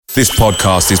This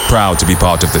podcast is proud to be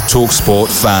part of the TalkSport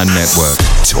Fan Network.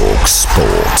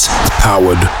 TalkSport.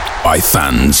 Powered by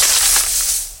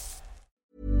fans.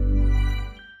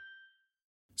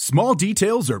 Small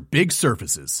details are big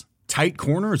surfaces. Tight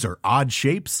corners are odd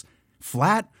shapes.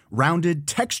 Flat, rounded,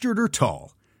 textured, or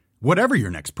tall. Whatever your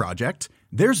next project,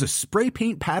 there's a spray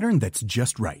paint pattern that's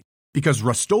just right. Because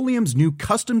Rust-Oleum's new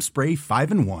Custom Spray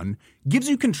 5-in-1 gives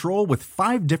you control with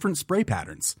 5 different spray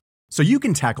patterns. So you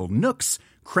can tackle nooks,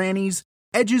 crannies,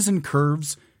 edges, and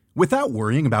curves without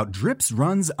worrying about drips,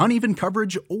 runs, uneven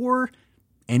coverage, or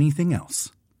anything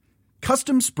else.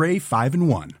 Custom Spray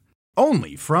 5-in-1.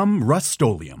 Only from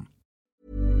Rust-Oleum.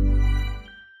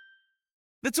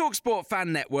 The TalkSport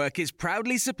Fan Network is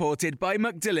proudly supported by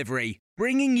McDelivery,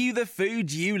 bringing you the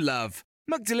food you love.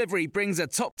 McDelivery brings a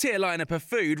top-tier lineup of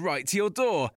food right to your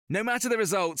door. No matter the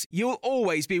result, you'll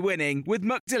always be winning with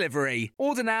McDelivery.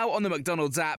 Order now on the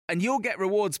McDonald's app and you'll get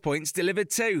rewards points delivered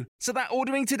too. So that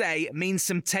ordering today means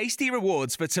some tasty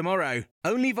rewards for tomorrow.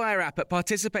 Only via app at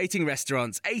participating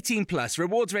restaurants. 18 plus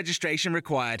rewards registration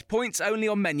required. Points only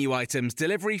on menu items,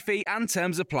 delivery fee and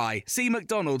terms apply. See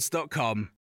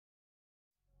mcdonalds.com.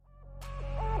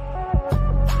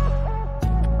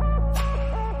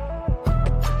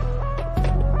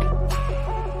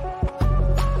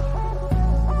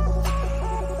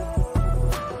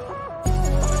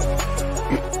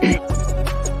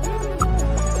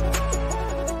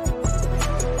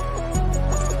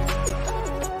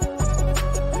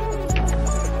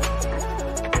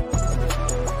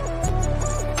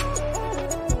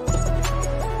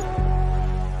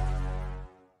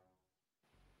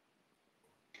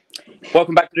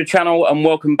 Welcome back to the channel and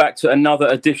welcome back to another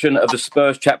edition of the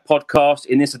Spurs Chat podcast.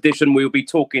 In this edition, we will be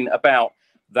talking about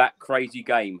that crazy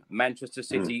game. Manchester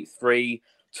City 3,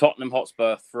 Tottenham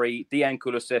Hotspur 3. Dearman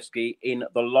Kulusevski in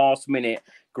the last minute,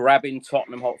 grabbing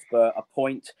Tottenham Hotspur a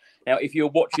point. Now, if you're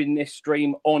watching this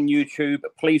stream on YouTube,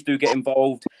 please do get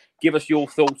involved. Give us your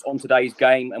thoughts on today's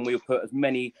game and we'll put as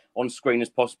many on screen as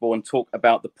possible and talk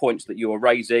about the points that you are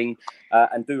raising.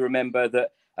 And do remember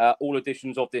that all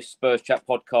editions of this Spurs Chat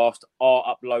podcast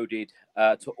are uploaded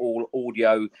to all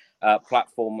audio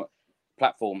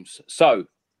platforms. So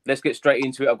let's get straight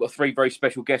into it. I've got 3 very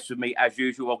special guests with me as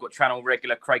usual. I've got channel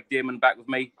regular Craig Dearman back with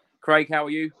me. Craig, how are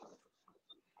you?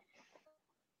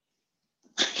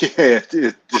 Yeah,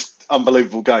 just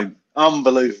unbelievable game.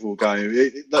 Unbelievable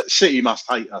game. City must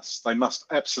hate us. They must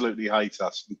absolutely hate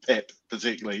us. And Pep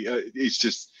particularly. It's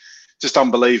just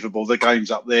unbelievable. The game's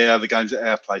up there, the game's at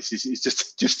our place. It's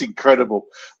just incredible.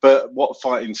 But what a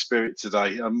fighting spirit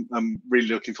today. I'm really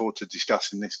looking forward to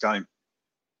discussing this game.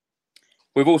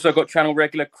 We've also got channel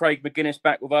regular Craig McGuinness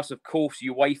back with us, of course,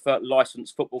 UEFA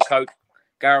licensed football coach.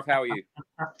 Gareth, how are you?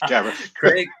 Gareth.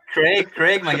 Craig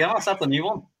McGuinness, that's the new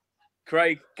one.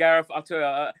 Craig, Gareth, I'll tell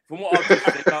you, from what I've just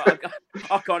said,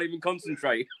 I can't even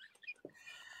concentrate.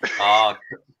 Oh,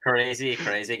 crazy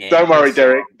game. Don't worry,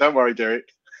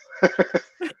 Derek.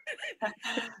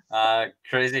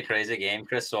 Crazy game,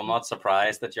 Chris. So I'm not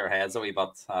surprised that your head's a wee bit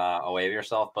away with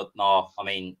yourself. But no, I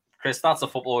mean, Chris, that's the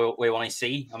football we want to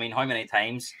see. I mean, how many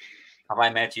times have I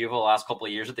met you over the last couple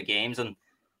of years at the games? And,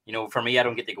 you know, for me, I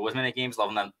don't get to go as many games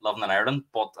loving in Ireland.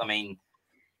 But, I mean,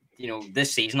 you know,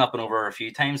 this season I've been over a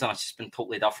few times and it's just been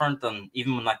totally different. And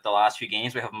even when, like, the last few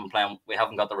games we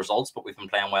haven't got the results, but we've been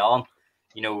playing well. And,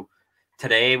 you know,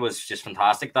 today was just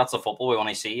fantastic. That's the football we want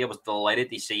to see. I was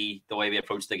delighted to see the way we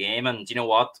approached the game. And you know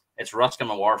what? It's risk and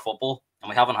reward football. And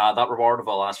we haven't had that reward over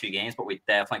the last few games, but we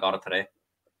definitely got it today.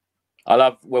 I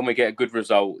love when we get a good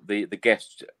result, the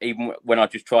guests, even when I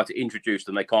just try to introduce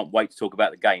them, they can't wait to talk about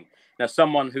the game. Now,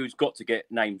 someone who's got to get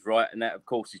names right, and that, of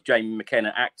course, is Jamie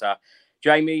McKenna, actor.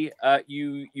 Jamie,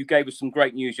 you gave us some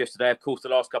great news yesterday. Of course, the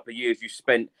last couple of years you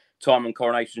spent time on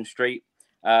Coronation Street.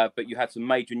 But you had some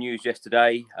major news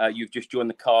yesterday. You've just joined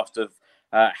the cast of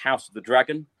House of the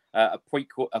Dragon, a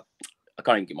prequel. I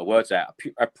can't even get my words out.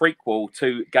 A prequel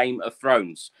to Game of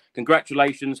Thrones.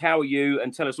 Congratulations. How are you?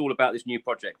 And tell us all about this new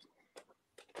project.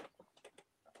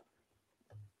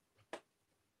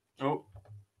 Oh,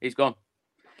 he's gone.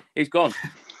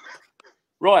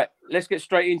 Right, let's get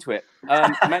straight into it.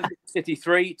 Manchester City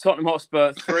 3, Tottenham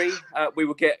Hotspur 3. We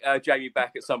will get Jamie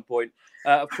back at some point.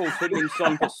 Of course, Heung-min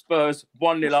Son for Spurs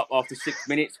 1-0 up after 6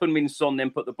 minutes. Heung-min Son then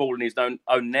put the ball in his own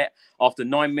net after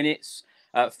 9 minutes.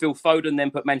 Phil Foden then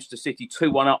put Manchester City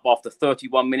 2-1 up after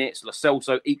 31 minutes.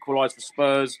 Celso equalised for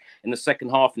Spurs in the second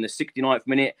half in the 69th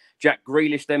minute. Jack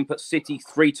Grealish then put City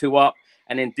 3-2 up.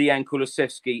 And then Dearman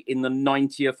Kulusevski in the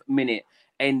 90th minute,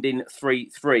 ending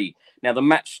 3-3. Now, the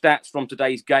match stats from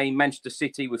today's game, Manchester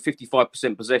City with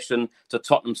 55% possession to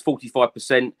Tottenham's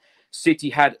 45%. City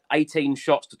had 18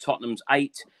 shots to Tottenham's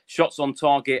 8. Shots on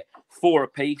target, 4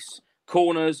 apiece.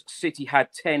 Corners, City had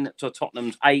 10 to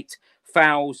Tottenham's 8.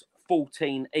 Fouls,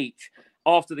 14 each.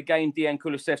 After the game, Dearman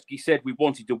Kulusevski said we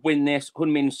wanted to win this.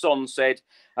 Heung-min Son said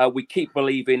we keep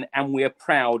believing and we are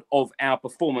proud of our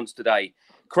performance today.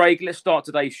 Craig, let's start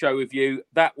today's show with you.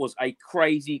 That was a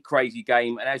crazy, crazy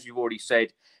game. And as you've already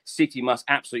said, City must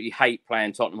absolutely hate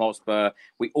playing Tottenham Hotspur.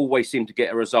 We always seem to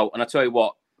get a result. And I tell you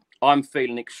what, I'm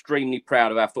feeling extremely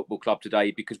proud of our football club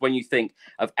today, because when you think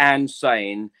of Ange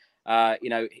saying,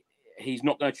 he's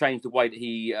not going to change the way that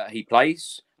he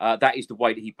plays, that is the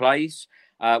way that he plays.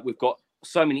 We've got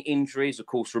so many injuries. Of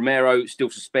course, Romero still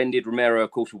suspended. Romero,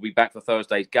 of course, will be back for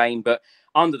Thursday's game. But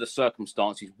under the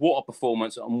circumstances, what a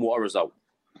performance and what a result.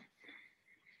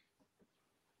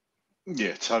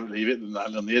 Yeah, totally. You hit the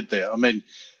nail on the head there. I mean,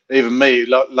 even me,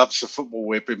 loves the football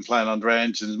we've been playing under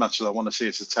Ange, and as much as I want to see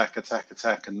us attack,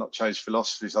 and not change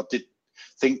philosophies, I did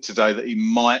think today that he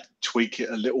might tweak it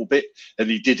a little bit, and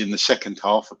he did in the second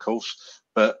half, of course.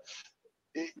 But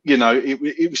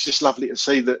it was just lovely to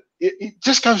see that. It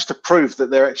just goes to prove that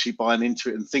they're actually buying into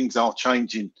it and things are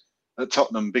changing at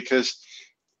Tottenham. Because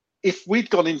if we'd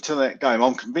gone into that game,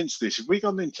 I'm convinced this, if we'd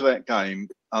gone into that game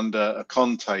under a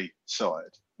Conte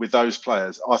side with those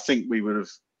players, I think we would have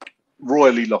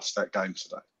royally lost that game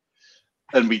today.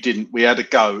 And we didn't. We had a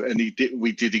go, and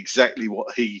we did exactly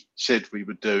what he said we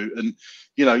would do. And,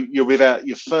 you're without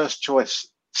your first choice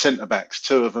centre-backs,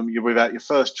 2 of them. You're without your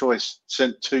first choice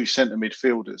 2 centre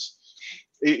midfielders.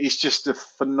 It's just a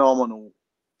phenomenal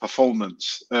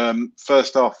performance.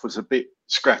 First half was a bit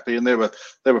scrappy, and there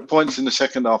were points in the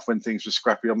second half when things were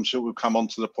scrappy. I'm sure we'll come on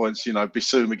to the points,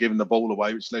 Bissouma giving the ball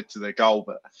away, which led to their goal.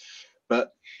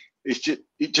 But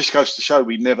it just goes to show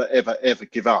we never, ever, ever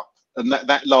give up. And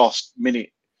that last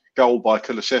minute goal by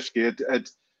Kulusevski had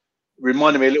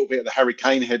reminded me a little bit of the Harry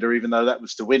Kane header, even though that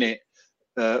was to win it.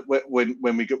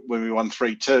 When we won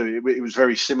 3-2, it was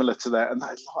very similar to that. And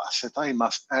like I said, they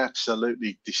must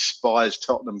absolutely despise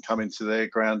Tottenham coming to their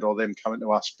ground or them coming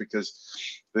to us, because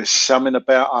there's something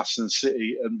about us and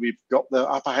City, and we've got the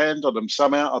upper hand on them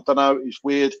somehow. I don't know. It's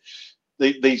weird.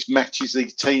 These matches,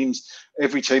 these teams,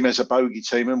 every team has a bogey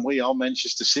team, and we are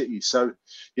Manchester City. So,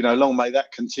 long may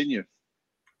that continue.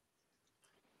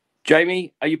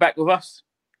 Jamie, are you back with us?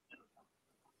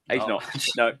 No.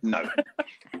 He's not. No.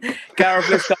 No.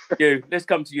 Gareth, let's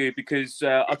come to you because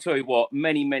I'll tell you what,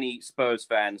 many Spurs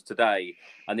fans today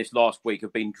and this last week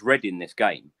have been dreading this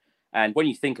game. And when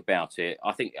you think about it,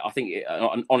 I think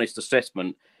an honest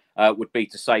assessment would be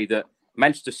to say that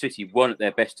Manchester City weren't at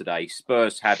their best today.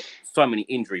 Spurs had so many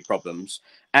injury problems.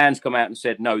 Anne's come out and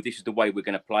said, no, this is the way we're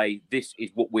going to play. This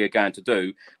is what we're going to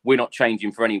do. We're not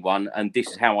changing for anyone. And this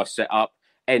is how I set up.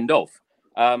 End of.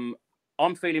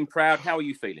 I'm feeling proud. How are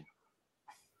you feeling?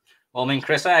 Well, I mean,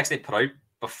 Chris, I actually put out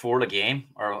before the game,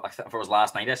 or if it was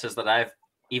last night, I says that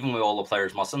even with all the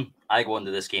players missing, I go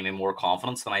into this game in more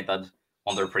confidence than I did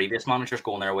under previous managers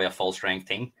going there with a full strength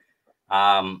team.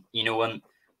 And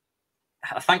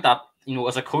I think that,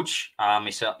 as a coach,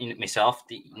 myself,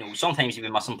 sometimes you'll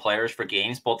be missing players for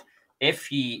games, but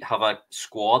if you have a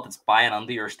squad that's buying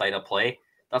into your style of play,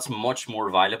 that's much more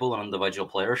valuable than individual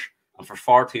players. And for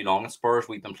far too long at Spurs,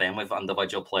 we've been playing with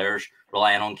individual players,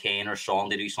 relying on Kane or Son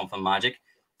to do something magic.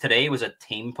 Today was a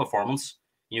team performance.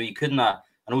 You couldn't. I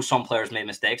know some players made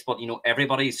mistakes, but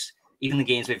everybody's, even the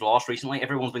games we've lost recently,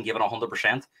 everyone's been given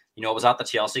 100%. I was at the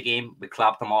Chelsea game, we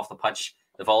clapped them off the pitch.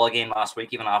 The Villa game last week,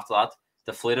 even after that,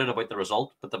 deflated about the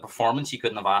result, but the performance you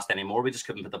couldn't have asked anymore. We just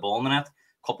couldn't put the ball in the net.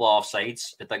 A couple of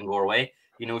offsides, it didn't go our way.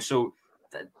 So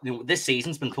this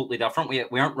season's been totally different.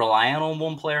 We aren't relying on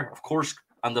one player. Of course,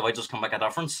 individuals can make a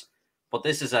difference, but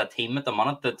this is a team at the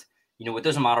minute that it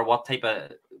doesn't matter what type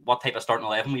of starting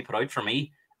 11 we put out. For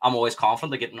me, I'm always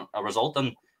confident of getting a result.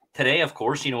 And today, of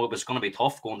course, it was going to be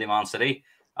tough going to Man City,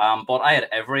 but I had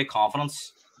every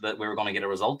confidence that we were going to get a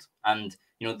result. And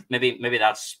maybe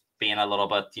that's being a little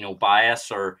bit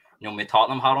biased or my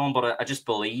Tottenham hat on, but I just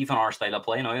believe in our style of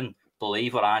play now and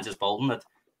believe what Ange is building. That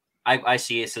I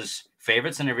see us as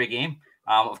favourites in every game.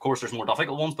 Of course, there's more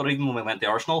difficult ones, but even when we went to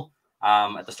Arsenal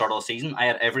at the start of the season, I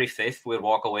had every faith we'd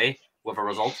walk away with a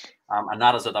result, and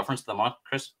that is the difference to the month,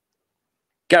 Chris.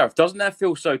 Gareth, doesn't that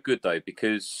feel so good though?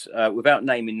 Because without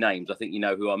naming names, I think you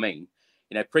know who I mean.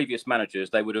 Previous managers,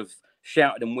 they would have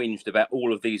shouted and whinged about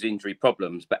all of these injury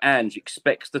problems, but Ange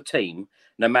expects the team,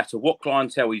 no matter what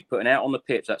clientele he's putting out on the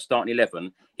pitch, that starting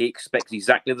 11, he expects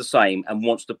exactly the same and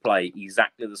wants to play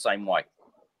exactly the same way.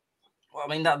 Well, I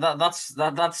mean that's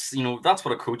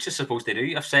what a coach is supposed to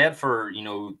do. I've said for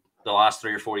the last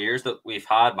 3 or 4 years that we've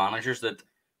had managers that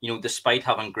despite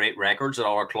having great records at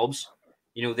all our clubs,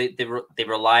 they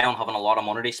rely on having a lot of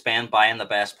money to spend, buying the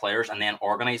best players, and then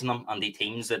organising them, and the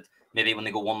teams that maybe when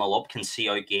they go 1-0 up can see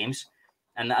out games,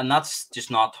 and that's just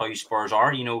not how Spurs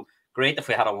are. Great if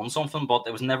we had won something, but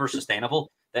it was never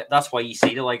sustainable. That's why you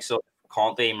see the likes of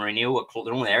Conte, Mourinho,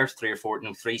 they're only there 3 or 4,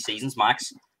 3 seasons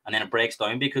max, and then it breaks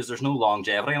down because there's no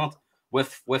longevity in it.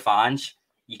 With Ange,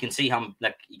 you can see him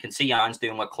Ange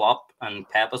doing what Klopp and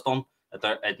Pep has done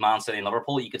at Man City and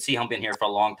Liverpool. You could see him being here for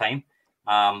a long time.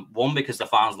 One, because the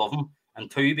fans love him, and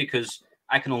two, because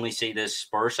I can only see this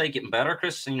Spurs side getting better,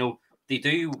 Chris. They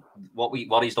do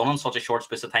what he's done in such a short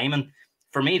space of time, and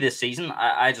for me this season,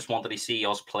 I just wanted to see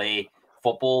us play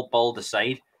football, build the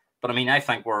side. But I mean, I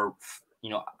think we're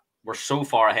so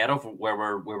far ahead of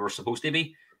where we're supposed to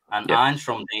be, and Ange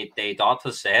from day dot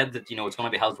has said that it's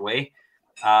going to be his way,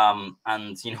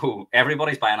 and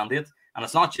everybody's buying into it, and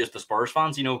it's not just the Spurs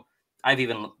fans. I've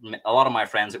even a lot of my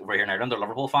friends over here in Ireland are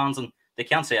Liverpool fans, and they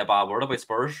can't say a bad word about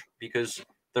Spurs because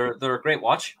they're a great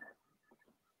watch.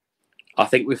 I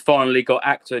think we've finally got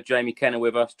actor Jamie Kenna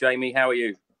with us. Jamie, how are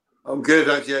you? I'm good,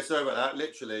 thanks. Yeah, sorry about that.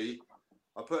 Literally,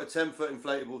 I put a 10-foot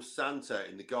inflatable Santa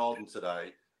in the garden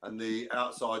today and the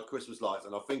outside Christmas lights,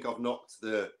 and I think I've knocked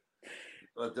the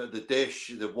dish,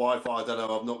 the Wi-Fi. I don't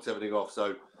know. I've knocked everything off.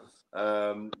 So,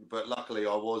 but luckily,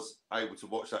 I was able to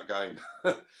watch that game.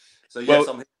 So yes,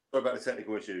 I'm here. Sorry about the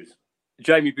technical issues.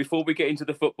 Jamie, before we get into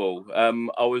the football,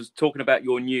 I was talking about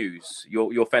your news,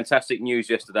 your fantastic news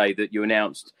yesterday that you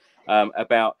announced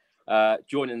about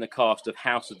joining the cast of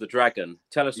House of the Dragon.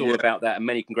 Tell us all about that, and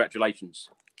many congratulations.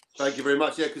 Thank you very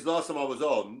much. Yeah, because last time I was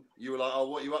on, you were like, "Oh,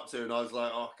 what are you up to?" And I was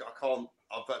like, "Oh, I can't.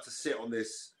 I've had to sit on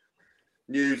this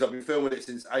news. I've been filming it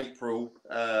since April.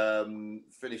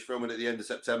 Finished filming at the end of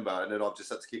September, and then I've just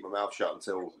had to keep my mouth shut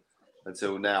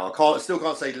until now. I still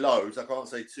can't say loads. I can't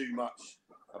say too much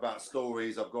about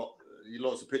stories. I've got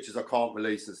lots of pictures I can't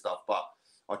release and stuff, but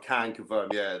I can confirm,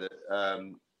 that I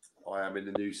am in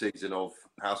the new season of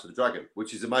House of the Dragon,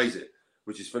 which is amazing,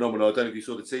 which is phenomenal. I don't know if you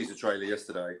saw the teaser trailer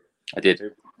yesterday. I did.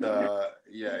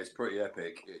 It's pretty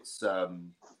epic. It's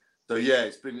been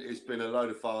a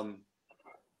load of fun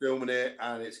filming it,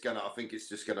 and I think it's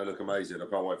just gonna look amazing. I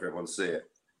can't wait for everyone to see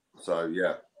it. So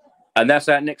yeah. And that's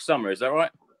out next summer, is that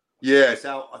right? Yeah, it's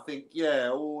out, I think,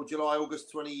 July,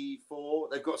 August 24.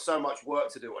 They've got so much work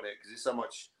to do on it because it's so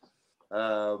much,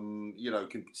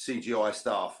 CGI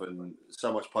stuff and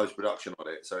so much post-production on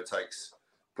it. So it takes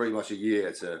pretty much a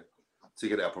year to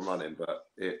get it up and running. But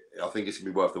I think it's going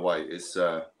to be worth the wait. There's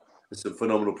some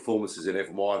phenomenal performances in it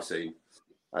from what I've seen.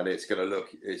 And it's going to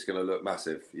look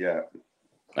massive. Yeah.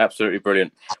 Absolutely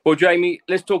brilliant. Well, Jamie,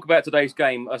 let's talk about today's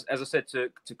game. As I said to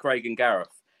Craig and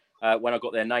Gareth when I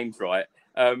got their names right,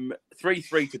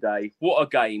 3-3 today. What a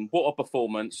game! What a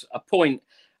performance! A point.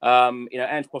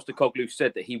 Ange Postecoglou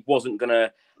said that he wasn't going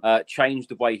to change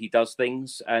the way he does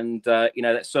things, and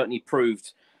that certainly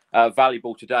proved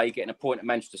valuable today, getting a point at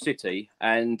Manchester City.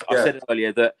 And I said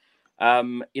earlier that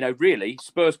really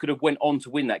Spurs could have went on to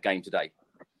win that game today.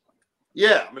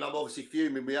 Yeah, I mean, I'm obviously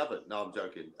fuming we haven't. No, I'm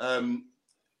joking.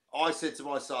 I said to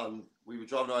my son, we were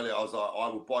driving earlier, I was like, I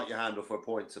will bite your hand off for a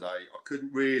point today. I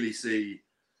couldn't really see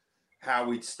how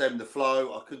we'd stem the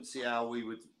flow. I couldn't see how we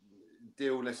would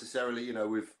deal necessarily,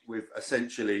 with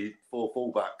essentially 4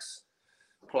 fullbacks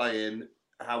playing,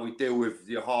 how we deal with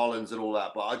your Haalands and all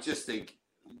that. But I just think,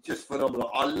 just phenomenal.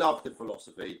 I love the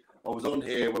philosophy. I was on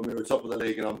here when we were top of the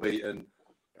league and unbeaten.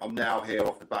 I'm now here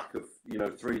off the back of,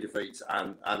 3 defeats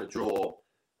and a draw.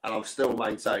 And I'm still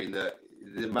maintaining that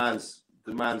the man's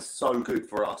so good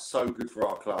for us, so good for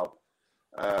our club.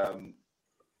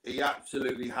 He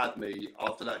absolutely had me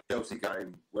after that Chelsea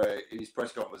game where in his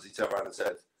press conference he turned around and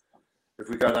said, if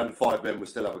we go down to 5 men, we'll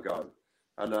still have a go.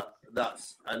 And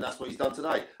that's what he's done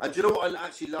today. And do you know what I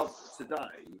actually love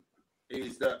today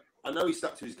is that I know he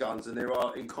stuck to his guns, and there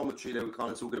are in commentary they were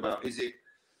kind of talking about is it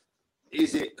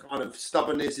kind of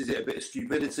stubbornness? Is it a bit of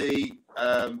stupidity?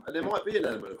 And there might be an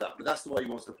element of that, but that's the way he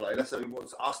wants to play. That's how he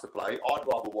wants us to play. I'd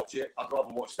rather watch it. I'd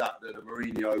rather watch that than a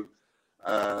Mourinho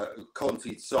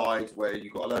Conte side where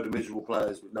you've got a load of miserable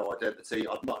players with no identity.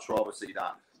 I'd much rather see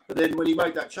that. But then when he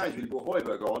made that change, when he brought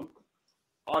Højbjerg on,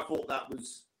 I thought that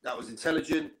was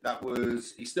intelligent.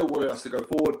 He still wanted us to go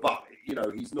forward, but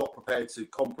he's not prepared to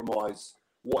compromise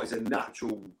what is a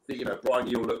natural thing. Brian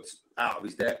Gill looked out of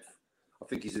his depth. I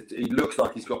think he looks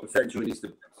like he's got potential. He needs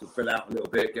to fill out a little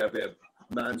bit, get a bit of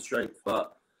man strength.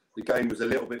 But the game was a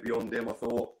little bit beyond him, I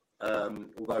thought.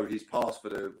 Although his pass for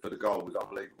the goal was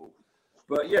unbelievable.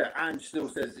 But yeah, Ange still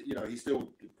says he still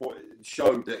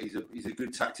showed that he's a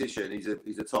good tactician.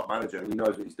 He's a top manager and he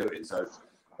knows what he's doing. So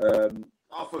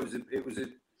I thought it was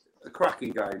a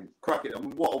cracking game. Cracking. I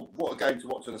mean, what a game to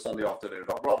watch on a Sunday afternoon.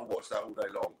 I'd rather watch that all day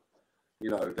long,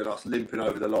 than us limping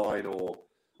over the line or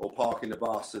parking the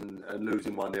bus and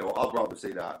losing 1-0. I'd rather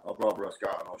see that. I'd rather us go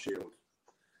out on our shield,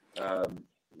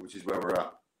 which is where we're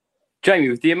at. Jamie,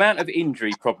 with the amount of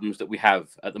injury problems that we have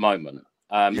at the moment,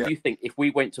 do you think if we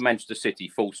went to Manchester City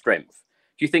full strength,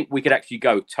 do you think we could actually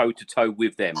go toe-to-toe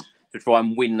with them to try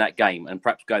and win that game and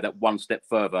perhaps go that one step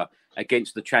further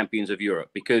against the champions of Europe?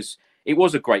 Because it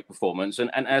was a great performance.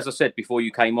 And as I said before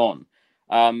you came on,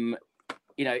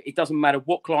 it doesn't matter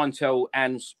what clientele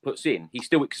Ange puts in. He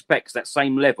still expects that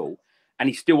same level and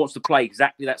he still wants to play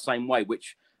exactly that same way,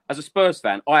 which as a Spurs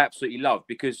fan, I absolutely love,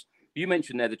 because you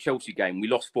mentioned there the Chelsea game, we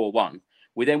lost 4-1.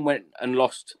 We then went and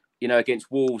lost,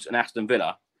 against Wolves and Aston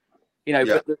Villa.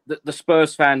 But the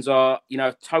Spurs fans are,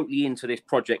 totally into this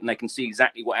project and they can see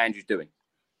exactly what Andrew's doing.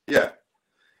 Yeah.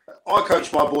 I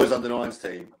coach my boys under 9s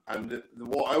team, and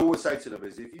what I always say to them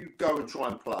is, if you go and try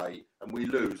and play and we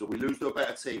lose, or we lose to a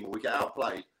better team, or we get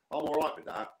outplayed, I'm all right with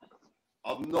that.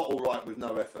 I'm not all right with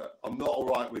no effort. I'm not all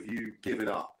right with you giving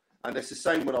up. And it's the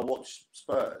same when I watch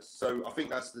Spurs. So I think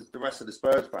that's the rest of the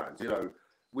Spurs fans.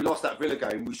 We lost that Villa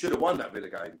game. We should have won that Villa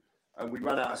game. And we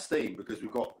ran out of steam because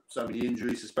we've got so many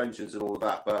injuries, suspensions and all of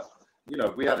that. But,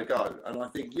 we had a go. And I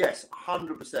think, yes,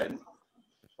 100%.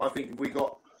 I think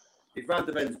if Van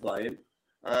der Ven's playing,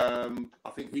 I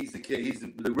think he's the key. He's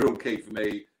the real key for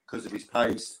me because of his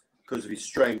pace, because of his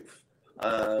strength.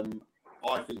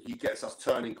 I think he gets us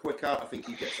turning quicker. I think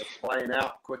he gets us playing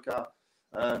out quicker.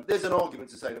 There's an argument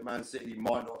to say that Man City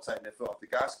might not take their foot off the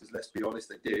gas because, let's be honest,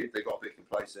 they did. They got a bit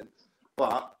complacent.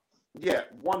 But, yeah,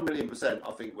 1,000,000%,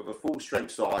 I think, with a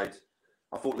full-strength side.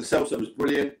 I thought the Celso was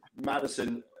brilliant.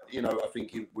 Madison, I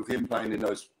think with him playing in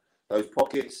those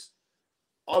pockets,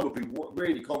 I would be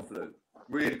really confident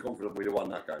we'd have won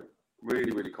that game.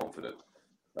 Really, really confident.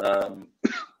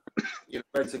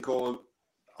 Bentancur,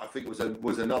 I think,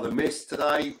 was another miss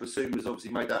today. Basuma's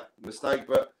obviously made that mistake,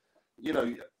 but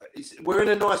we're in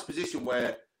a nice position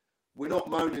where we're not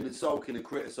moaning and sulking and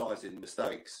criticising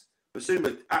mistakes.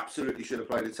 Basuma absolutely should have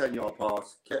played a 10-yard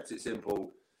pass, kept it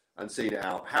simple, and seen it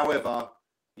out. However,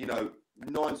 9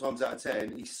 times out of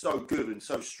 10, he's so good and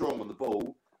so strong on the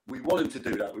ball. We want him to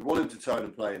do that. We want him to turn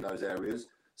and play in those areas.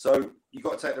 So you've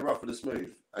got to take the rough and the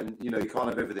smooth, and you can't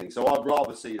have everything. So I'd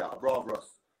rather see that. I'd rather us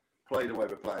play the way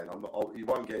we're playing. You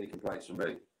won't get any complaints from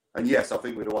me. And yes, I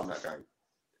think we'd have won that game.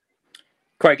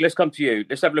 Craig, let's come to you.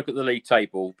 Let's have a look at the league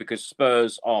table, because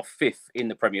Spurs are 5th in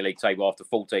the Premier League table after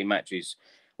 14 matches.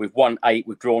 We've won 8,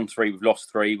 we've drawn 3, we've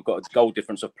lost 3. We've got a goal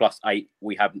difference of +8.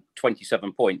 We have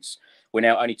 27 points. We're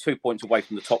now only 2 points away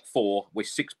from the top 4. We're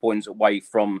 6 points away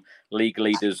from league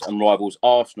leaders and rivals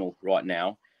Arsenal right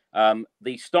now.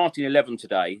 The starting 11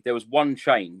 today, there was one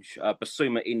change.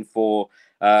 Basuma in for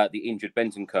the injured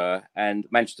Bentancur, and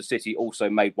Manchester City also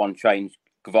made one change.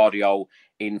 Gvardiol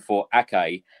in for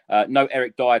Ake. No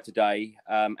Eric Dyer today.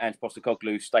 Ange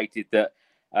Postecoglou stated that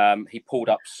he pulled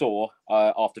up sore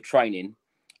after training.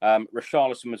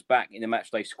 Richarlison was back in the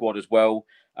matchday squad as well.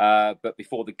 But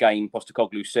before the game,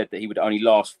 Postecoglou said that he would only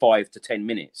last 5 to 10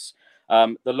 minutes.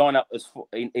 The lineup is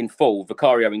in full.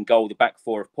 Vicario in goal, the back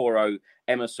four of Porro,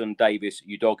 Emerson, Davis,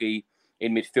 Udogie.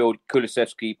 In midfield,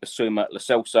 Kulusevski, Basuma,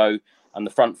 Celso, and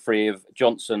the front three of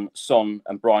Johnson, Son,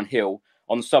 and Brian Hill.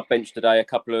 On the sub-bench today, a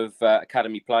couple of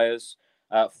academy players.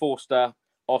 Forster,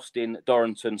 Austin,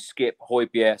 Dorrington, Skip,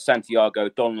 Højbjerg, Santiago,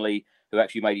 Donnelly, who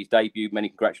actually made his debut. Many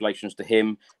congratulations to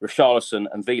him. Richarlison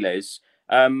and Viles.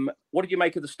 What did you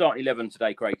make of the starting 11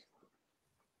 today, Craig?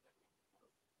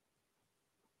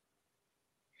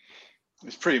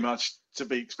 It's pretty much to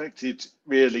be expected,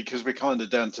 really, because we're kind of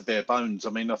down to bare bones. I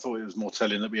mean, I thought it was more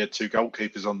telling that we had 2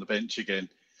 goalkeepers on the bench again.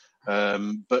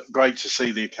 But great to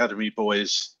see the academy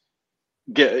boys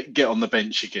get on the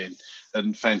bench again,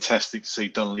 and fantastic to see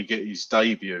Donnelly get his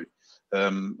debut. I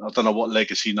don't know what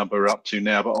legacy number we're up to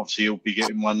now, but obviously he'll be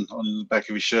getting one on the back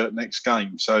of his shirt next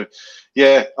game. So,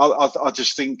 yeah, I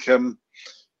just think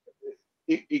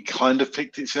it kind of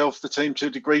picked itself, the team, to a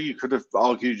degree. You could have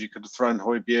argued you could have thrown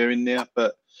Højbjerg in there,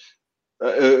 but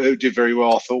who did very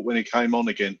well, I thought, when he came on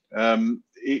again.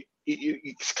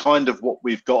 It's kind of what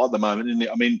we've got at the moment, isn't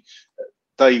it? I mean,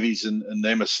 Davies and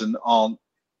Emerson aren't,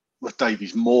 well,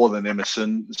 Davies more than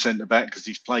Emerson, centre-back, because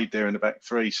he's played there in the back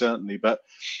three, certainly. But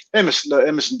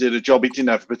Emerson did a job. He didn't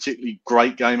have a particularly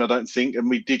great game, I don't think, and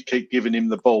we did keep giving him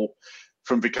the ball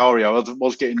from Vicario. I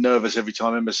was getting nervous every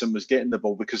time Emerson was getting the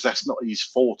ball, because that's not his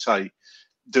forte,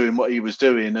 doing what he was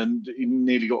doing, and he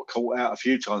nearly got caught out a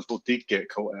few times, or did get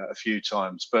caught out a few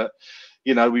times. But,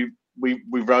 you know, we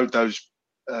rode those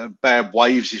bad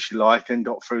waves, if you like, and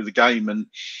got through the game. And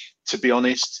to be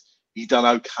honest, he done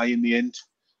okay in the end.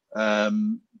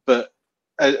 But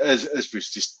as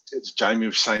Jamie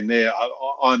was saying there,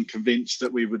 I'm convinced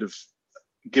that we would have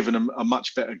given them a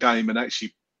much better game and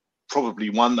actually probably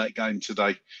won that game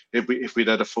today if we'd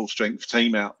had a full strength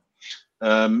team out.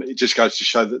 It just goes to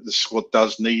show that the squad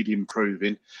does need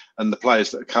improving, and the players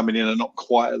that are coming in are not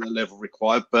quite at the level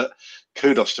required. But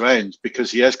kudos to Ange,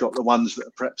 because he has got the ones that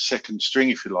are perhaps second string,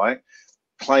 if you like,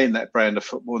 playing that brand of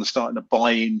football and starting to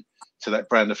buy in to that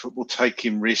brand of football,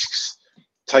 taking risks,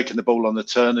 taking the ball on the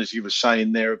turn, as you were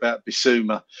saying there about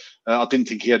Bissouma. I didn't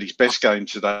think he had his best game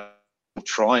today,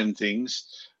 trying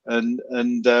things, and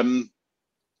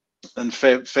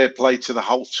fair play to the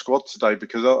whole squad today,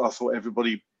 because I thought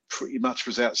everybody pretty much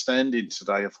was outstanding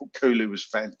today. I thought Kulu was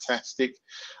fantastic.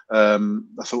 I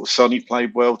thought Sonny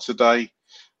played well today.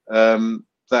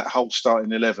 That whole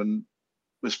starting 11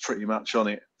 was pretty much on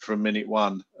it from minute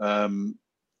one.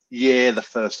 The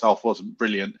first half wasn't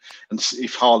brilliant, and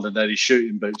if Haaland had his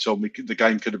shooting boots on, the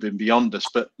game could have been beyond us.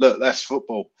 But look, that's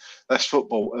football. That's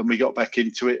football, and we got back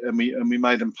into it, and we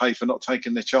made them pay for not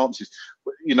taking their chances.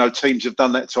 You know, teams have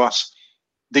done that to us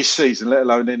this season, let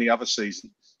alone any other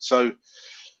season. So,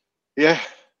 yeah,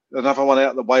 another one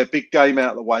out of the way, a big game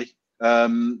out of the way.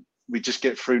 We just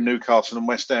get through Newcastle and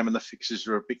West Ham, and the fixtures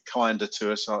are a bit kinder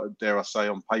to us, dare I say,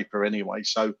 on paper anyway.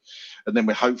 So, and then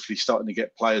we're hopefully starting to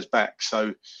get players back.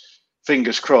 So,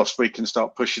 fingers crossed, we can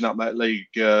start pushing up that league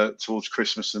towards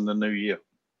Christmas and the New Year.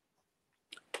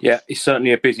 Yeah, it's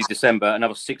certainly a busy December.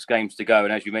 Another 6 games to go,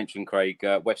 and as you mentioned, Craig,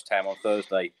 West Ham on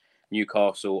Thursday,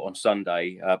 Newcastle on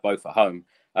Sunday, both at home.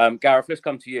 Gareth, let's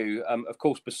come to you. Of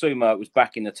course, Bissouma was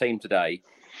back in the team today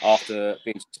after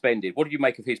being suspended. What did you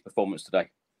make of his performance today?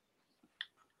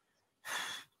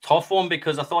 Tough one,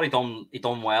 because I thought he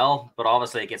done well, but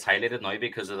obviously it gets highlighted now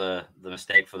because of the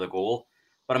mistake for the goal.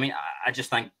 But I mean, I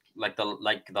just think, like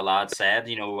the lad said,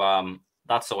 you know,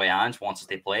 that's the way Ange wants us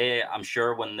to play. I'm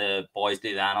sure when the boys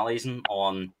do the analysing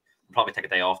on, probably take a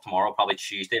day off tomorrow, probably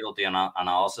Tuesday, they'll do an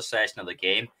analysis session of the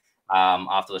game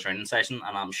after the training session,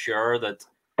 and I'm sure that,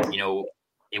 you know,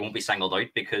 it won't be singled out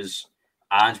because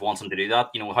Ange wants him to do that.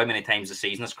 You know, how many times this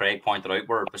season, as Craig pointed out,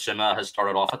 where Bissouma has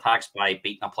started off attacks by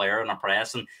beating a player in a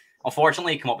press, and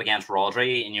unfortunately, he come up against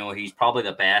Rodri, and you know he's probably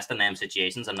the best in them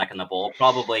situations and nicking the ball.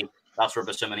 Probably that's where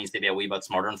Bissouma needs to be a wee bit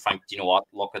smarter and think, you know what,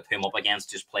 look at whom up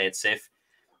against, just play it safe.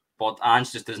 But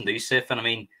Ange just doesn't do safe, and I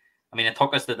mean, it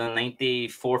took us to the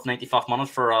 94th, 95th minute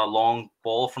for a long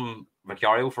ball from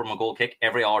Vicario from a goal kick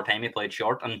every other time he played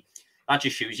short, and that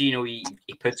just shows you know, he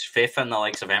puts faith in the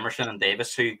likes of Emerson and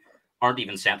Davis, who aren't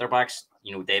even centre backs.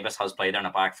 You know, Davis has played in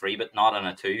a back three, but not in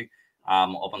a two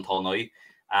up until now.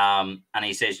 And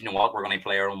he says, you know what, we're going to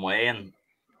play our own way, and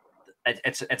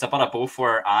it's a bit of both,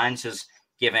 where Ange has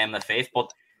given him the faith,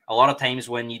 but a lot of times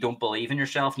when you don't believe in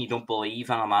yourself and you don't believe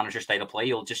in a manager's style of play,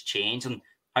 you'll just change. And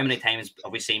how many times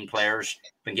have we seen players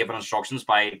been given instructions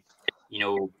by, you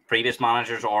know, previous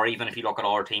managers, or even if you look at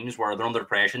our teams where they're under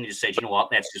pressure and you just say, you know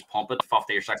what, let's just pump it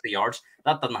 50 or 60 yards.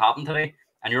 That didn't happen today,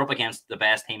 and you're up against the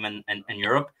best team in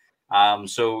Europe.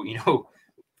 So, you know,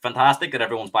 fantastic that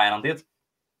everyone's buying into it.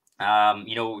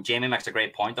 You know, Jamie makes a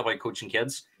great point about coaching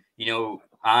kids. You know,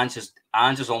 Ange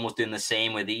is almost doing the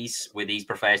same with these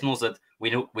professionals, that we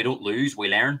don't lose, we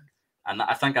learn. And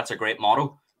I think that's a great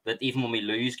motto, that even when we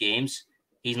lose games,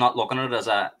 he's not looking at it as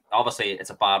obviously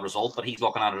it's a bad result, but he's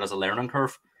looking at it as a learning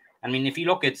curve. I mean, if you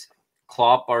look at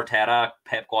Klopp, Arteta,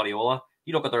 Pep Guardiola,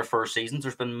 you look at their first seasons,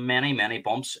 there's been many, many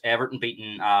bumps. Everton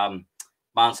beating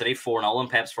Man City 4-0 in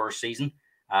Pep's first season.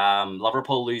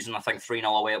 Liverpool losing, I think,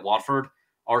 3-0 away at Watford.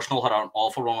 Arsenal had an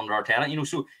awful run under Arteta. You know,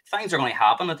 so things are going to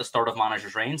happen at the start of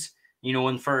managers' reigns. You know,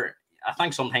 and I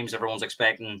think sometimes everyone's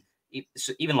expecting,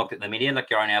 even look at the media, like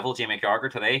Gary Neville, Jamie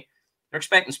Carragher today, they're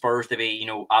expecting Spurs to be, you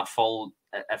know, at full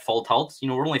tilt. You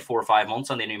know, we're only 4 or 5 months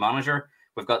on the new manager.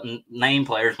 We've got 9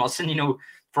 players missing. You know,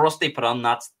 for us to put on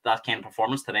that kind of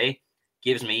performance today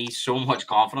gives me so much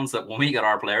confidence that when we get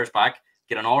our players back,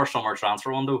 get another summer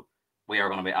transfer window, we are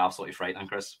going to be absolutely frightening,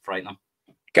 Chris. Frightening.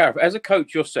 Gareth, as a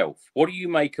coach yourself, what do you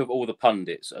make of all the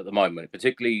pundits at the moment,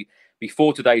 particularly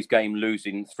before today's game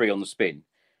losing 3 on the spin?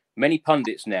 Many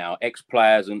pundits now,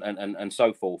 ex-players and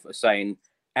so forth, are saying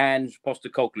Ange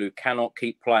Postecoglou cannot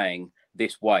keep playing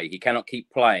this way. He cannot keep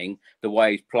playing the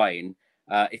way he's playing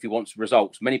if he wants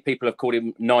results. Many people have called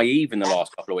him naive in the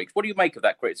last couple of weeks. What do you make of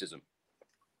that criticism?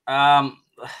 There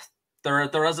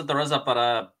is a bit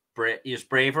of there's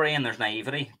bravery and there's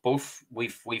naivety. Both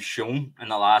we've shown in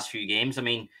the last few games. I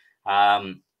mean,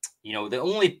 you know, the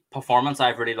only performance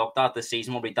I've really looked at this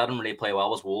season where we didn't really play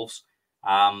well was Wolves.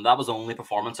 That was the only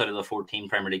performance out of the 14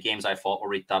 Premier League games I thought where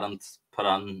we didn't put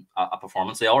on a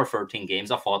performance. The other 13 games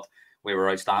I thought we were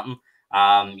outstanding.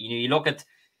 You look at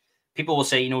people will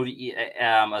say,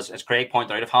 as Craig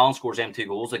pointed out, if Haaland scores them 2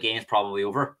 goals, the game's probably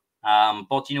over.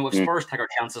 But if Spurs take our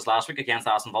chances last week against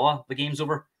Aston Villa, the game's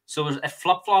over. So it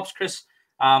flip-flops, Chris.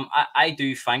 I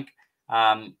do think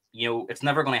it's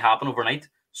never going to happen overnight.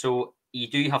 So you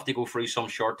do have to go through some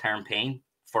short-term pain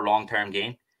for long-term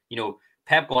gain.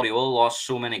 Pep Guardiola lost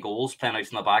so many goals playing out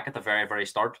from the back at the very, very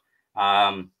start.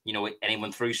 And he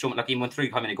went through he went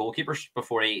through how many goalkeepers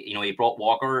before he brought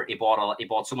Walker, he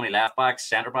bought so many left backs,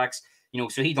 centre backs,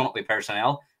 so he done it with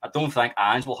personnel. I don't think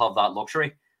Ange will have that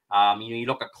luxury. You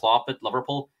look at Klopp at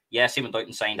Liverpool, yes, he went out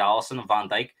and signed Alisson and Van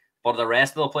Dijk, but the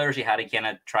rest of the players he had to kind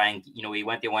of try and, he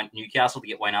went Newcastle to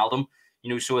get Wijnaldum,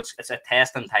 so it's a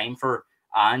test in time for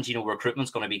Ange.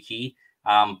 Recruitment's going to be key.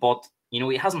 But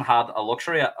he hasn't had a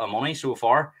luxury of money so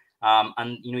far.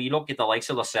 And you look at the likes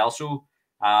of Celso,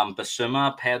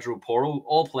 Basuma, Pedro Porro,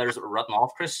 all players that were written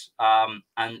off, Chris.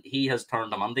 And he has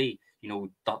turned them into, the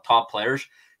top players.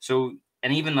 So,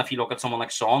 and even if you look at someone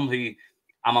like Son, who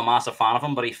I'm a massive fan of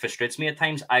him, but he frustrates me at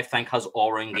times, I think his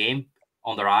all-round game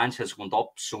under Ange has gone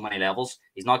up so many levels.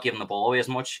 He's not giving the ball away as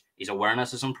much. His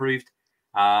awareness has improved.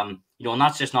 And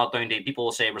that's just not down to, people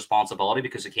will say, responsibility,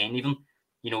 because of Kane even.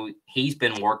 He's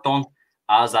been worked on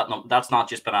as that. That's not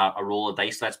just been a roll of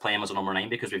dice. Let's play him as a number 9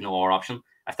 because we've no other option.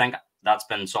 I think that's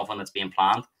been something that's being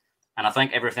planned. And I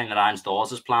think everything that Ange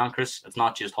does is planned, Chris. It's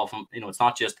not just it's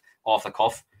not just off the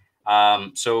cuff.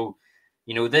 So,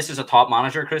 this is a top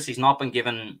manager, Chris. He's not been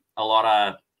given a lot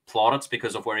of plaudits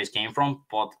because of where he's came from,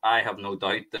 but I have no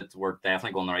doubt that we're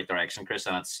definitely going the right direction, Chris.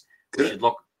 And we should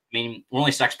look, we're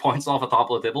only 6 points off the top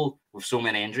of the table with so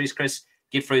many injuries, Chris.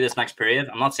 Get through this next period.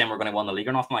 I'm not saying we're going to win the league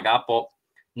or nothing like that, but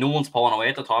no one's pulling away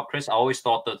at the top, Chris. I always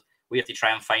thought that we have to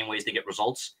try and find ways to get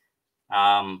results.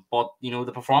 But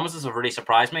the performances have really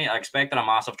surprised me. I expected a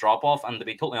massive drop-off, and to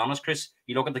be totally honest, Chris,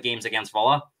 you look at the games against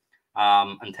Villa,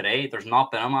 and today, there's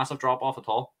not been a massive drop-off at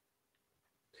all.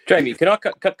 Jamie, can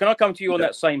I come to you on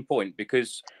that same point?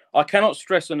 Because I cannot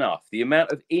stress enough the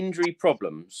amount of injury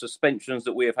problems, suspensions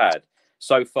that we have had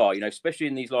so far, especially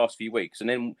in these last few weeks. And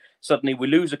then suddenly we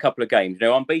lose a couple of games.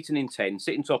 Unbeaten in 10,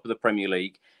 sitting top of the Premier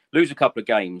League, lose a couple of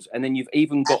games. And then you've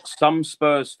even got some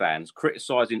Spurs fans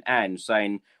criticising Ange,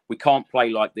 saying, we can't play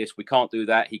like this, we can't do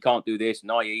that, he can't do this,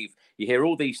 naive. You hear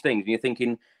all these things and you're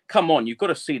thinking, come on, you've got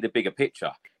to see the bigger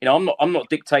picture. I'm not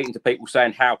dictating to people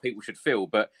saying how people should feel,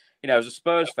 but as a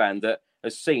Spurs fan that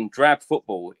has seen drab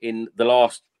football in the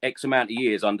last X amount of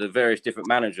years under various different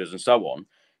managers and so on,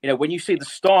 when you see the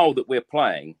style that we're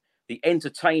playing, the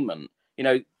entertainment,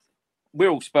 we're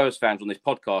all Spurs fans on this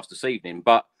podcast this evening,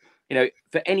 but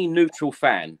for any neutral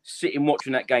fan sitting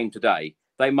watching that game today,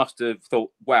 they must have thought,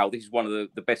 wow, this is one of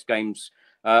the best games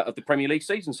of the Premier League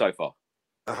season so far.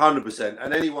 100%.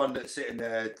 And anyone that's sitting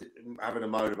there having a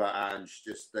moan about Ange,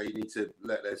 they need to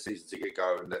let their season ticket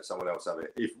go and let someone else have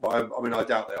it. I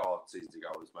doubt they are season ticket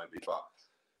holders, maybe, but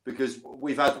because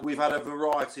we've had a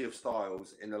variety of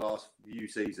styles in the last few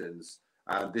seasons,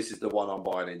 and this is the one I'm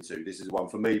buying into. This is one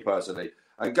for me personally.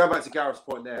 And go back to Gareth's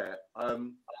point there.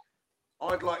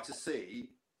 I'd like to see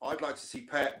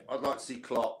Pep. I'd like to see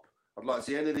Klopp. I'd like to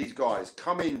see any of these guys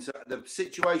come into the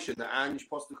situation that Ange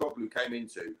Postecoglou came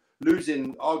into,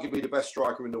 losing arguably the best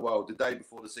striker in the world the day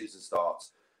before the season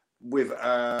starts, with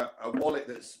a wallet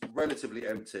that's relatively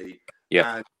empty,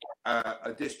 and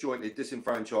a disjointed,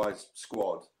 disenfranchised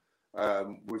squad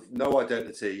with no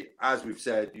identity. As we've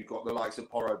said, you've got the likes of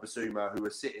Porro, Basuma, who are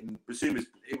sitting.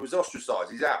 It was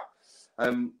ostracised. He's out.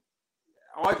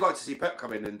 I'd like to see Pep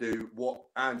come in and do what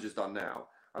Ange has done now,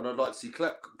 and I'd like to see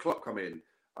Klopp come in.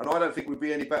 And I don't think we'd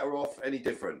be any better off, any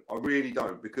different. I really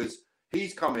don't, because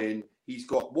he's come in, he's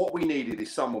got what we needed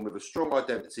is someone with a strong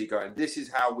identity going, this is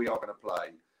how we are going to play.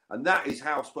 And that is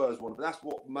how Spurs want. That's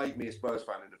what made me a Spurs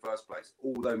fan in the first place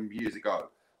all them years ago,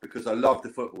 because I loved the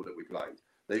football that we played.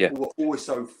 They were always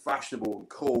so fashionable and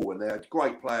cool, and they had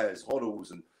great players,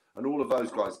 Hoddles and all of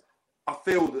those guys. I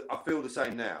feel the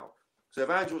same now. So if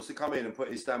Ange wants to come in and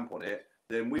put his stamp on it,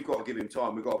 then we've got to give him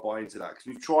time. We've got to buy into that, because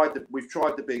we've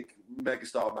tried the big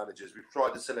megastar managers, we've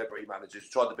tried the celebrity managers,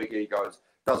 tried the big egos.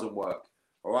 Doesn't work.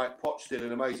 All right, Poch did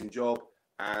an amazing job,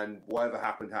 and whatever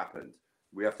happened.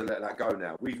 We have to let that go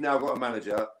now. We've now got a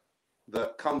manager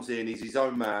that comes in. He's his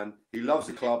own man. He loves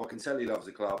the club. I can tell he loves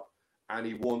the club, and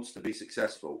he wants to be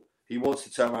successful. He wants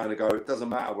to turn around and go, it doesn't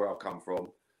matter where I've come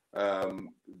from.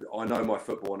 I know my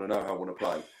football and I know how I want to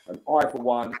play. And I, for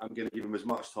one, am going to give him as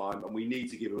much time, and we need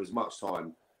to give him as much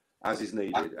time as is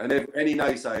needed. And if any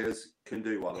naysayers can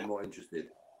do one, I'm not interested,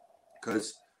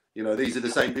 because these are the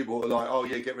same people who are like, oh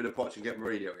yeah, get rid of Poch and get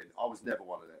Mourinho in. I was never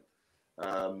one of them.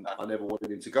 I never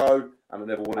wanted him to go, and I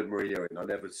never wanted Mourinho in. I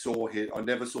never saw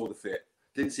the fit.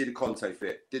 Didn't see the Conte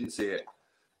fit. Didn't see it.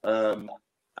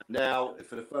 Now,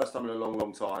 for the first time in a long,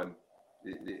 long time,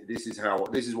 this is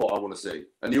what I want to see.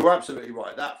 And you're absolutely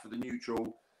right. That for the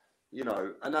neutral,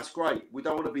 and that's great. We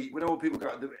don't want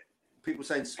people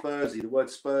saying Spursy. The word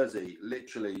Spursy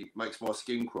literally makes my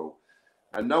skin crawl.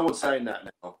 And no one's saying that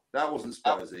now. That wasn't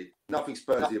Spursy. Nothing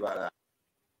Spursy about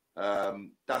that.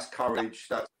 That's courage.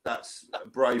 That's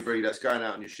bravery. That's going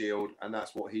out on your shield, and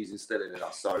that's what he's instilling in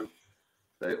us. So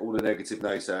all the negative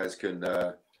naysayers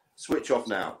can switch off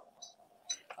now.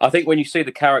 I think when you see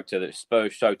the character that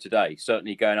Spurs showed today,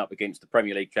 certainly going up against the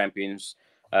Premier League champions,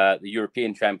 the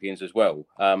European champions as well,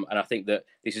 and I think that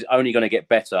this is only going to get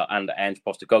better under Ange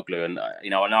Postecoglou. And I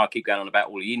know I keep going on about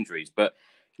all the injuries, but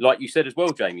like you said as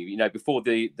well, Jamie, before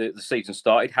the season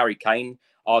started, Harry Kane,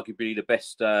 arguably the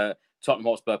best Tottenham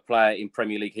Hotspur player in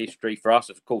Premier League history for us,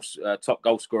 of course, top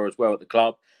goal scorer as well at the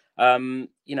club.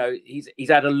 He's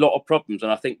had a lot of problems,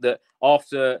 and I think that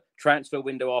after transfer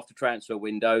window after transfer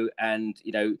window, and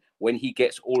when he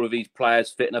gets all of these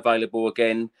players fit and available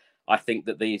again, I think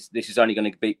that this is only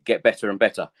going to get better and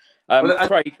better.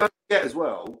 Craig, don't forget as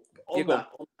well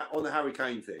on the Harry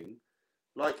Kane thing,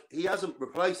 like he hasn't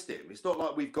replaced him. It's not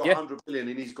like we've got 100 million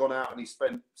and he's gone out and he's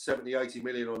spent 70, 80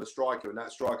 million on a striker, and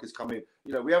that striker's come in.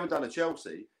 We haven't done a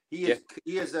Chelsea. He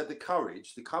has had the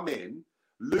courage to come in,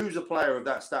 lose a player of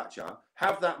that stature,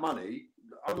 have that money,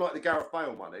 unlike the Gareth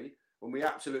Bale money, when we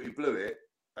absolutely blew it,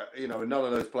 and none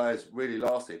of those players really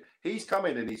lasted. He's come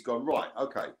in and he's gone, right,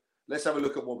 okay, let's have a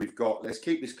look at what we've got. Let's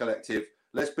keep this collective.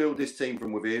 Let's build this team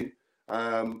from within.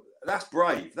 That's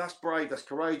brave. That's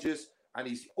courageous. And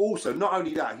he's also, not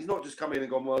only that, he's not just come in and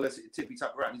gone, well, let's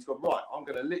tippy-tap around. He's gone, right, I'm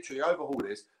going to literally overhaul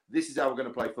this. This is how we're going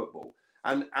to play football.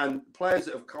 And players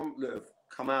that have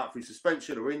come out through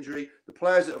suspension or injury, the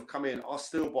players that have come in are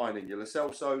still buying in. Your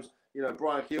Celsos,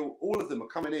 Brian Hill, all of them are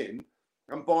coming in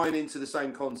and buying into the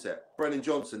same concept. Brennan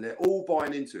Johnson, they're all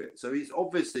buying into it. So he's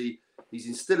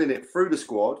instilling it through the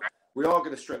squad. We are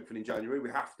going to strengthen in January. We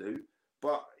have to.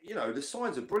 But, the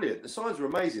signs are brilliant. The signs are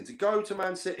amazing. To go to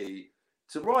Man City,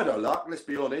 to ride our luck, let's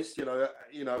be honest,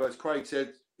 as Craig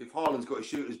said, if Haaland's got his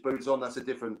shooter's boots on, that's a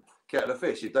different kettle of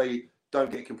fish. If they don't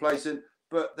get complacent,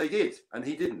 but they did, and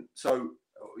he didn't. So,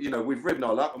 we've ridden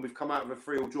our luck and we've come out with a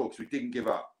 3-3 draw because we didn't give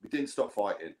up. We didn't stop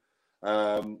fighting.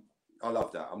 I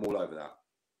love that. I'm all over that.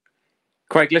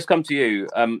 Craig, let's come to you.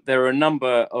 There are a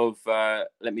number of,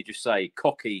 let me just say,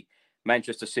 cocky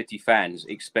Manchester City fans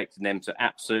expecting them to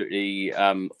absolutely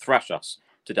thrash us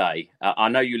today. I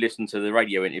know you listened to the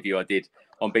radio interview I did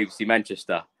on BBC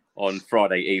Manchester on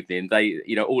Friday evening. They,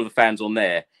 all the fans on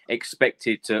there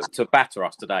expected to batter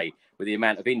us today with the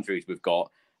amount of injuries we've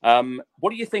got.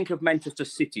 What do you think of Manchester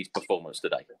City's performance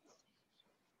today?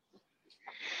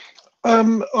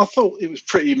 I thought it was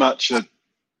pretty much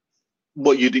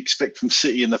what you'd expect from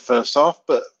City in the first half,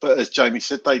 but as Jamie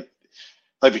said,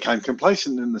 they became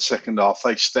complacent in the second half.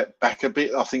 They stepped back a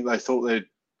bit. I think they thought they'd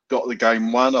got the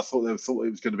game won. I thought it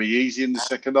was going to be easy in the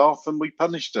second half, and we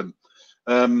punished them.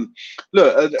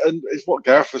 Look, and it's what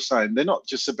Gareth was saying. They're not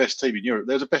just the best team in Europe;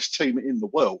 they're the best team in the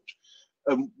world.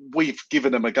 We've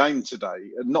given them a game today,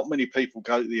 and not many people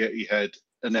go to the Etihad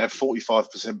and have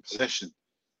 45% possession.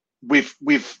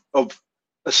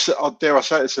 Dare I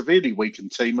say, a severely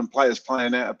weakened team and players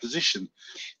playing out of position,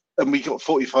 and we got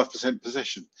 45%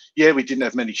 possession. Yeah, we didn't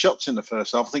have many shots in the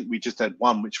first half. I think we just had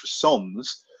one, which was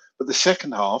Son's. But the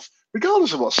second half,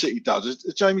 regardless of what City does, as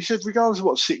Jamie said, regardless of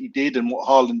what City did and what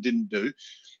Haaland didn't do,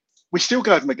 we still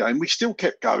gave them a game. We still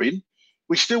kept going.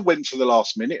 We still went to the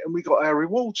last minute, and we got our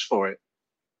rewards for it.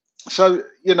 So,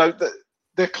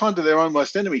 they're kind of their own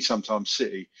worst enemy sometimes,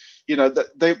 City.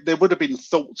 There would have been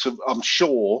thoughts of, I'm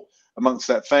sure, amongst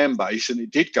that fan base, and it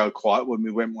did go quiet when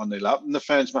we went 1-0 up, and the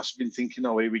fans must have been thinking,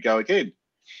 oh, here we go again.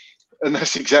 And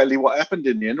that's exactly what happened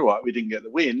in the end. All right, we didn't get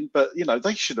the win, but,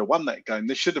 they should have won that game.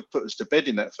 They should have put us to bed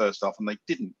in that first half, and they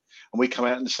didn't. And we come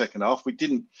out in the second half. We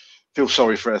didn't feel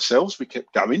sorry for ourselves. We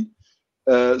kept going.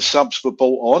 Subs were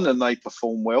brought on, and they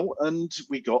performed well, and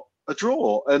we got a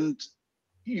draw. And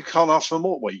you can't ask for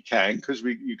more. Well, you can, because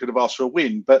you could have asked for a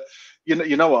win. But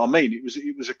you know what I mean.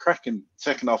 It was a cracking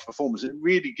second half performance. It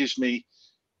really gives me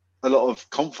a lot of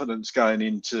confidence going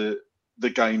into the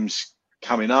games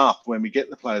coming up when we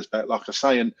get the players back, like I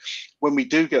say. And when we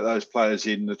do get those players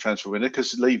in the transfer window,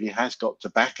 because Levy has got to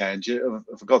backhand you.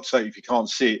 For God's sake, if you can't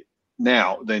see it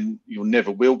now, then you'll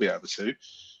never will be able to.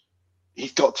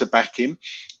 He's got to back him.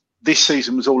 This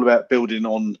season was all about building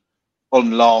on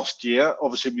last year.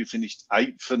 Obviously, we finished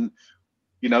 8th, and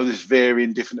there's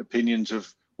varying different opinions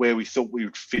of where we thought we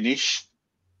would finish.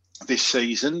 this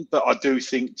season, but I do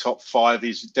think top 5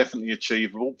 is definitely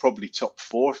achievable, probably top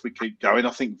 4 if we keep going.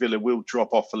 I think Villa will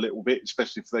drop off a little bit,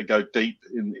 especially if they go deep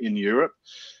in Europe.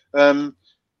 And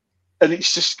it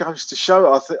just goes to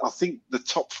show, I think the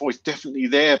top 4 is definitely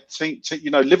there.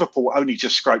 Liverpool only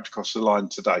just scraped across the line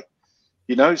today.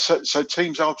 So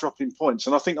teams are dropping points,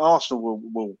 and I think Arsenal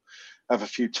will have a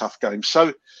few tough games.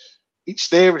 So it's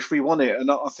there if we want it,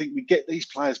 and I think we get these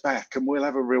players back, and we'll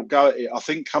have a real go at it. I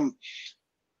think come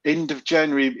end of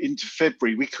January into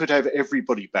February, we could have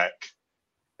everybody back,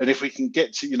 and if we can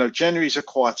get to, January's a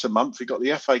quieter month. We've got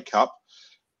the FA Cup,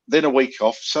 then a week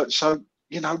off. So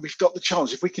we've got the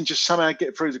chance. If we can just somehow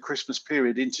get through the Christmas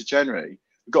period into January,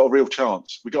 we've got a real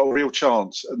chance.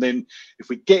 And then if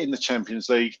we get in the Champions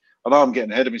League, I know I'm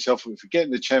getting ahead of myself, but if we get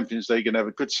in the Champions League and have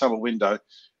a good summer window,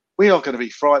 we are going to be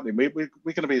frightening. We're going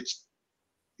to be,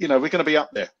 we're going to be up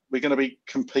there. We're going to be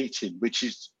competing, which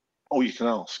is all you can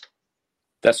ask.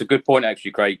 That's a good point, actually,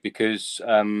 Craig, because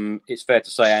it's fair to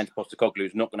say Ange Postecoglou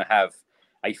is not going to have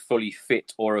a fully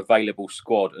fit or available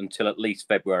squad until at least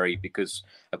February, because,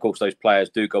 of course, those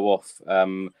players do go off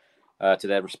to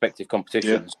their respective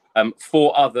competitions. Yeah.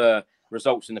 4 other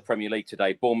results in the Premier League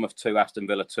today: Bournemouth 2, Aston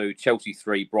Villa 2, Chelsea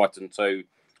 3, Brighton 2,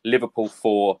 Liverpool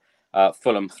 4,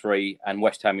 Fulham 3, and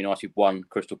West Ham United 1,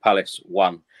 Crystal Palace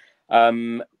 1.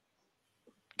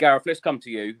 Gareth, let's come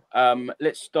to you.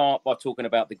 Let's start by talking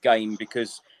about the game,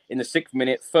 because in the 6th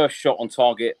minute, first shot on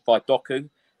target by Doku,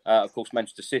 of course,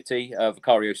 Manchester City,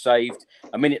 Vicario saved.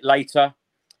 A minute later,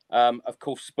 of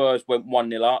course, Spurs went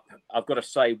 1-0 up. I've got to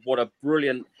say, what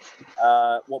brilliant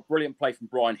play from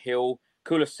Bryan Hill.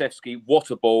 Kulusevski,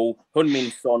 what a ball.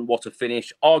 Heung-min Son, what a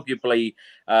finish. Arguably,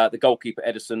 the goalkeeper,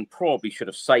 Ederson, probably should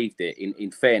have saved it,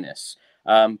 in fairness.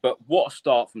 But what a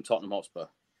start from Tottenham Hotspur.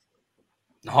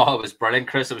 Oh, it was brilliant,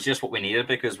 Chris. It was just what we needed,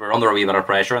 because we're under a wee bit of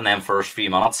pressure in them first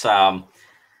few minutes. And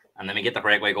then we get the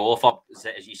breakaway goal.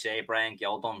 As you say, Brian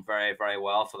Gill done very, very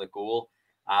well for the goal.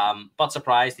 But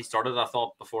surprised he started. I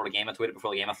thought before the game, I tweeted before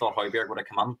the game, I thought Højbjerg would have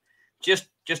come in.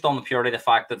 Just on the purity of the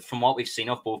fact that from what we've seen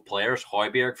of both players,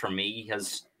 Højbjerg, for me,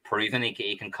 has proven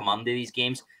he can come into these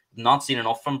games. Not seen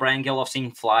enough from Brian Gill. I've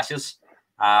seen flashes.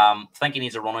 Think he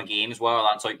needs a run of games. Well,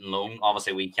 that's out in loan.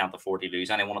 Obviously, we can't afford to lose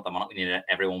anyone at the minute. We need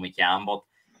everyone we can. But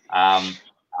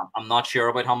I'm not sure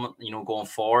about him, going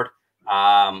forward.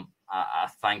 I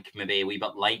think maybe a wee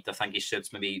bit light. I think he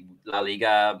suits maybe La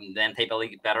Liga, then type of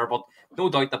league better. But no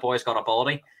doubt the boy's got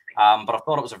ability. But I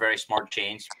thought it was a very smart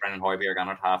change, Brendan Højbjerg on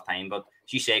at half time. But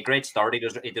as you say, great start.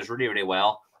 He does really, really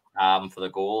well for the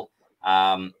goal.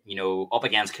 Up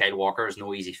against Kyle Walker is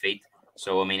no easy feat.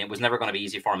 So, I mean, it was never going to be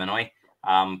easy for him anyway.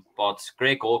 But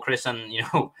great goal, Chris. And,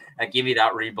 it gave me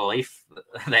that real belief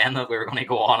then that we were going to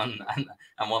go on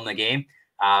and win the game.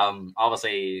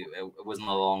 Obviously, it wasn't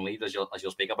a long lead, as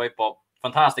you'll speak about. But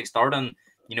fantastic start. And,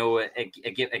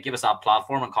 it gave us that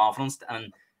platform and confidence.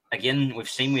 And, again, we've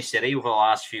seen with City over the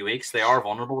last few weeks, they are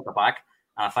vulnerable at the back.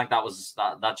 And I think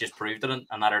that just proved it in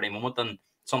that early moment. And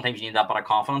sometimes you need that bit of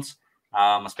confidence,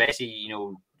 especially,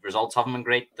 results haven't been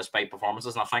great despite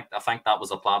performances. And I think that was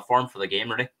the platform for the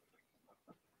game, really.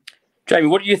 Jamie,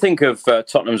 what do you think of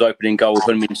Tottenham's opening goal with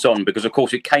Heung-min Son? Because, of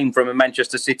course, it came from a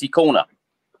Manchester City corner.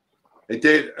 It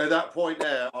did. At that point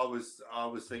there, I was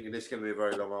thinking this is going to be a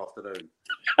very long afternoon.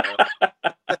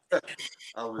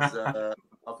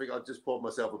 I think I just poured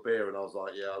myself a beer and I was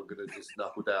like, yeah, I'm going to just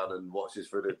knuckle down and watch this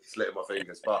through the slit of my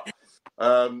fingers. But,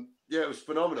 it was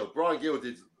phenomenal. Brian Gill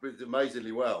did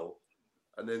amazingly well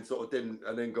and then sort of didn't,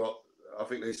 and then got, I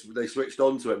think they switched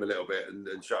on to him a little bit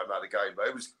and showed him out of the game. But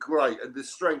it was great. And the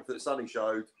strength that Sonny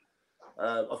showed,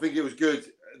 I think it was good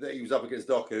that he was up against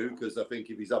Doku, because I think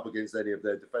if he's up against any of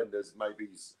their defenders, maybe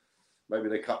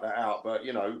they cut that out. But,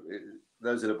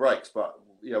 those are the breaks. But,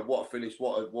 what a finish,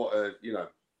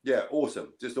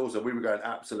 awesome. Just awesome. We were going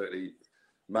absolutely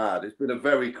mad. It's been a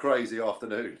very crazy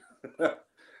afternoon.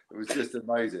 It was just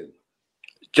amazing.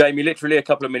 Jamie, literally a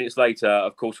couple of minutes later,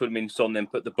 of course, Heung-min Son then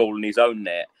put the ball in his own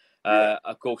net.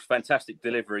 Of course, fantastic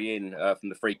delivery from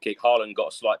the free kick. Haaland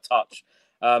got a slight touch.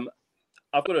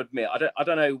 I've got to admit, I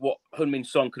don't know what Heung-min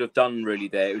Son could have done really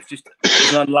there. It was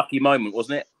an unlucky moment,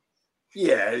 wasn't it?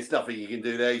 Yeah, there's nothing you can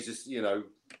do there. He's just,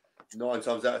 9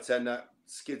 times out of 10, that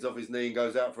skids off his knee and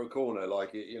goes out for a corner. Like,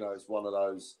 it's one of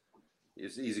those.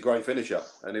 He's a great finisher,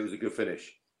 and it was a good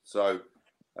finish. So,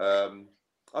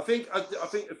 I think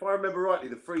if I remember rightly,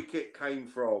 the free kick came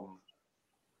from,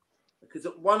 because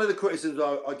one of the criticisms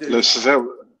I do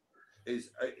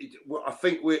is I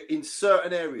think we're in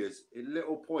certain areas, in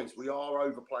little points, we are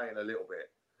overplaying a little bit.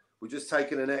 We're just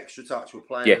taking an extra touch. We're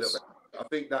playing a little bit. I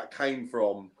think that came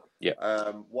from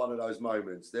one of those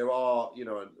moments. There are, you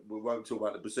know, and we won't talk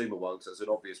about the Basuma one because that's an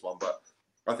obvious one, but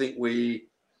I think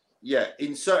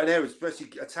in certain areas,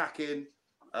 especially attacking,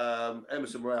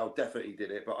 Emerson Royale definitely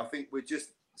did it, but I think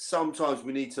sometimes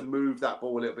we need to move that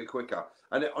ball a little bit quicker.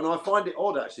 And I find it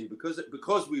odd, actually, because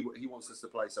he wants us to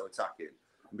play so attacking,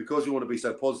 and because we want to be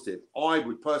so positive, I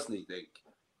would personally think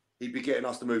he'd be getting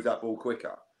us to move that ball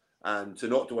quicker and to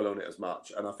not dwell on it as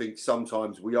much. And I think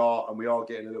sometimes we are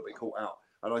getting a little bit caught out.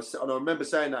 And I remember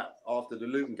saying that after the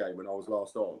Luton game when I was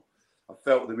last on. I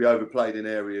felt that we overplayed in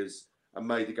areas and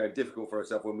made the game difficult for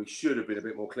ourselves when we should have been a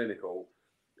bit more clinical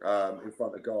in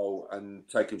front of goal and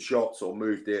taken shots or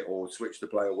moved it or switched the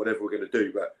play or whatever we're going to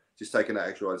do, but just taking that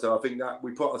extra one. So I think that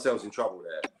we put ourselves in trouble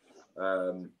there.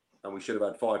 And we should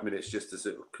have had 5 minutes just to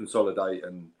sort of consolidate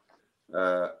and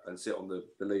sit on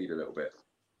the lead a little bit.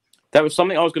 That was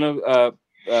something I was going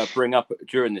to bring up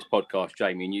during this podcast,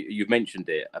 Jamie, and you've mentioned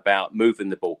it about moving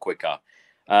the ball quicker.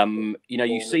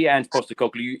 You see Ange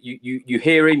Postecoglou, you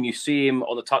hear him, you see him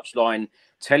on the touchline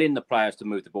telling the players to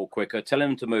move the ball quicker, telling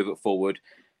them to move it forward.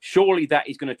 Surely that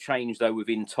is going to change, though,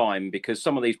 within time, because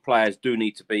some of these players do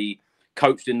need to be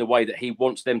coached in the way that he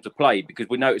wants them to play, because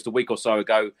we noticed a week or so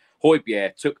ago,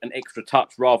 Højbjerg took an extra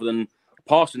touch rather than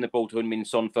passing the ball to Min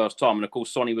Son first time. And, of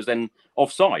course, Sonny was then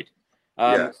offside.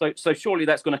 So surely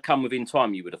that's going to come within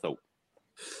time, you would have thought.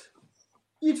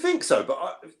 You'd think so,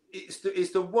 but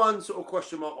it's the one sort of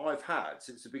question mark I've had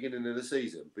since the beginning of the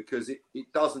season, because it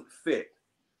doesn't fit.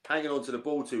 Hanging on to the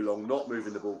ball too long, not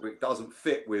moving the ball quick, doesn't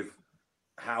fit with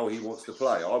how he wants to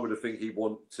play. I would have think he'd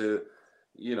want to,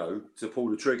 to pull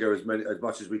the trigger as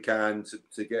much as we can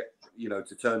to get,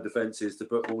 to turn defences, to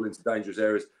put ball into dangerous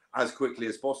areas as quickly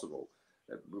as possible,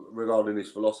 regarding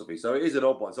his philosophy. So it is an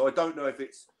odd one. So I don't know if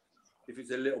it's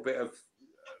a little bit of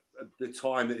the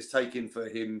time that it's taken for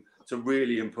him to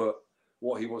really input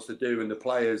what he wants to do, and the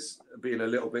players being a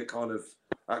little bit kind of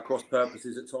at cross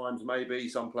purposes at times. Maybe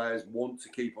some players want to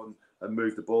keep on and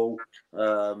move the ball.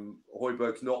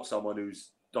 Højbjerg's not someone who's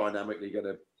dynamically going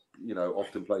to,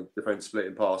 often play defence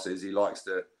splitting passes. He likes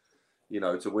to,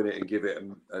 to win it and give it,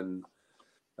 and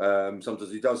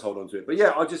sometimes he does hold on to it. But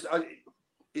yeah,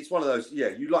 it's one of those. Yeah,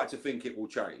 you like to think it will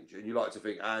change, and you like to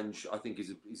think Ange, I think,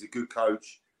 he's a good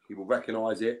coach. He will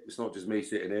recognise it. It's not just me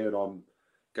sitting here and I'm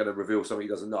going to reveal something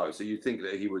he doesn't know. So you'd think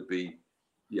that he would be,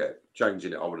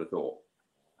 changing it, I would have thought.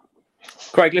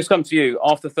 Craig, let's come to you.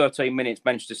 After 13 minutes,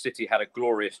 Manchester City had a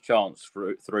glorious chance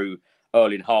through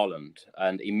Erling Haaland,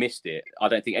 and he missed it. I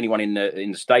don't think anyone in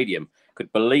the stadium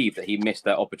could believe that he missed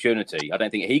that opportunity. I don't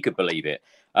think he could believe it.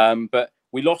 But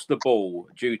we lost the ball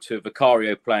due to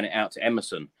Vicario playing it out to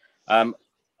Emerson.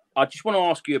 I just want to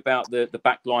ask you about the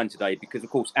back line today, because, of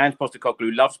course, Ange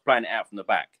Postecoglou loves playing it out from the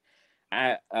back.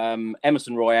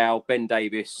 Emerson Royale, Ben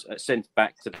Davies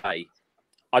centre-back today.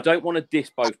 I don't want to diss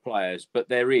both players, but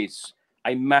there is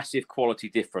a massive quality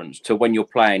difference to when you're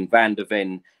playing Van der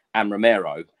Ven and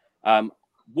Romero.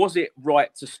 Was it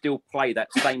right to still play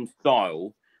that same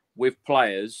style with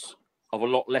players of a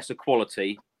lot lesser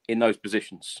quality in those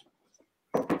positions?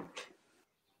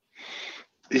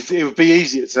 It would be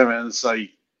easier to turn around and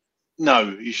say, no,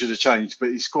 you should have changed, but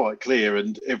it's quite clear.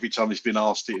 And every time he's been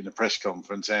asked it in a press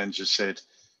conference, Ange has said,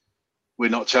 we're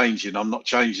not changing. I'm not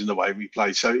changing the way we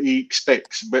play. So he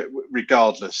expects,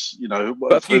 regardless,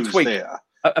 a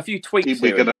few tweaks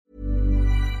here.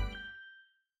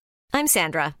 I'm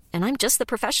Sandra, and I'm just the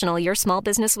professional your small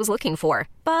business was looking for.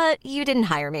 But you didn't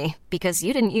hire me because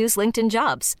you didn't use LinkedIn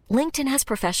Jobs. LinkedIn has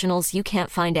professionals you can't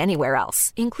find anywhere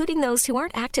else, including those who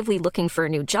aren't actively looking for a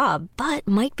new job, but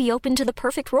might be open to the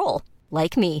perfect role,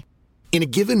 like me. In a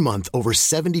given month, over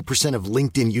 70% of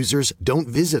LinkedIn users don't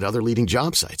visit other leading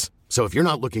job sites. So if you're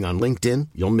not looking on LinkedIn,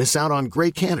 you'll miss out on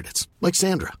great candidates like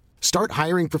Sandra. Start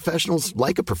hiring professionals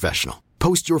like a professional.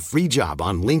 Post your free job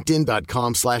on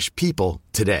linkedin.com/people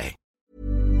today.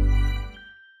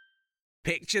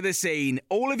 Picture the scene.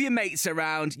 All of your mates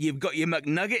around, you've got your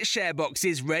McNugget share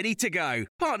boxes ready to go.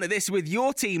 Partner this with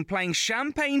your team playing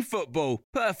champagne football.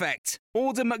 Perfect.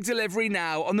 Order McDelivery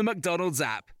now on the McDonald's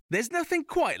app. There's nothing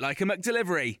quite like a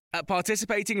McDelivery. At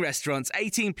participating restaurants,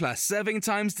 18 plus, serving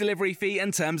times, delivery fee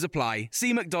and terms apply.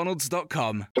 See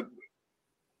mcdonalds.com.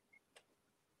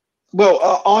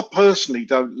 Well, I personally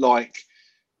don't like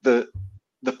the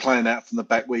playing out from the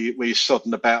back where you're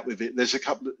sodding about with it. There's a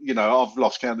couple of, I've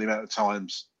lost count of the amount of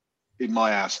times in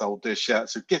my household there's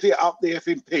shouts of get it up the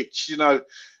effing pitch,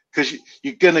 because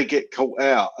you're going to get caught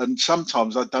out. And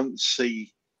sometimes I don't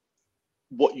see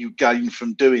what you gain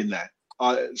from doing that.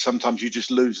 sometimes you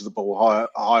just lose the ball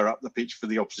higher up the pitch for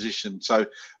the opposition. So,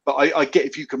 but I get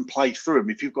if you can play through them,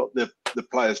 if you've got the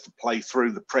players to play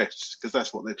through the press, because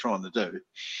that's what they're trying to do,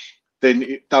 then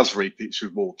it does reap its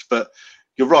rewards. But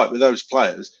you're right with those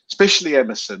players, especially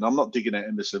Emerson. I'm not digging at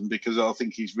Emerson because I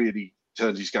think he's really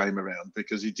turned his game around,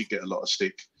 because he did get a lot of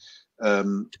stick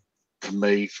from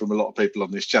me, from a lot of people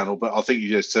on this channel. But I think he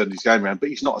just turned his game around. But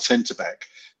he's not a centre back.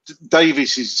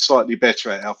 Davies is slightly better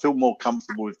at it. I feel more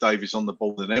comfortable with Davies on the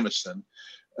ball than Emerson,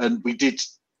 and we did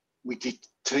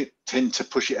tend to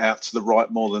push it out to the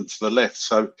right more than to the left.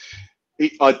 So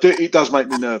it does make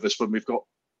me nervous when we've got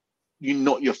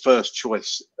not your first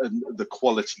choice and the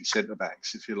quality centre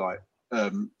backs, if you like,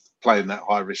 playing that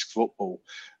high risk football.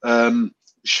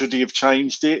 Should he have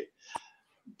changed it?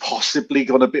 Possibly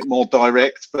gone a bit more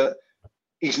direct, but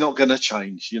he's not going to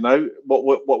change. You know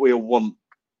what we all want.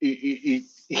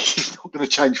 He's not going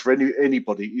to change for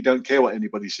anybody. You don't care what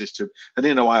anybody says to him. And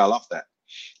in a way, I love that,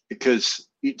 because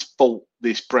it's built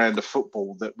this brand of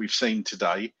football that we've seen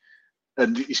today,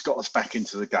 and it's got us back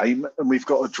into the game, and we've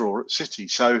got a draw at City.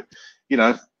 So, you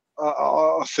know,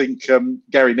 I think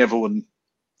Gary Neville and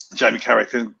Jamie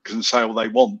Carragher can say all they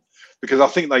want, because I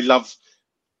think they love,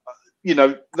 you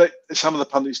know, some of the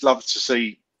pundits love to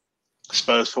see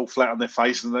Spurs fall flat on their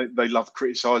face, and they love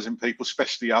criticising people,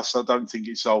 especially us. I don't think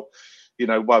it's all, you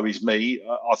know, worries me.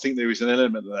 I think there is an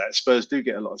element of that. Spurs do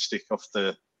get a lot of stick off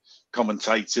the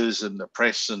commentators and the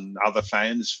press and other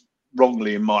fans,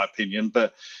 wrongly in my opinion,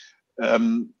 but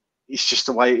it's just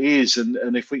the way it is.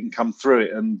 And if we can come through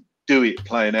it and do it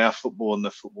playing our football and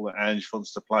the football that Ange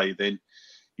wants to play, then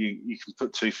you can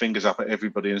put two fingers up at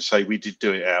everybody and say we did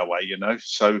do it our way, you know.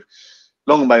 So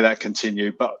long may that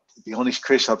continue. But to be honest,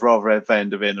 Chris, I'd rather have Van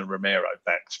der Ven and Romero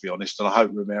back, to be honest. And I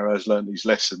hope Romero's learned his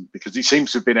lesson, because he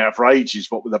seems to have been out for ages,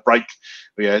 what with the break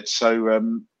we had. So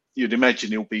you'd imagine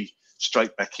he'll be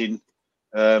straight back in.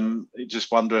 You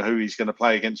just wonder who he's going to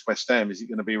play against West Ham. Is it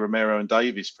going to be Romero and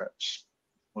Davies, perhaps?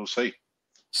 We'll see.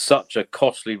 Such a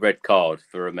costly red card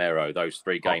for Romero, those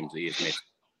 3 games that he has missed.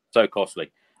 So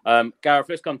costly. Gareth,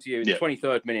 let's come to you. In the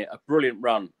 23rd minute, a brilliant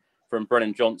run from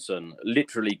Brennan Johnson,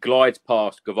 literally glides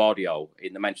past Gvardiol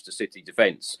in the Manchester City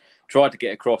defence, tried to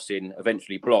get a cross in,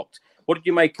 eventually blocked. What did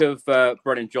you make of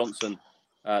Brennan Johnson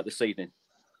this evening?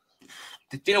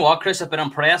 Do you know what, Chris? I've been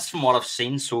impressed from what I've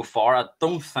seen so far. I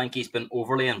don't think he's been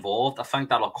overly involved. I think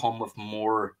that'll come with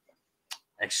more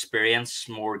experience,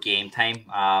 more game time.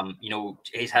 You know,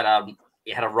 he had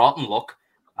a rotten luck.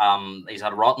 He's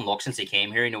had a rotten luck since he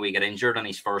came here. You know, he got injured in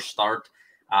his first start.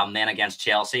 Then against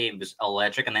Chelsea, he was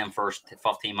electric, and then first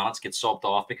 15 minutes gets subbed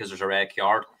off because there's a red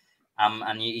card.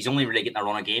 And he's only really getting a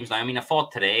run of games now. I mean, I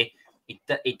thought today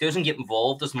he doesn't get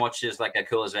involved as much as like a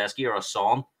Kulusevski or a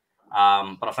Son.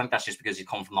 But I think that's just because he's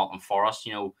come from Nottingham Forest.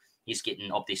 You know, he's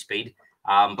getting up to speed.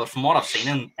 But from what I've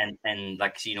seen in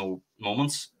like, you know,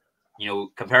 moments, you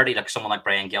know, compared to like someone like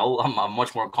Brian Gill, I'm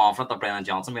much more confident that Brennan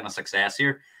Johnson being a success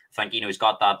here. I think, you know, he's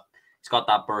got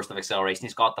that burst of acceleration.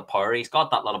 He's got the power. He's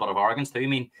got that little bit of arrogance too. I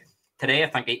mean, today I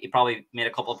think he probably made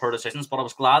a couple of poor decisions, but I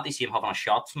was glad to see him having a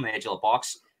shot from the edge of the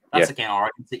box. That's the kind of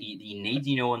arrogance that you need,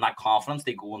 you know, and that confidence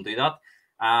to go and do that.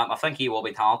 I think he will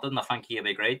be talented, and I think he'll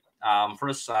be great for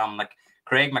us. Like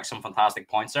Craig makes some fantastic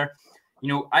points there. You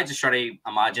know, I just try to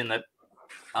imagine that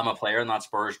I'm a player in that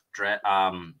Spurs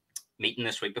meeting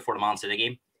this week before the Man City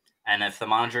game, and if the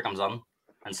manager comes on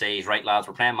and says, "Right, lads,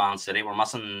 we're playing Man City. We're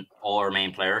missing all our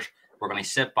main players. We're going to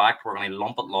sit back. We're going to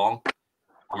lump it long,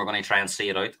 and we're going to try and see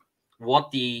it out."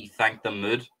 What do you think the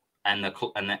mood and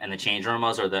the change room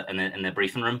is, or in the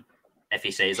briefing room? If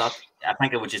he says that, I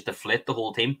think it would just deflate the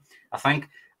whole team. I think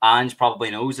Ange probably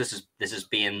knows this is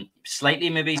being slightly,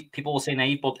 maybe people will say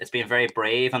naive, but it's being very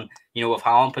brave. And, you know, if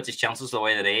Haaland puts his chances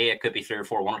away today, it could be 3 or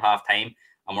 4-1 at half time,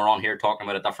 and we're on here talking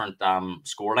about a different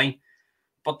scoreline.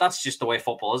 But that's just the way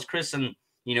football is, Chris. And,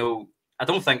 you know, I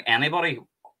don't think anybody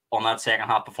on that second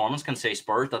half performance can say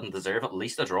Spurs didn't deserve at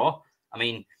least a draw. I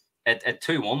mean, at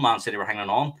 2-1, Man City were hanging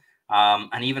on.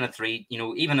 And even at 3, you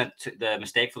know, even at the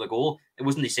mistake for the goal, it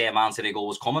wasn't to say a Man City goal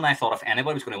was coming. I thought if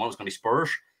anybody was going to win, it was going to be Spurs.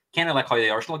 Kind of like how the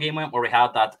Arsenal game went, where we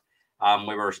had that,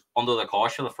 we were under the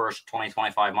cosh for the first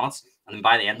 20-25 minutes. And then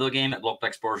by the end of the game, it looked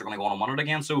like Spurs were going to go on and win it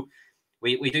again. So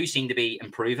we do seem to be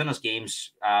improving as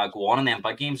games go on, and then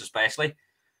big games especially.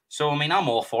 So, I mean, I'm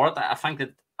all for it. I think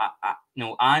that, you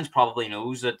know, Ange probably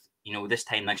knows that, you know, this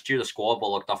time next year, the squad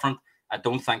will look different. I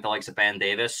don't think the likes of Ben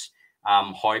Davis,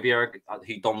 Højbjerg,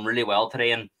 who done really well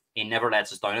today, and he never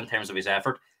lets us down in terms of his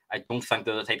effort. I don't think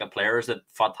they're the type of players that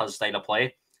fit his style of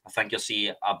play. I think you'll see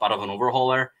a bit of an overhaul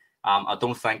there. I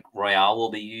don't think Royale will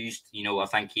be used. You know, I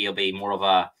think he'll be more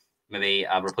of maybe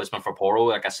a replacement for Porro,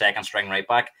 like a second string right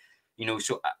back.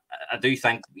 So I do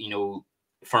think,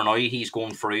 for now he's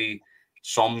going through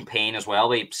some pain as well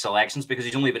with selections because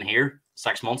he's only been here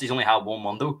 6 months. He's only had one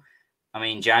window. I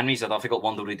mean, January's a difficult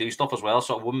window to do stuff as well,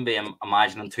 so I wouldn't be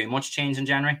imagining too much change in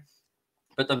January.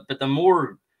 But the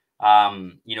more,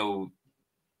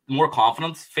 more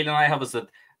confident feeling I have is that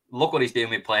look what he's doing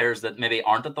with players that maybe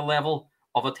aren't at the level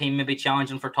of a team maybe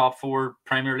challenging for top 4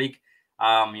 Premier League,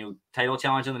 title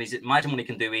challenging. And imagine when he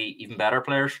can do even better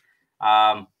players.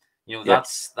 That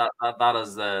is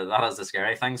the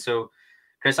scary thing. So,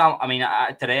 Chris,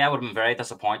 today I would have been very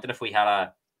disappointed if we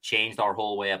had changed our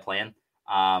whole way of playing,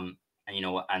 and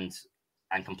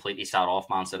completely sat off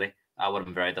Man City. I would have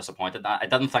been very disappointed. I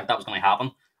didn't think that was going to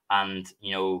happen, and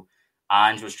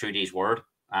Ange was true to his word.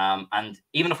 And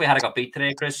even if we had got beat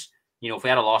today, Chris, if we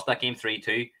had lost that game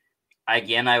 3-2,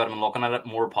 again, I would have been looking at it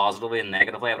more positively and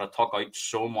negatively. I would have took out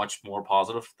so much more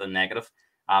positive than negative.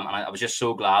 And I was just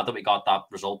so glad that we got that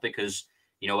result because,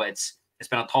 it's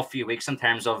been a tough few weeks in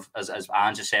terms of, as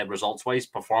Ange just said, results-wise,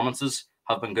 performances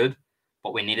have been good,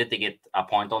 but we needed to get a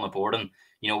point on the board. And,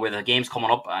 with the games coming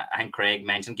up, I think Craig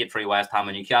mentioned get through West Ham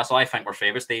and Newcastle. I think we're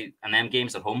favourites in them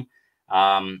games at home.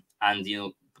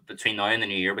 Between now and the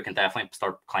new year, we can definitely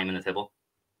start climbing the table.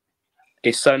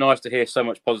 It's so nice to hear so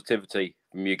much positivity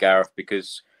from you, Gareth,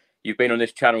 because you've been on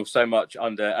this channel so much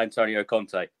under Antonio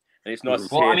Conte. And it's nice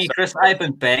to hear. Chris, I've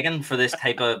been begging for this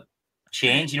type of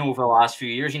change, over the last few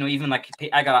years. Even like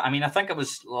I think it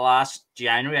was last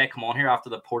January I come on here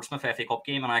after the Portsmouth FA Cup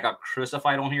game and I got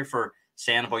crucified on here for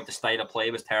saying about the style of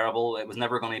play was terrible. It was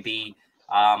never going to be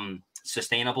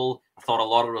sustainable. I thought a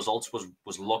lot of the results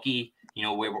was lucky. We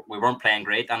weren't playing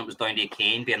great, and it was down to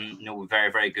Kane being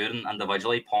very, very good and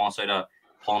individually pulling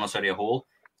us out of a hole.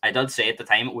 I did say at the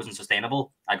time it wasn't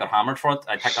sustainable. I got hammered for it.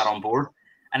 I took that on board.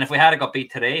 And if we had got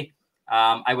beat today,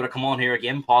 I would have come on here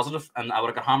again positive, and I would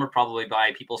have got hammered probably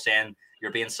by people saying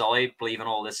you're being silly, believing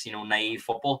all this naive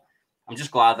football. I'm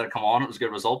just glad that it come on. It was a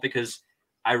good result because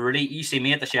you see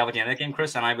me at the Sheffield United game,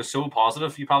 Chris, and I was so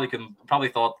positive. You probably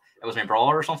thought it was my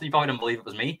brother or something. You probably didn't believe it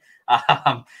was me.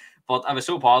 But I was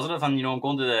so positive, and I'm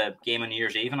going to the game on New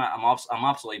Year's Eve, and I'm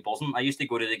absolutely buzzing. I used to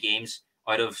go to the games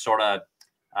out of sort of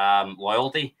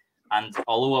loyalty, and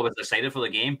although I was excited for the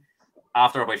game,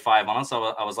 after about 5 minutes,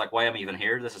 I was like, "Why am I even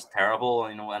here? This is terrible."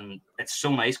 And it's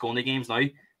so nice going to games now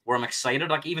where I'm excited.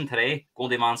 Like even today, going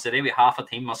to Man City with half a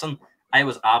team missing, I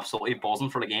was absolutely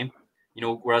buzzing for the game.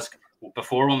 Whereas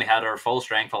before when we had our full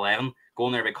strength 11,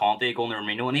 going there with Conte, going there with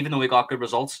Mino, and even though we got good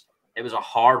results, it was a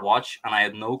hard watch, and I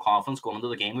had no confidence going into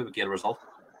the game we would get a result.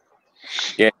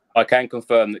 Yeah, I can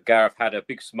confirm that Gareth had a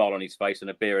big smile on his face and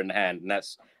a beer in the hand, and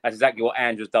that's exactly what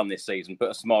Andrew's done this season, put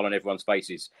a smile on everyone's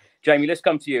faces. Jamie, let's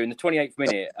come to you. In the 28th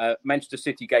minute, Manchester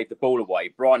City gave the ball away.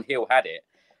 Bryan Hill had it.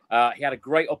 He had a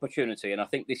great opportunity, and I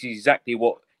think this is exactly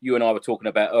what you and I were talking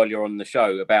about earlier on in the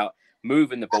show, about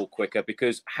moving the ball quicker,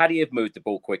 because had he have moved the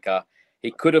ball quicker, he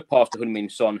could have passed to Heung-min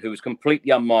Son, who was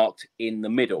completely unmarked in the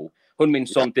middle. Heung-min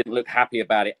Son didn't look happy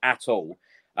about it at all.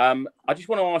 I just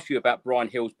want to ask you about Bryan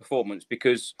Hill's performance,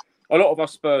 because a lot of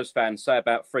us Spurs fans say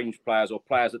about fringe players or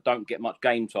players that don't get much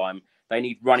game time, they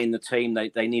need run in the team,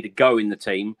 they need to go in the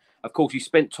team. Of course, he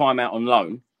spent time out on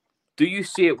loan. Do you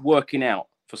see it working out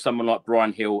for someone like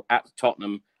Bryan Hill at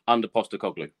Tottenham under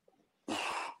Postecoglou?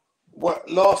 Well,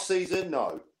 last season,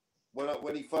 no.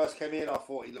 When he first came in, I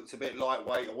thought he looked a bit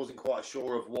lightweight. I wasn't quite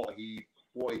sure of what he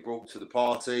brought to the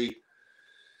party.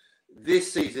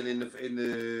 This season, in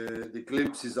the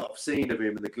glimpses that I've seen of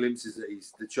him and the glimpses that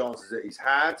the chances that he's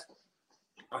had,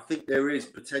 I think there is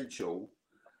potential.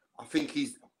 I think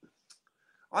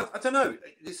I don't know.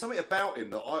 There's something about him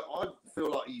that I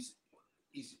feel like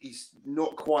he's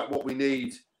not quite what we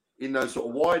need in those sort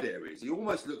of wide areas. He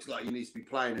almost looks like he needs to be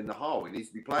playing in the hole. He needs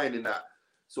to be playing in that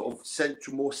sort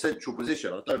of more central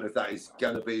position. I don't know if that is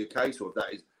going to be a case or if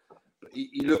that is. But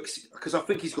he looks, because I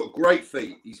think he's got great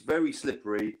feet. He's very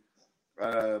slippery.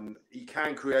 He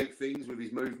can create things with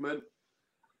his movement.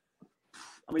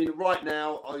 I mean, right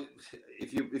now,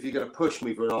 if you're going to push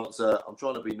me for an answer, I'm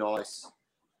trying to be nice.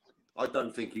 I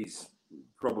don't think he's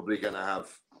probably going to have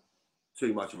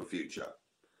too much of a future,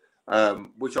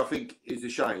 which I think is a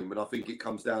shame. And I think it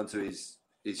comes down to his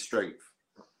strength.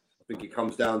 I think it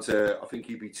comes down to, I think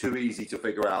he'd be too easy to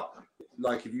figure out.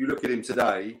 Like, if you look at him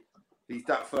today, he's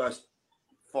that first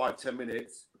 5-10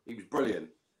 minutes, he was brilliant.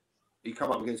 He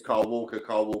come up against Kyle Walker.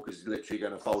 Kyle Walker's literally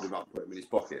going to fold him up and put him in his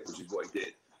pocket, which is what he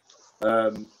did.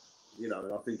 And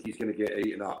I think he's going to get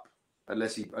eaten up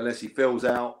unless he fills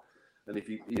out, and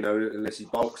unless he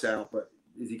bulks out. But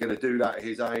is he going to do that at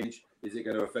his age? Is it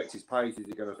going to affect his pace? Is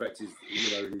it going to affect his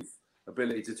his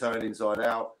ability to turn inside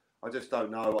out? I just don't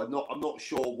know. I'm not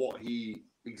sure what he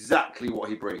exactly what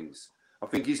he brings. I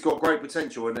think he's got great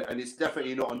potential, and it's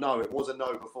definitely not a no. It was a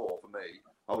no before for me.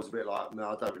 I was a bit like, no,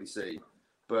 I don't really see.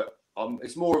 But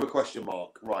it's more of a question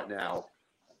mark right now.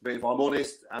 But if I'm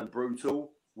honest and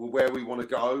brutal, where we want to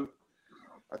go,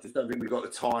 I just don't think we've got the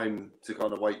time to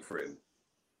kind of wait for him.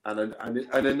 And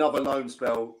another loan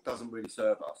spell doesn't really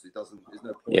serve us. It doesn't. There's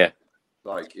no point. Yeah.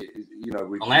 Like,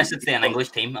 unless it's an English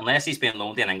team, unless he's being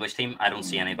loaned to an English team, I don't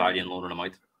see any value in loaning him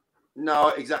out. No,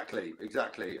 exactly.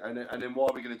 And then why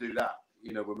are we going to do that?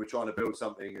 When we're trying to build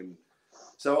something, and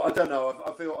so I don't know.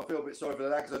 I feel a bit sorry for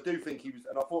that because I do think he was,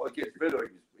 and I thought against Villa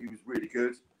he was really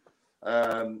good.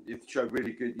 It showed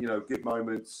really good, good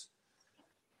moments.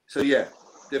 So yeah,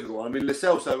 difficult. I mean, Lo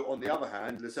Celso, on the other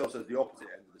hand, Lo Celso's the opposite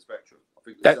end of the spectrum. I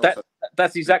think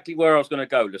that's exactly where I was going to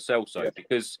go, Lo Celso,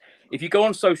 because if you go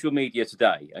on social media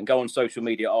today and go on social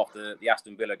media after the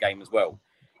Aston Villa game as well,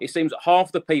 it seems that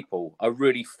half the people are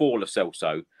really for Lo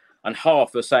Celso and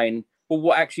half are saying, well,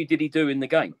 what actually did he do in the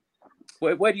game?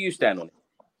 Where do you stand on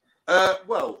it?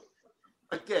 Well,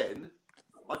 again,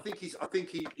 I think he's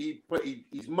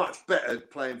much better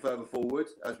playing further forward,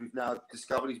 as we've now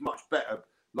discovered. He's much better,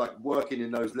 like working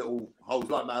in those little holes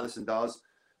like Maddison does.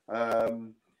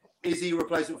 Is he a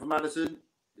replacement for Maddison?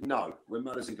 No. When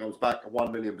Maddison comes back,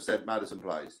 1,000,000% Maddison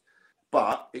plays.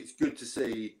 But it's good to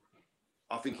see.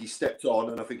 I think he's stepped on,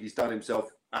 and I think he's done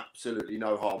himself absolutely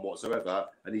no harm whatsoever.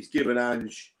 And he's given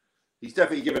Ange. He's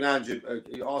definitely given Ange.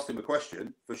 He asked him a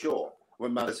question for sure.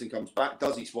 When Maddison comes back,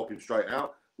 does he swap him straight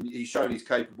out? He's shown he's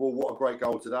capable. What a great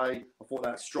goal today! I thought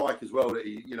that strike as well that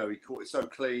he caught it so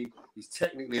clean. He's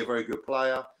technically a very good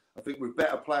player. I think with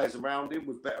better players around him,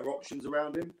 with better options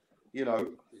around him,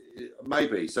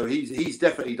 maybe. So he's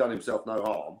definitely done himself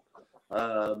no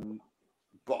harm.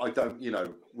 But I don't,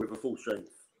 with a full strength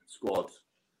squad,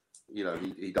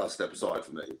 he does step aside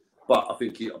for me. But I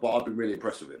think I've been really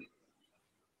impressed with him.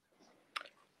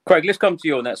 Craig, let's come to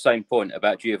you on that same point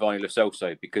about Giovanni Lo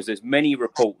Celso, because there's many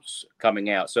reports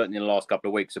coming out, certainly in the last couple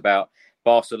of weeks, about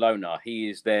Barcelona. He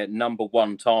is their number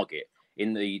one target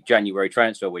in the January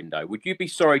transfer window. Would you be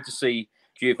sorry to see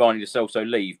Giovanni Lo Celso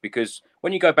leave? Because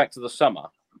when you go back to the summer,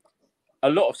 a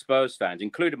lot of Spurs fans,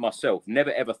 including myself,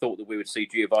 never ever thought that we would see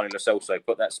Giovanni Lo Celso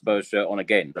put that Spurs shirt on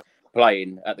again,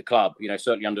 playing at the club,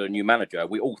 certainly under a new manager.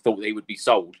 We all thought that he would be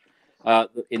sold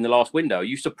in the last window. Are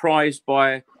you surprised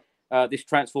by this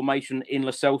transformation in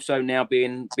Lo Celso now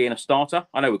being a starter?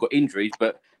 I know we've got injuries,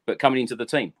 but coming into the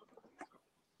team.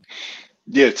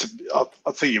 Yeah,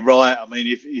 I think you're right. I mean,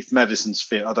 if Maddison's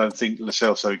fit, I don't think Lo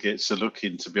Celso gets a look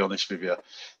in, to be honest with you.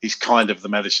 He's kind of the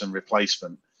Maddison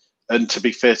replacement. And to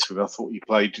be fair to him, I thought he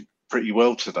played pretty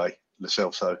well today, Lo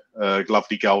Celso.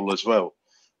 Lovely goal as well.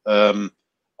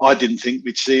 I didn't think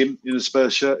we'd see him in a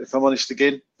Spurs shirt, if I'm honest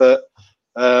again. But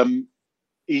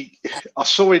I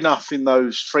saw enough in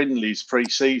those friendlies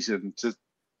pre-season to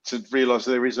realise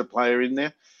there is a player in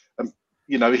there. And,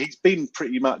 he's been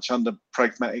pretty much under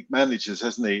pragmatic managers,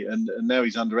 hasn't he? And now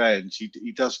he's under Ange.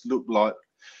 He does look like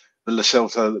the Lo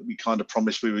Celso that we kind of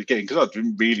promised we were getting, because I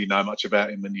didn't really know much about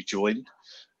him when he joined.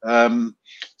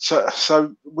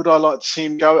 So would I like to see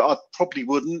him go? I probably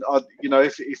wouldn't.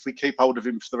 If we keep hold of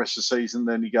him for the rest of the season,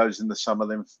 then he goes in the summer,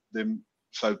 then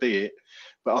so be it.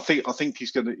 But I think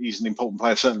he's an important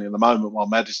player, certainly at the moment while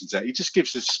Maddison's out. He just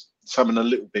gives us something a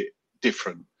little bit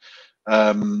different.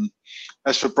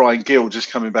 As for Brian Gill,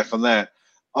 just coming back on that,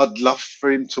 I'd love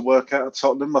for him to work out at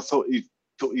Tottenham. I thought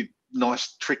he'd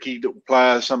nice, tricky little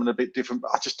player, something a bit different.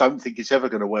 But I just don't think it's ever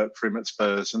going to work for him at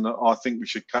Spurs. And I think we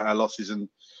should cut our losses and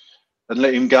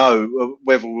let him go.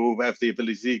 Whether we'll have the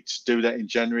ability to do that in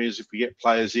January, as if we get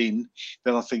players in,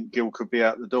 then I think Gill could be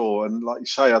out the door. And like you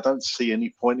say, I don't see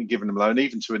any point in giving him a loan,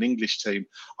 even to an English team.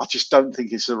 I just don't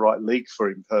think it's the right league for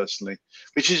him personally,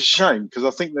 which is a shame, because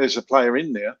I think there's a player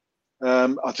in there.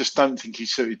 I just don't think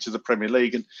he's suited to the Premier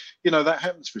League. And, that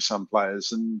happens with some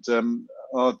players. And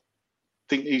I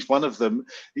think he's one of them.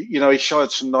 He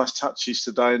showed some nice touches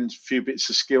today and a few bits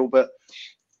of skill, but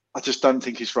I just don't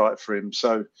think he's right for him.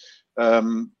 So,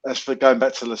 as for going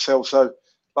back to Lo Celso,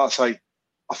 like I say,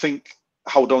 I think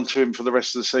hold on to him for the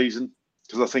rest of the season,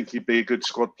 because I think he'd be a good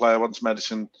squad player once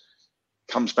Maddison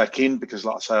comes back in, because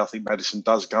like I say, I think Maddison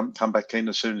does come back in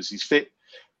as soon as he's fit.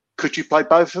 Could you play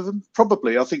both of them?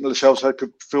 Probably. I think Lo Celso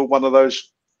could fill one of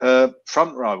those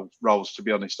front roles, to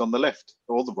be honest, on the left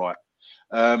or the right.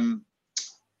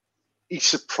 He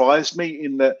surprised me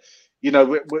in that,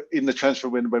 in the transfer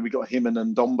window when we got him and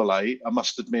Ndombele, I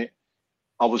must admit,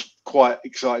 I was quite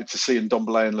excited to see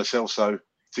Ndombele and Lo Celso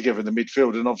together in the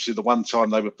midfield. And obviously the one time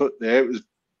they were put there,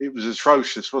 it was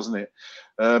atrocious, wasn't it?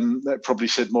 That probably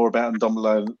said more about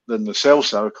Ndombele than Lo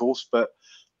Celso, of course. But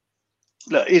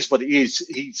look, it is what it is.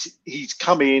 He's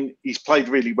come in. He's played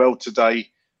really well today.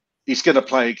 He's going to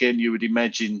play again, you would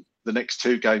imagine, the next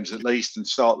 2 games at least, and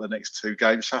start the next 2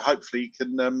 games. So hopefully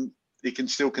he can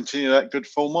still continue that good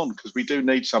form on, because we do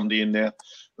need somebody in there,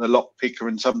 a lock picker,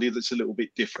 and somebody that's a little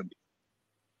bit different.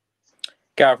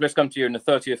 Gareth, let's come to you in the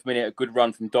 30th minute. A good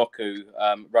run from Doku,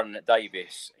 running at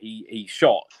Davis. He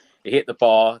shot, he hit the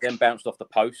bar, then bounced off the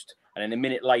post, and then a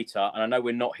minute later, and I know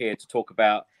we're not here to talk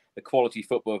about the quality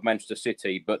football of Manchester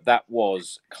City, but that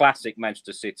was classic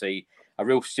Manchester City. A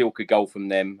real silky goal from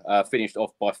them, finished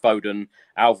off by Foden,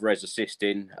 Alvarez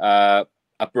assisting. A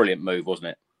brilliant move, wasn't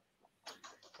it?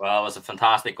 Well, it was a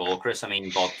fantastic goal, Chris. I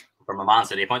mean, but from a Man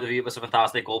City point of view, it was a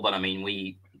fantastic goal. But I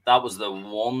mean, that was the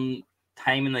one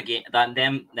time in the game that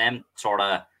them sort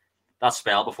of that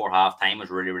spell before half time was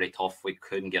really, really tough. We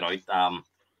couldn't get out.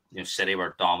 City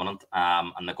were dominant,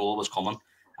 and the goal was coming.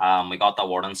 We got that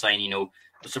warning sign. It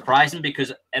was surprising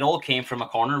because it all came from a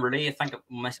corner. Really, I think it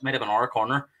might have been our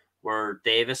corner, where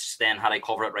Davis then had to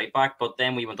cover it right back, but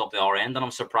then we went up the other end, and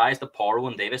I'm surprised that Porro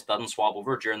and Davis didn't swap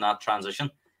over during that transition.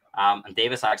 And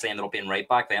Davis actually ended up being right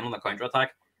back then on the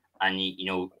counter-attack. And,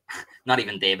 not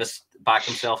even Davis backed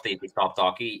himself to stop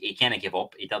Doku. He kind of gave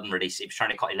up. He didn't really, he was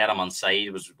trying to cut, he let him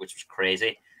onside, which was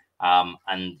crazy.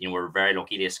 And, we're very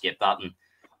lucky to escape that. And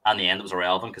in the end, it was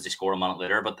irrelevant because he scored a minute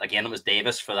later. But again, it was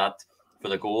Davis for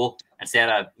the goal. Instead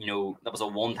of, that was a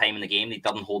one time in the game, they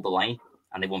didn't hold the line.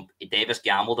 And Davis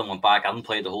gambled and went back and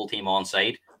played the whole team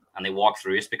onside, and they walked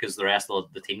through us because the rest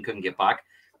of the team couldn't get back.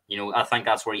 I think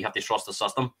that's where you have to trust the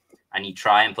system, and you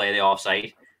try and play the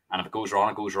offside. And if it goes wrong,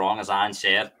 it goes wrong. As Ange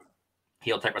said,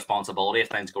 he'll take responsibility if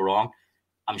things go wrong.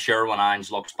 I'm sure when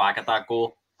Ange looks back at that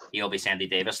goal, he'll be saying to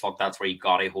Davis, "Look, that's where you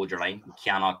got to hold your line.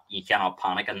 You cannot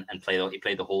panic and play. He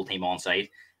played the whole team onside,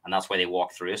 and that's why they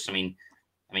walked through us." I mean,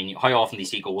 how often do you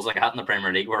see goals like that in the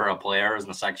Premier League where a player is in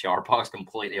the 6-yard box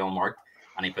completely unmarked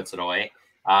and he puts it away?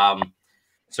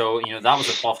 So that was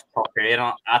a tough period.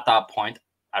 At that point,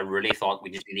 I really thought we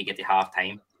just need to get to half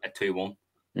time at 2-1,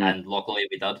 and luckily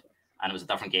we did. And it was a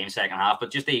different game second half. But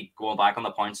just going back on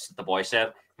the points that the boy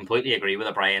said, completely agree with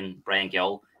the Brian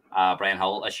Hill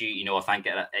issue. I think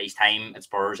at his time at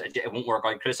Spurs, it won't work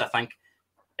out, Chris. I think,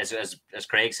 as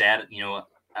Craig said,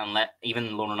 and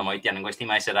even loaning him out the English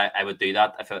team, I said I would do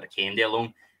that if it came to a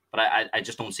loan. But I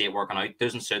just don't see it working out. It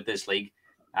doesn't suit this league.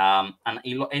 And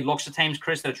he looks at times,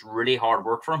 Chris, that it's really hard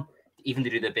work for him, even to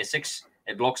do the basics.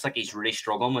 It looks like he's really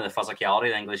struggling with the physicality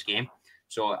of the English game.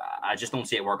 So I just don't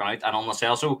see it working out. And on the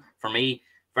Celso, for me,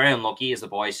 very unlucky, as the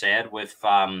boy said, with,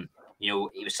 he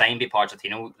was signed by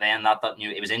Pochettino. Then that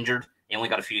he was injured. He only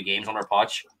got a few games under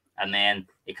Poch. And then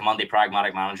he came under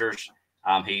pragmatic managers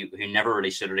who never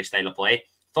really suited his style of play.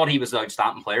 Thought he was the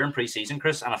outstanding player in pre-season,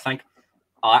 Chris. And I think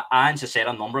Ange has said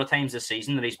a number of times this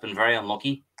season that he's been very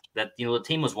unlucky. That, the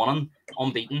team was winning,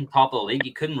 unbeaten, top of the league.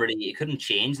 He couldn't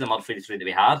change the midfield three that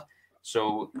we had.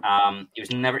 So it was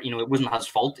never, it wasn't his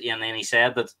fault. And then he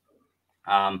said that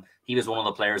he was one of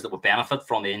the players that would benefit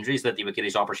from the injuries, that he would get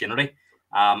his opportunity.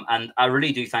 And I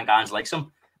really do think Ange likes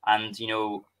him. And,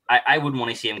 I wouldn't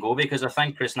want to see him go, because I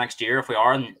think, Chris, next year, if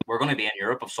we're going to be in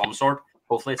Europe of some sort,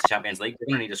 hopefully it's the Champions League, we're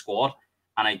going to need a squad.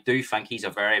 And I do think he's a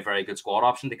very, very good squad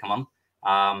option to come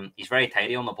in. He's very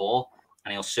tidy on the ball,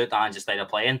 and he'll suit Ange's style of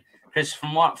playing. Chris,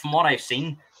 from what I've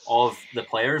seen of the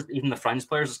players, even the French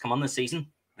players that's come on this season,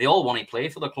 they all want to play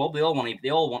for the club. They'll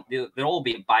all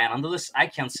be buying into this. I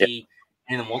can't see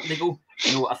any of them wanting to go.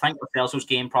 I think Celso's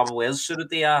game probably is suited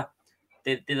the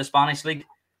Spanish league.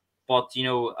 But,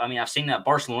 I've seen that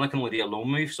Barcelona can only do a loan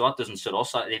move, so that doesn't suit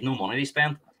us. They have no money to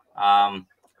spend. And,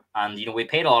 we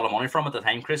paid a lot of money from at the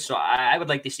time, Chris, so I would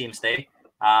like to see him stay.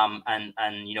 And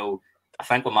I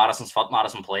think when Maddison's fit,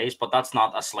 Maddison plays, but that's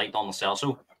not a slight on the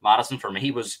Celso. Maddison, for me,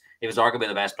 he was arguably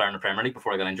the best player in the Premier League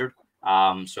before he got injured.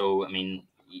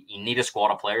 You need a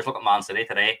squad of players. Look at Man City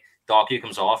today. Doku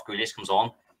comes off, Grealish comes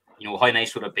on. How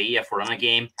nice would it be if we're in a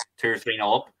game 2 or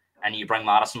 3-0 up, and you bring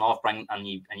Maddison off, and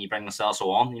you bring the Celso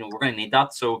on? We're going to need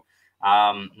that. So,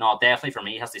 no, definitely for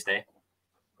me, he has to stay.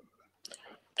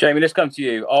 Jamie, let's come to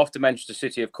you. After Manchester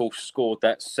City, of course, scored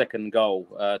that second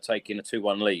goal, taking a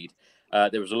 2-1 lead,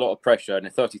 there was a lot of pressure. In the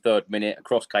 33rd minute, a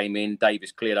cross came in.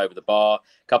 Davis cleared over the bar.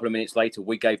 A couple of minutes later,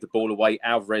 we gave the ball away.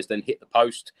 Alvarez then hit the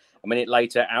post. A minute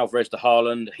later, Alvarez to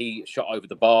Haaland. He shot over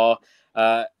the bar.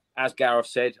 As Gareth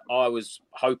said, I was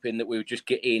hoping that we would just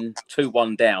get in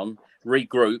 2-1 down,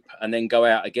 regroup, and then go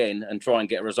out again and try and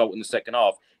get a result in the second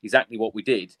half. Exactly what we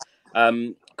did.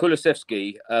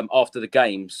 Kulusevski, after the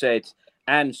game, said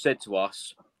to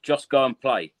us, just go and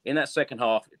play. In that second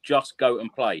half, just go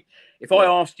and play. If I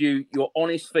asked you your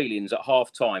honest feelings at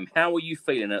half-time, how were you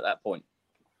feeling at that point?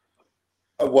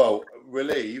 Well,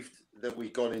 relieved that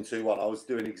we'd gone in 2-1. I was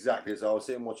doing exactly as I was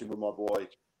sitting watching with my boy,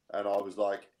 and I was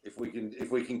like, if we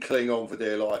can cling on for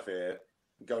dear life here,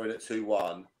 going at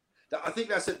 2-1. I think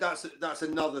that's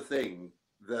another thing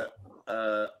that,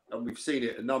 and we've seen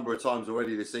it a number of times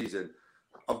already this season.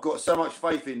 I've got so much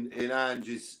faith in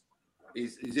Ange's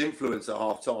influence at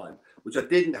half time, which I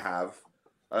didn't have.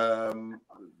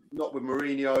 Not with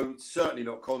Mourinho, certainly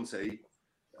not Conte.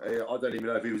 I don't even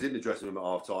know if he was in the dressing room at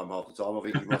half the time. I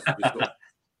think he must have just got.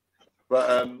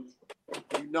 But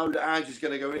you know that Ange's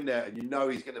going to go in there, and you know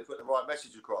he's going to put the right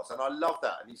message across. And I love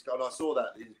that. And I saw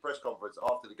that in his press conference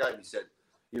after the game. He said,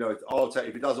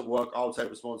 if it doesn't work, I'll take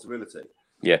responsibility.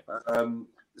 Yeah.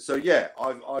 So yeah,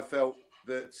 I felt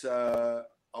that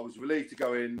I was relieved to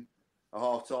go in at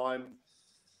half time.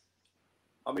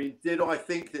 I mean, did I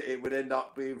think that it would end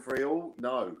up being 3-3?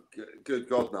 No, good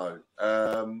God, no.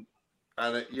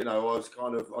 And I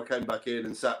came back in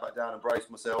and sat back down and braced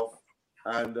myself,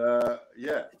 and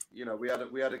we had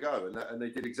a go, and they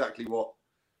did exactly what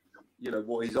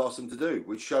he's asked them to do,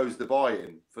 which shows the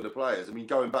buy-in for the players. I mean,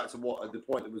 going back to the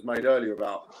point that was made earlier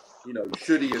about,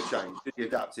 should he have changed? Should he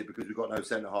adapted because we've got no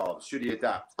centre halves? Should he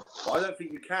adapt? But I don't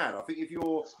think you can. I think if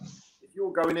you're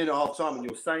going in at half time and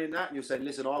you're saying that and you're saying,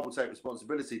 listen, I will take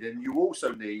responsibility, then you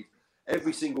also need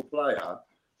every single player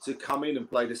to come in and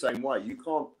play the same way. You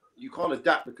can't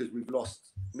adapt because we've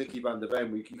lost Mickey van der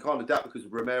Ven. You can't adapt because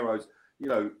of Romero's.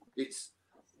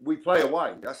 We play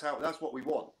away. That's what we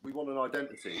want. We want an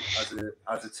identity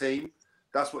as a team.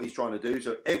 That's what he's trying to do.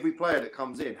 So every player that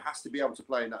comes in has to be able to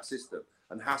play in that system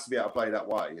and has to be able to play that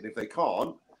way. And if they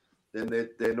can't, then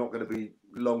they're not going to be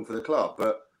long for the club.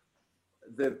 But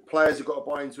the players have got to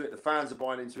buy into it. The fans are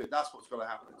buying into it. That's what's going to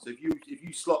happen. So if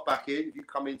you slot back in, if you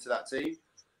come into that team,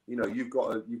 you've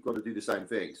got to do the same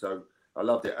thing. So I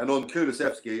loved it. And on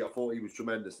Kulusevski, I thought he was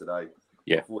tremendous today.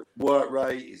 Yeah. I thought his work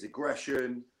rate, his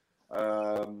aggression,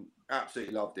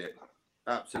 absolutely loved it.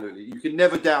 Absolutely. You can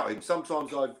never doubt him.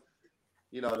 Sometimes I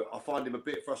find him a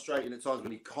bit frustrating at times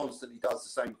when he constantly does the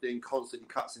same thing, constantly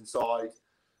cuts inside.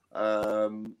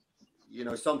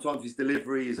 Sometimes his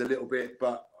delivery is a little bit,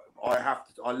 but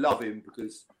I love him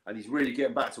and he's really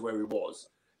getting back to where he was,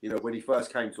 when he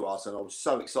first came to us, and I was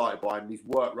so excited by him, his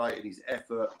work rate and his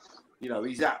effort.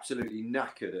 He's absolutely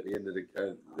knackered at the end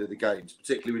of the games,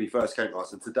 particularly when he first came to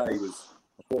us. And today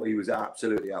I thought he was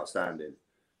absolutely outstanding.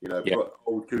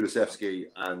 Old Kulusevski,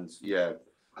 and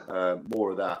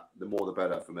more of that. The more the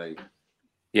better for me.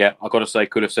 Yeah, I've got to say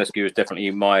Kulusevski was definitely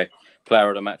my player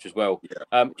of the match as well.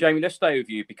 Yeah. Jamie, let's stay with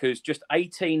you because just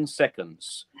 18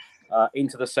 seconds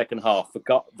into the second half,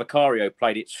 Vicario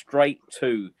played it straight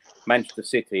to Manchester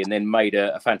City and then made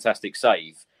a fantastic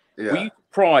save. Yeah. Were you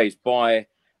surprised by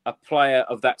a player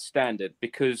of that standard?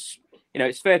 Because,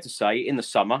 it's fair to say in the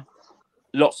summer,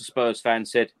 lots of Spurs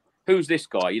fans said, who's this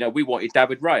guy? We wanted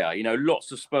David Raya.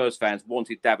 Lots of Spurs fans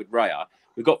wanted David Raya.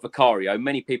 We got Vicario.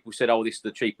 Many people said, this is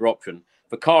the cheaper option.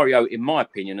 Vicario, in my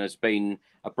opinion, has been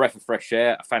a breath of fresh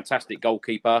air, a fantastic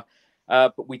goalkeeper.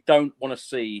 But we don't want to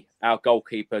see our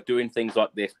goalkeeper doing things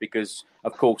like this because,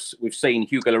 of course, we've seen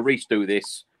Hugo Lloris do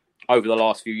this over the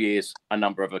last few years, a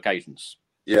number of occasions.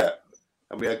 Yeah,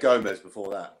 and we had Gomez before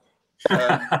that.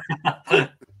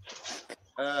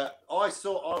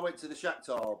 I went to the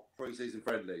Shakhtar pre-season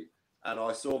friendly, and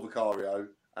I saw Vicario,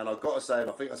 and I've got to say, and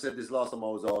I think I said this last time I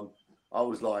was on, I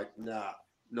was like,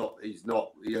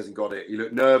 he hasn't got it. He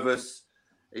looked nervous.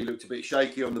 He looked a bit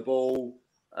shaky on the ball.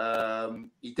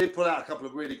 He did pull out a couple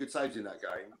of really good saves in that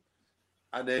game,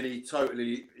 and then he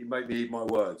made me eat my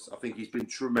words. I think he's been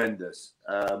tremendous.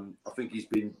 I think he's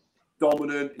been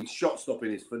dominant. His shot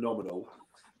stopping is phenomenal,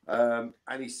 and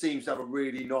he seems to have a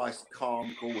really nice,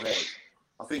 calm, cool head.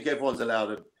 I think everyone's allowed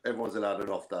an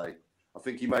off day. I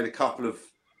think he made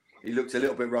he looked a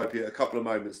little bit ropey at a couple of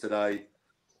moments today,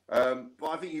 but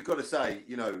I think you've got to say,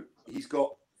 he's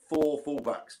got 4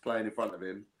 fullbacks playing in front of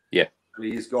him. Yeah, and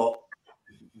he's got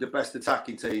the best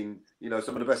attacking team,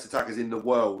 some of the best attackers in the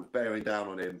world bearing down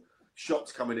on him.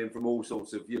 Shots coming in from all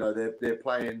sorts of, they're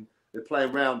playing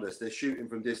round us. They're shooting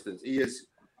from distance. He is,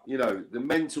 the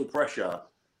mental pressure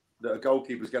that a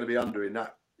goalkeeper is going to be under in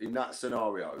that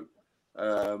scenario.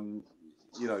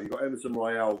 You've got Emerson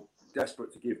Royale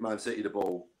desperate to give Man City the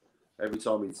ball every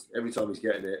time he's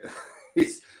getting it.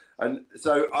 And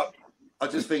so I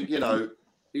just think,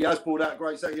 he has pulled out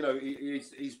great saves.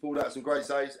 He's pulled out some great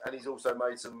saves, and he's also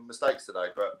made some mistakes today.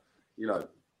 But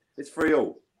it's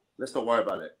 3-3. Let's not worry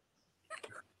about it.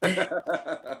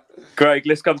 Greg,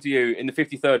 let's come to you. In the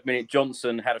 53rd minute,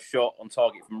 Johnson had a shot on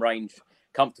target from range,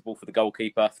 comfortable for the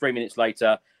goalkeeper. 3 minutes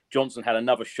later, Johnson had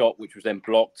another shot, which was then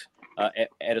blocked.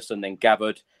 Ederson then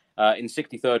gathered. In the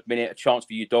 63rd minute, a chance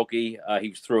for Udogie. He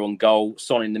was through on goal.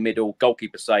 Son in the middle,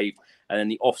 goalkeeper saved, and then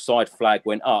the offside flag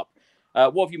went up.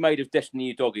 What have you made of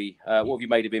Destiny Udogie? What have you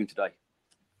made of him today?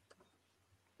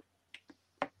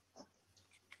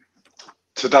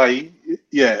 Today,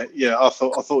 yeah, I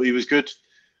thought he was good.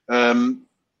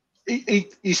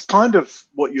 He's kind of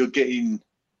what you're getting,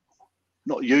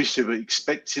 not used to, but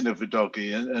expecting of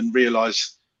Udogie, and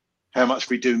realise how much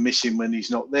we do miss him when he's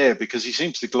not there, because he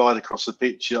seems to glide across the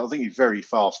pitch. I think he's a very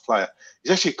fast player.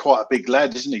 He's actually quite a big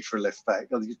lad, isn't he, for a left back?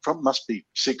 He probably must be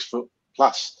 6 foot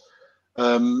plus.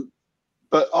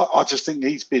 But I just think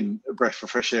he's been a breath of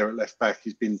fresh air at left back.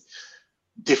 He's been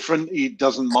different. He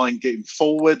doesn't mind getting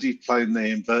forward. He's playing the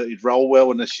inverted role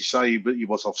well, and as you say, he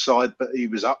was offside, but he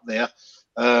was up there,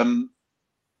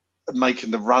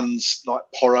 making the runs like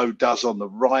Porro does on the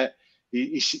right.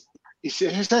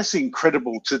 It's actually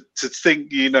incredible to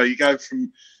think, you go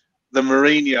from the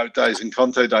Mourinho days and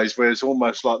Conte days, where it's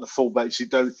almost like the fullbacks,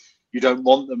 you don't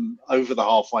want them over the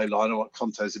halfway line. Or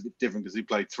Conte's a bit different because he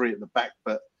played 3 at the back,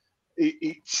 but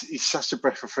it's such a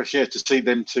breath of fresh air to see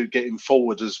them two getting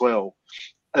forward as well.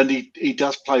 And he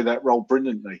does play that role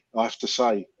brilliantly, I have to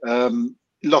say.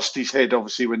 Lost his head,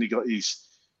 obviously, when he got his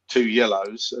 2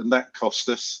 yellows, and that cost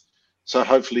us. So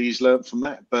hopefully he's learnt from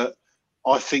that. But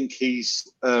I think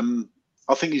he's going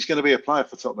to be a player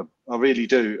for Tottenham. I really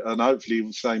do. And hopefully he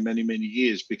will stay many, many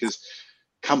years, because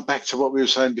come back to what we were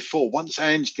saying before. Once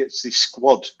Ange gets this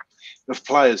squad of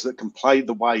players that can play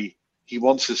the way he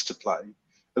wants us to play,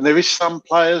 and there is some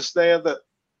players there that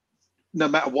no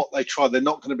matter what they try, they're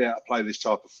not going to be able to play this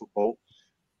type of football.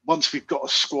 Once we've got a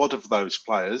squad of those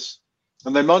players,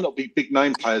 and they might not be big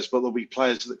name players, but they'll be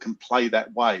players that can play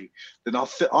that way, then I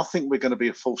think we're going to be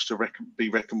a force to be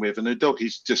reckoned with. And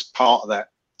Udogie's just part of that.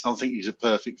 I think he's a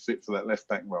perfect fit for that left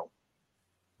back role.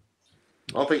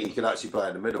 I think he can actually play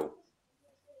in the middle.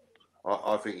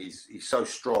 I think he's so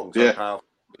strong, so powerful,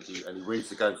 and he reads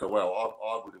the game so well.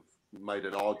 I would have made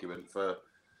an argument to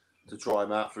try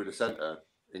him out through the centre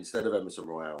instead of Emerson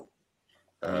Royale.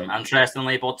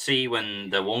 Interestingly, but see,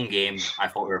 when the one game I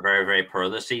thought we were very, very poor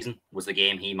this season was the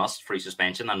game he missed free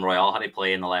suspension, and Royale had to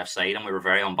play in the left side, and we were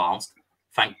very unbalanced.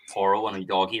 I think Porro and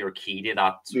Udogie are key to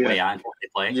that way Ange wants to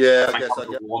play. Yeah,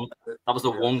 that was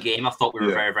the one game I thought we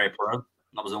were very, very poor in.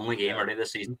 That was the only game early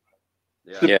this season.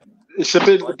 Yeah. It's a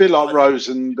bit like Rose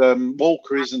and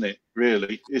Walker, isn't it?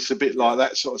 Really, it's a bit like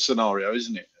that sort of scenario,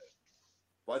 isn't it?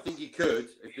 But I think he could,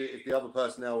 if the other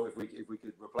personnel, if we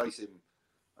could replace him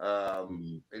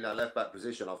in that left back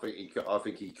position, I think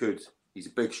he could. He's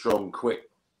a big, strong, quick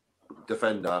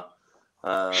defender.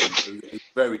 He's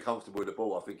very comfortable with the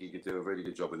ball. I think he could do a really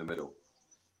good job in the middle.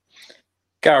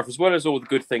 Gareth, as well as all the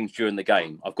good things during the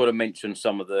game, I've got to mention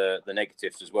some of the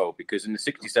negatives as well, because in the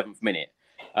 67th minute,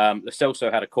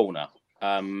 Celso had a corner.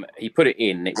 He put it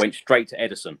in. It went straight to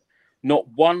Ederson. Not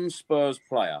one Spurs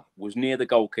player was near the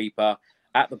goalkeeper,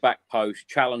 at the back post,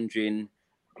 challenging.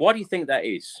 Why do you think that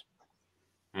is?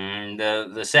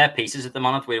 The set pieces at the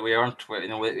moment,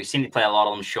 we seem to play a lot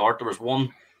of them short. There was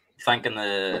one, I think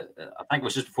it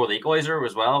was just before the equaliser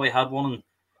as well. We had one,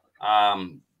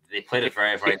 and they played it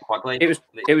very, very quickly.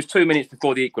 It was 2 minutes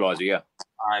before the equaliser, yeah.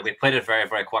 We played it very,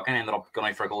 very quick and ended up going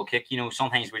out for a goal kick.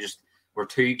 Sometimes we're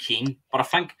too keen. But I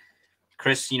think,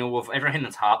 Chris, with everything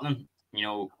that's happening,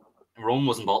 Rome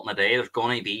wasn't built in a day. There's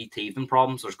going to be teething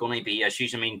problems. There's going to be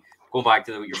issues. I mean, going back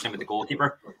to what you're saying with the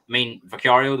goalkeeper, I mean,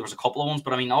 Vicario, there was a couple of ones,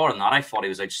 but I mean, other than that, I thought he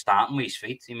was outstanding with his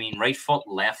feet. I mean, right foot,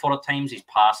 left foot at times, his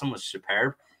passing was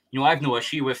superb. I have no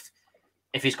issue with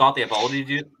if he's got the ability to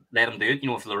do it, let him do it.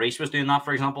 If Lloris was doing that,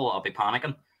 for example, I'll be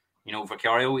panicking.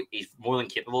 Vicario, he's more than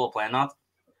capable of playing that.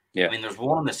 Yeah. I mean, there's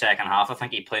one in the second half. I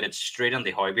think he played it straight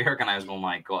into Højbjerg, and I was going,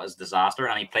 my God, it's a disaster.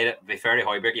 And he played it, to be fair to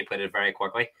Højbjerg, he played it very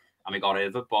quickly, and we got out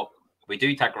of it. But we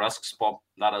do take risks, but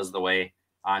that is the way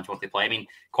Ange wants to play. I mean,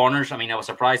 corners, I was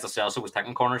surprised that Celso was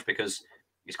taking corners, because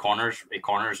his corners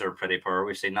are pretty poor.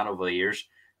 We've seen that over the years.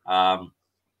 And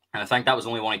I think that was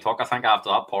the only one he took. I think after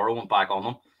that, Porro went back on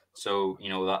them. So,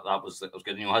 that was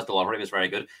good. His delivery was very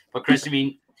good. But Chris,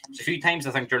 a few times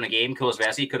I think during the game,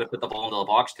 Kulusevski could have put the ball into the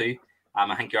box too.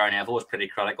 I think Gary Neville was pretty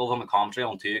critical of him in commentary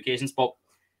on 2 occasions. But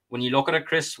when you look at it,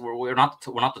 Chris, we're not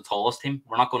the tallest team.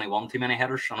 We're not going to win too many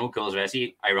headers. I know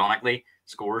Kulusevski, ironically,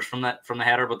 scores from the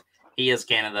header, but he is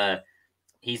kind of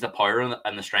he's the power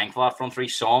and the strength of that front three.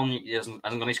 Son isn't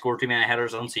going to score too many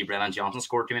headers. I don't see Brennan Johnson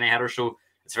score too many headers. So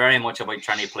it's very much about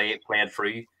trying to play it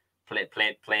through, play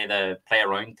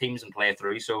around teams and play it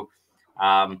through. So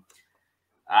there's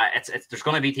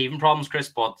going to be teething problems, Chris,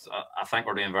 but I think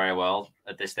we're doing very well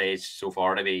at this stage so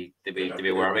far to be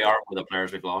where we are with the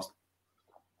players we've lost.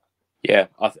 Yeah,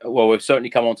 well, we've certainly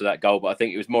come on to that goal, but I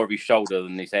think it was more of his shoulder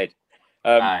than his head.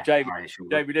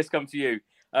 Jamie, let's come to you.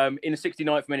 In the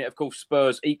 69th minute, of course,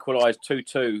 Spurs equalised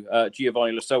 2-2.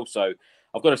 Giovanni Lo Celso.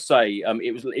 I've got to say,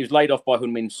 it was laid off by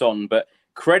Heung-min Son, but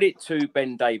credit to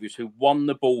Ben Davies, who won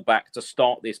the ball back to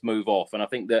start this move off. And I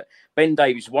think that Ben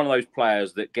Davies is one of those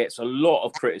players that gets a lot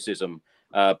of criticism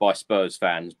by Spurs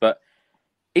fans. But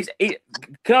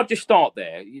can I just start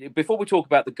there? Before we talk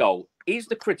about the goal, is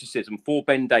the criticism for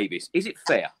Ben Davies, is it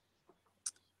fair?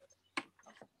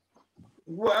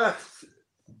 Well,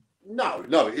 no,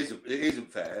 it isn't. It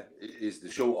isn't fair. It is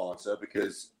the short answer,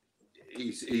 because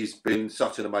he's been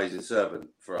such an amazing servant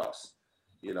for us.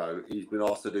 You know, he's been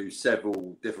asked to do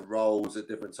several different roles at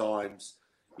different times.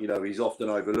 You know, he's often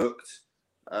overlooked.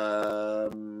 I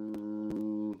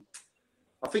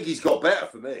think he's got better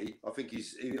for me. I think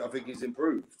he's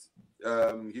improved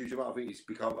huge amount. I think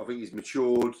he's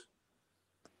matured.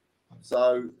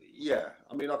 So yeah,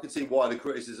 I mean, I can see why the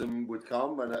criticism would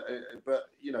come, but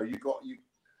you know, you've got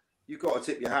to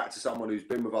tip your hat to someone who's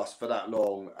been with us for that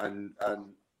long, and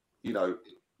you know,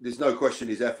 there's no question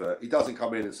his effort. He doesn't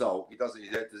come in and sulk. He doesn't,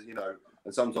 you know,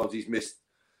 and sometimes he's missed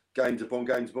games upon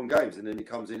games upon games, and then he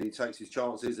comes in, he takes his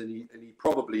chances, and he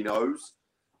probably knows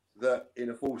that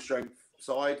in a full strength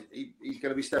side, he's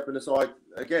going to be stepping aside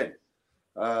again.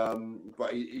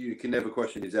 But you can never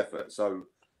question his effort. So,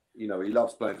 you know, he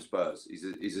loves playing for Spurs.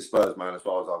 He's a Spurs man as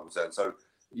far as I'm concerned. So,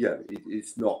 yeah,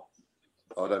 it's not.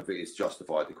 I don't think it's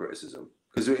justified, the criticism,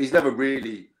 because he's never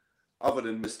really, other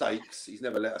than mistakes, he's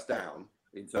never let us down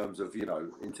in terms of, you know,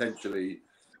 intentionally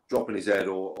dropping his head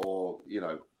or you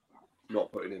know,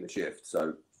 not putting in a shift.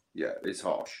 So yeah, it's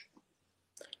harsh.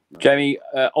 Jamie,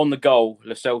 on the goal,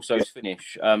 Lo Celso's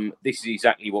finish. This is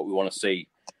exactly what we want to see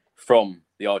from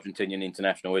the Argentinian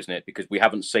international, isn't it? Because we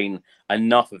haven't seen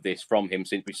enough of this from him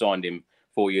since we signed him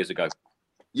 4 years ago.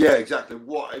 Yeah, exactly. It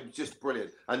was just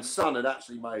brilliant. And Son had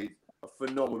actually made a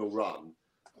phenomenal run.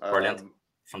 Brilliant.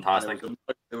 Fantastic.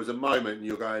 There was a moment, and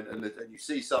you're going, and you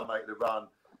see Son make the run,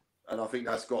 and I think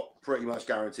that's got pretty much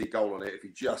guaranteed goal on it if he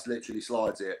just literally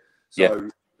slides it. So, you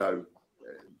know,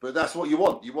 but that's what you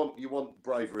want. You want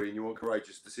bravery, and you want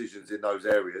courageous decisions in those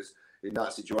areas, in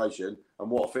that situation. And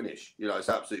what a finish! You know, it's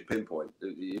absolute pinpoint.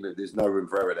 You know, there's no room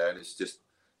for error there, and it's just,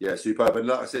 yeah, superb. And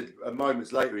like I said,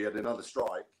 moments later, he had another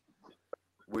strike,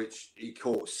 which he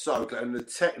caught so clear, and the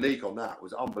technique on that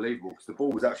was unbelievable, because the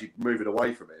ball was actually moving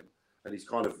away from him, and he's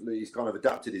kind of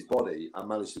adapted his body and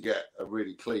managed to get a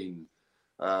really clean,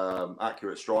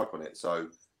 accurate strike on it. So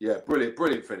yeah,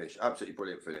 brilliant finish, absolutely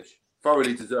brilliant finish,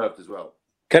 thoroughly deserved as well.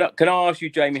 Can I ask you,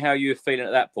 Jamie, how you were feeling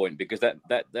at that point? Because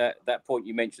that point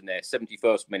you mentioned there,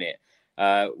 71st minute,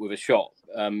 with a shot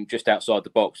just outside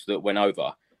the box that went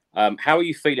over. How are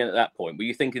you feeling at that point? Were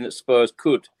you thinking that Spurs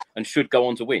could and should go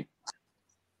on to win?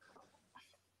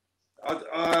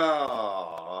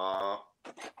 I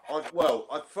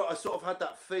sort of had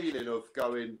that feeling of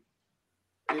going,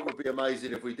 it would be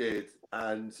amazing if we did,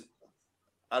 and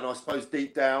I suppose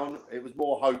deep down it was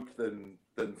more hope than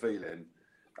feeling.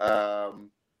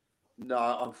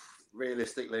 No,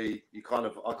 realistically,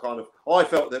 I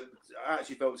felt that I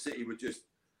actually felt City would just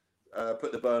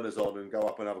put the burners on and go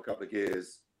up another couple of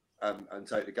gears and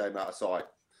take the game out of sight.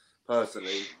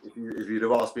 Personally, if you'd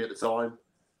have asked me at the time,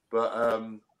 but.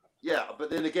 Yeah, but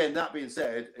then again, that being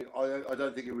said, I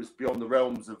don't think it was beyond the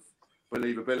realms of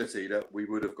believability that we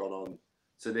would have gone on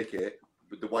to nick it.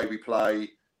 With the way we play,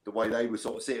 the way they were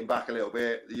sort of sitting back a little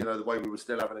bit, you know, the way we were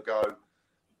still having a go,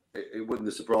 it wouldn't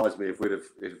have surprised me if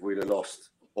we'd have lost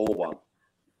or won.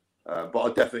 But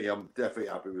I'm definitely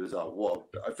happy with the result.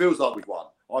 It feels like we've won.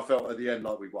 I felt at the end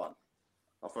like we won.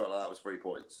 I felt like that was 3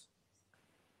 points.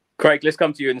 Craig, let's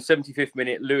come to you in the 75th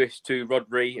minute. Lewis to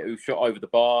Rodri, who shot over the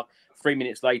bar. 3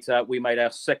 minutes later, we made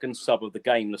our second sub of the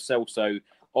game, Lo Celso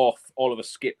off, Oliver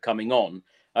Skip coming on.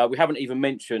 We haven't even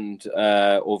mentioned,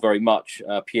 or very much,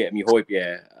 Pierre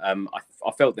Højbjerg.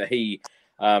 I felt that he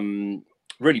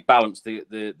really balanced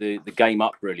the game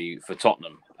up, really, for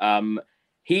Tottenham.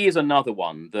 He is another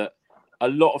one that a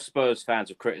lot of Spurs fans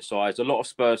have criticised. A lot of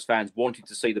Spurs fans wanted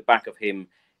to see the back of him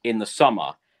in the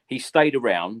summer. He stayed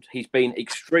around. He's been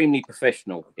extremely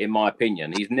professional, in my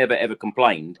opinion. He's never, ever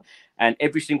complained. And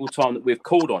every single time that we've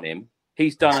called on him,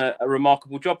 he's done a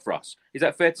remarkable job for us. Is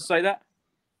that fair to say that?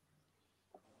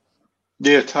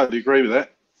 Yeah, totally agree with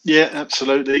that. Yeah,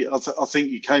 absolutely. I think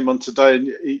he came on today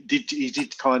and he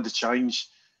did kind of change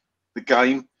the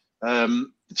game.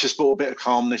 Just brought a bit of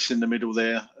calmness in the middle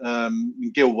there.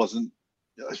 Gil wasn't,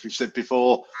 as we've said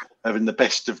before, having the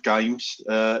best of games.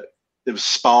 There was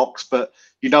sparks, but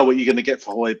you know what you're going to get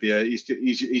for Højbjerg.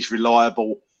 He's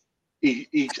reliable.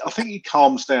 I think he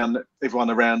calms down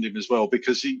everyone around him as well,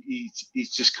 because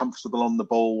he's just comfortable on the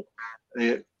ball.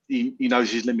 He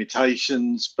knows his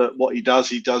limitations, but what he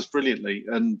does brilliantly.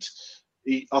 And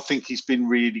I think he's been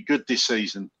really good this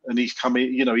season. And he's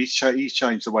coming, he's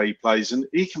changed the way he plays, and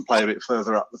he can play a bit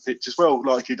further up the pitch as well,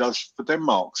 like he does for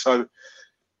Denmark. So,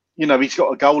 he's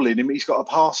got a goal in him, he's got a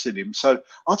pass in him. So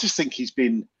I just think he's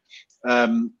been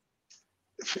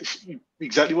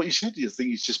exactly what you said. I think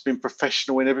he's just been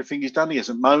professional in everything he's done. He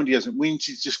hasn't moaned, he hasn't whinged,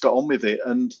 he's just got on with it.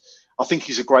 And I think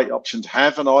he's a great option to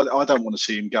have. And I don't want to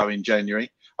see him go in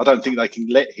January. I don't think they can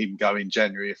let him go in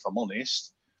January, if I'm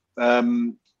honest.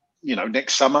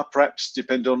 Next summer, perhaps,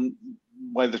 depend on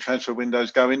where the transfer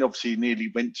window's going. Obviously, he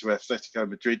nearly went to Atletico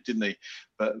Madrid, didn't he?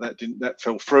 But that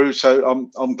fell through. So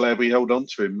I'm glad we held on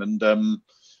to him. And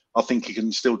I think he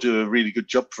can still do a really good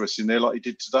job for us in there like he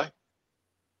did today.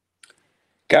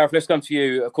 Gareth, let's come to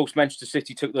you. Of course, Manchester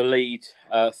City took the lead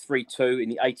 3-2 in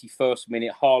the 81st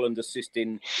minute. Haaland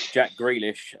assisting Jack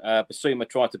Grealish. Basuma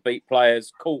tried to beat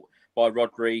players, caught by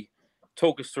Rodri.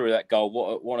 Talk us through that goal.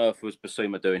 What on earth was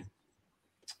Basuma doing?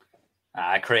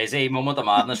 Crazy moment of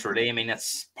madness, really. I mean,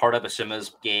 it's part of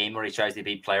Basuma's game where he tries to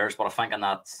beat players, but I think in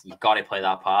that you've got to play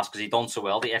that pass because he done so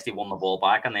well. He actually won the ball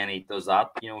back, and then he does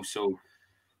that. So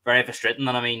very frustrating.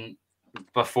 And I mean,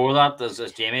 before that, as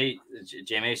Jamie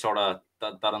sort of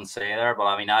didn't say there, but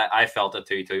I mean, I felt at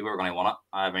 2-2 we were going to win it.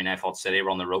 I mean, I thought City were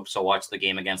on the ropes. So I watched the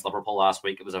game against Liverpool last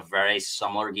week. It was a very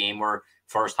similar game where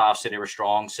first half City were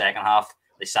strong, second half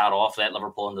they sat off, let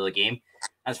Liverpool into the game.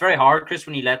 And it's very hard, Chris,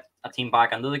 when you let a team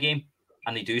back into the game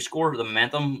and they do score. The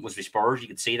momentum was with Spurs. You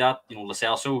could see that.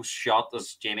 Celso shot,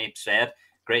 as Jamie said,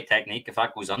 great technique. If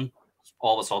that goes in,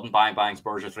 all of a sudden, bang,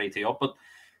 Spurs are 3-2 up. But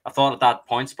I thought at that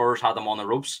point, Spurs had them on the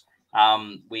ropes.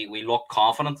 We looked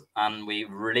confident and we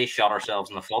really shot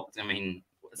ourselves in the foot. I mean,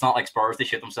 it's not like Spurs, they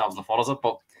shoot themselves in the foot, is it?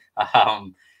 But,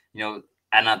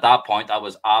 and at that point, I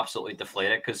was absolutely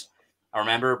deflated because I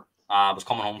remember I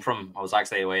was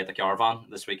actually away at the caravan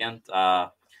this weekend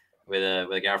with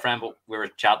a girlfriend, but we were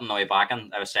chatting on the way back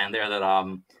and I was saying there that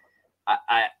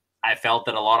I felt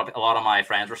that a lot of my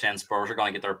friends were saying Spurs are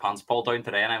going to get their pants pulled down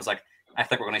today. And I was like, I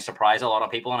think we're going to surprise a lot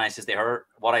of people. And I said to her,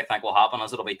 what I think will happen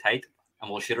is it'll be tight and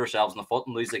we'll shoot ourselves in the foot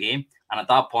and lose the game. And at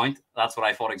that point, that's what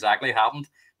I thought exactly happened,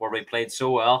 where we played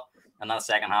so well in that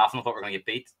second half and I thought we were going to get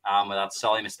beat with that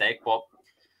silly mistake. But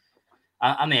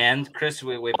in the end, Chris,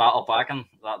 we battled back and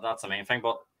that's the main thing.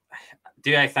 But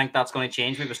do I think that's going to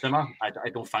change with Basuma? I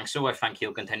don't think so. I think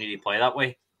he'll continue to play that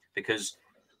way because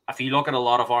if you look at a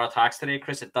lot of our attacks today,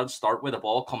 Chris, it does start with the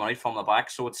ball coming out from the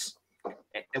back. So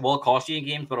it will cost you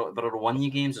games, but it'll win you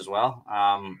games as well.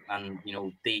 And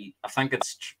I think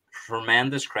it's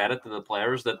tremendous credit to the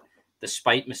players that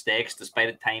despite mistakes, despite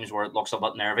at times where it looks a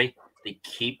bit nervy, they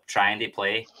keep trying to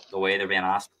play the way they're being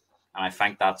asked. And I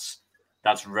think that's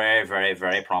very, very,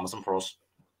 very promising for us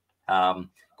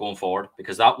going forward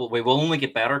because we will only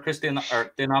get better, Chris, doing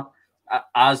that.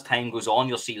 As time goes on,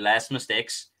 you'll see less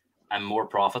mistakes and more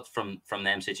profit from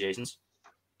them situations.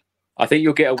 I think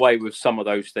you'll get away with some of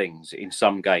those things in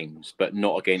some games, but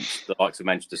not against the likes of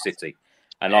Manchester City.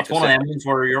 And like it's one of them games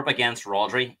where you're up against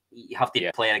Rodri. You have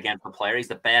to play it against the player. He's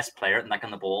the best player at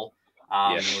nicking the ball.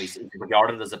 He's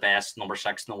regarded as the best number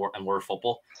 6 in world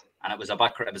football, and it was a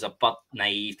bit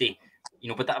naive.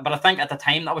 But I think at the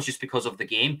time that was just because of the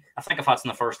game. I think if that's in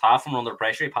the first half and we're under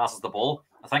pressure, he passes the ball.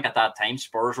 I think at that time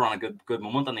Spurs were on a good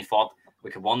moment and they thought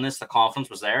we could win this. The confidence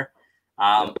was there.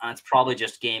 And it's probably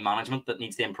just game management that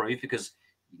needs to improve because,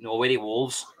 away to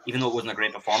Wolves, even though it wasn't a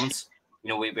great performance,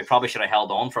 we probably should have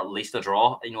held on for at least a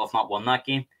draw, if not won that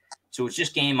game. So it's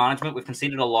just game management. We've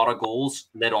conceded a lot of goals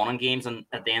late on in games and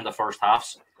at the end of first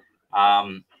halves.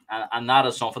 And that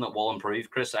is something that will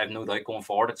improve, Chris. I have no doubt going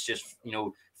forward. It's just,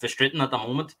 frustrating at the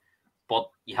moment, but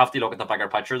you have to look at the bigger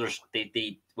picture.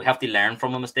 We have to learn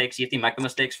from the mistakes. You have to make the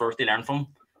mistakes first to learn from.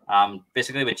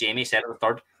 Basically what Jamie said at the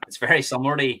third, it's very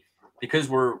similar to because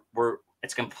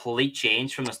it's complete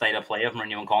change from the style of play of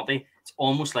Mourinho and Conte. It's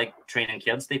almost like training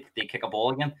kids. They kick a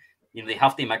ball again. They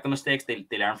have to make the mistakes. They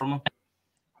learn from them.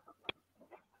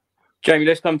 Jamie,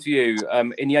 let's come to you.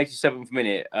 In the 87th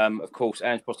minute, of course,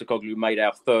 Ange Postecoglou made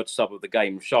our third sub of the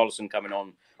game. Richarlison coming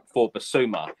on for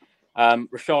Basuma.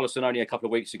 Richarlison only a couple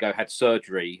of weeks ago had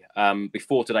surgery.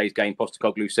 Before today's game,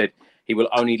 Postecoglou said he will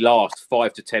only last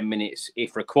 5 to 10 minutes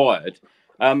if required.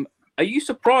 Are you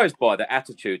surprised by the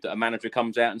attitude that a manager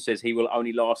comes out and says he will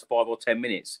only last 5 or 10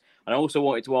 minutes? And I also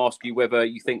wanted to ask you whether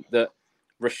you think that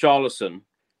Richarlison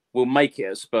will make it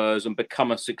at Spurs and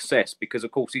become a success because,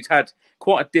 of course, he's had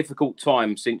quite a difficult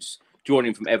time since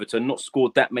joining from Everton, not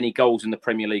scored that many goals in the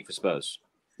Premier League for Spurs.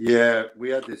 Yeah,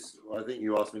 we had this. I think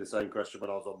you asked me the same question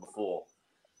when I was on before,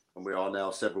 and we are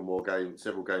now several games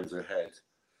ahead.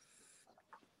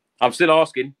 I'm still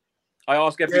asking. I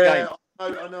ask every game.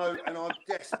 I know, and I'm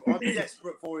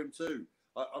desperate for him too.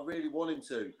 I really want him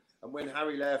to. And when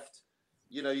Harry left,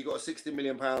 you got a £60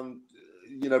 million,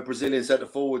 Brazilian centre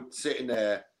forward sitting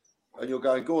there, and you're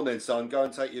going, go on then, son, go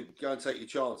and take your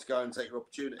chance, go and take your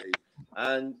opportunity.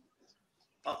 And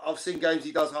I've seen games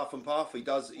he does huff and puff. He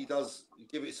does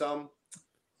give it some.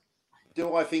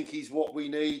 Do I think he's what we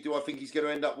need? Do I think he's going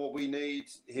to end up what we need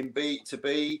him to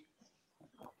be?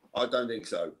 I don't think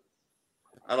so.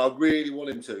 And I really want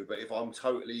him to, but if I'm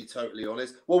totally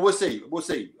honest, well, we'll see.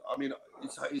 I mean,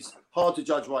 it's hard to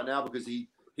judge right now because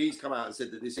he's come out and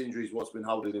said that this injury is what's been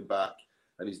holding him back,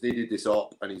 and he's needed this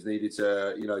op, and he's needed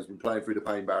to, he's been playing through the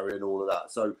pain barrier and all of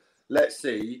that. So let's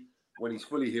see when he's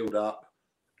fully healed up.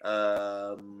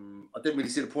 I didn't really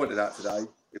see the point of that today,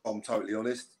 if I'm totally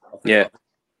honest. That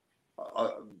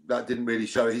didn't really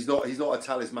show. He's not a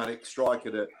talismanic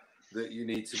striker that you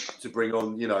need to bring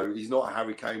on. He's not a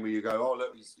Harry Kane where you go, oh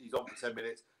look, he's on for 10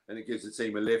 minutes and it gives the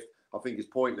team a lift. I think it's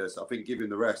pointless. I think give him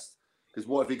the rest, because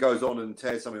what if he goes on and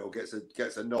tears something or gets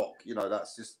a knock?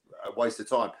 That's just a waste of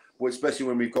time. Well, especially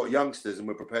when we've got youngsters and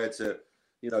we're prepared to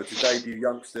debut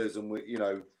youngsters, and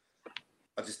I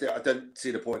don't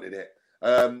see the point in it.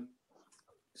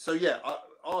 So yeah,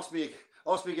 ask me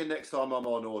again next time I'm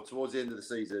on, or towards the end of the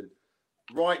season.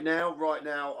 Right now,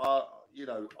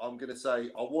 I'm going to say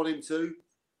I want him to.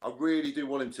 I really do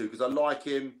want him to, because I like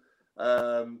him.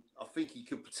 I think he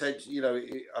could potentially,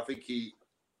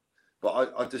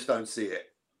 but I just don't see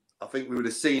it. I think we would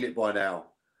have seen it by now.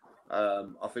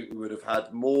 I think we would have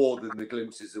had more than the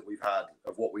glimpses that we've had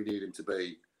of what we need him to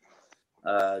be.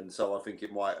 And so I think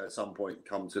it might at some point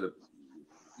come to the,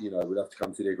 we'd have to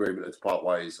come to the agreement to part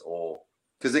ways, or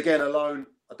because again, alone,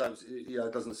 I don't,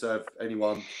 it doesn't serve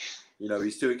anyone.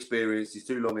 He's too experienced, he's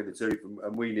too long in the tooth,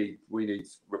 and we need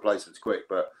replacements quick.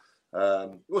 But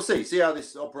we'll see how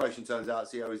this operation turns out.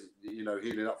 See how he's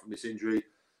healing up from this injury.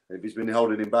 If he's been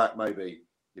holding him back, maybe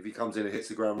if he comes in and hits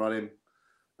the ground running,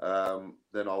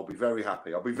 then I'll be very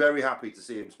happy. I'll be very happy to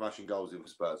see him smashing goals in for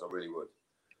Spurs. I really would.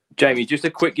 Jamie, just a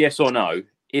quick yes or no.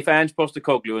 If Ange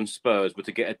Postecoglou and Spurs were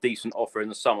to get a decent offer in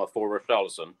the summer for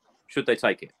Richarlison, should they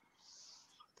take it?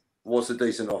 What's a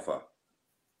decent offer?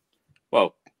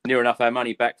 Well, near enough our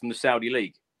money back from the Saudi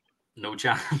League. No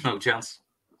chance. No chance.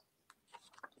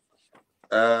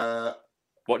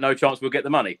 What? No chance we'll get the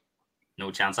money?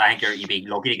 No chance. I think you'd be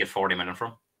lucky to get 40 million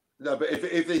from. No, but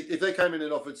if they came in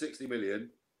and offered 60 million,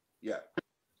 yeah.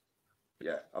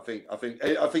 I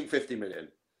think 50 million.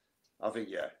 I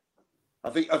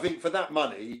think for that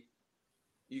money,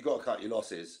 you got to cut your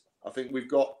losses. I think we've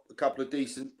got a couple of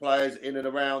decent players in and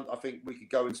around. I think we could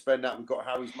go and spend that. We've got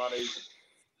Harry's money.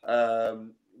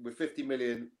 With 50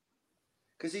 million,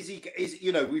 because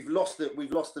we've lost a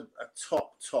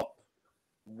top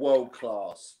world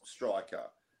class striker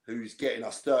who's getting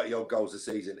us 30 odd goals a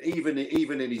season. Even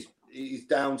in his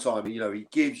downtime, he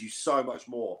gives you so much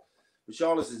more.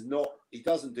 Richarlison is not. He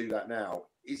doesn't do that now.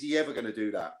 Is he ever going to do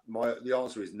that? The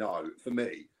answer is no for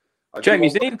me. Jamie,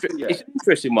 it's an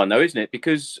interesting one though, isn't it?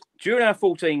 Because during our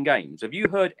 14 games, have you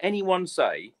heard anyone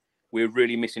say we're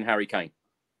really missing Harry Kane?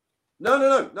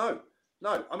 No.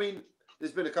 I mean,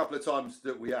 there's been a couple of times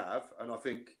that we have, and I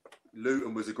think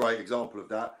Luton was a great example of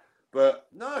that. But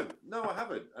no, I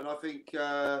haven't. And I think,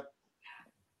 and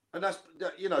that's,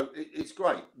 it's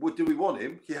great. Do we want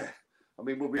him? Yeah. I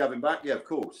mean, will we have him back? Yeah, of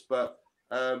course. But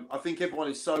I think everyone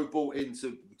is so bought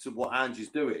into what Ange is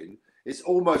doing. It's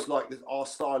almost like our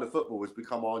style of football has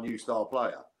become our new star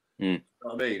player. You know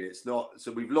what I mean? It's not.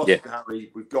 So we've lost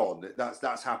Harry. We've gone.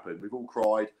 That's happened. We've all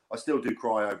cried. I still do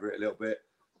cry over it a little bit,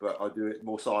 but I do it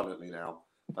more silently now.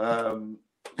 And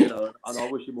I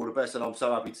wish him all the best. And I'm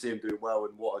so happy to see him doing well.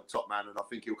 And what a top man. And I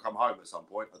think he'll come home at some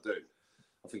point. I do.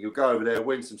 I think he'll go over there,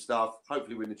 win some stuff,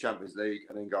 hopefully win the Champions League,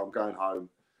 and then go, I'm going home.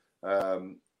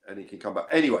 And he can come back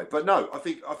anyway. But no, I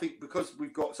think because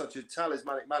we've got such a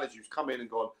talismanic manager who's come in and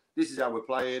gone, this is how we're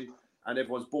playing, and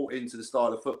everyone's bought into the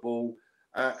style of football,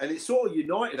 and it sort of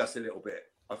united us a little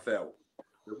bit. I felt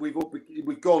that we've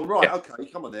gone right. Okay,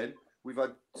 come on then. We've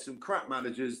had some crap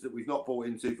managers that we've not bought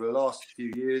into for the last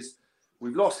few years.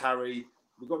 We've lost Harry.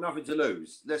 We've got nothing to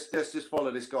lose. Let's just follow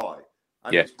this guy,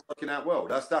 and it's working out well.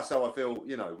 That's how I feel.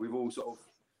 We've all sort of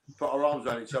put our arms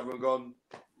around each other and gone.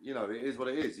 It is what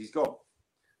it is. He's gone.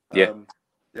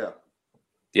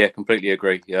 Yeah, completely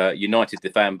agree. United the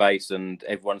fan base, and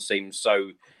everyone seems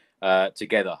so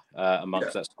together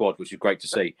amongst that squad, which is great to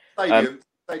see.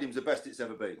 Stadium's the best it's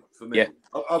ever been for me.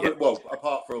 Well,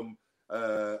 apart from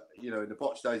in the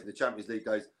Poch days and the Champions League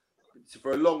days. So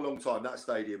for a long, long time, that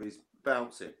stadium is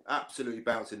bouncing, absolutely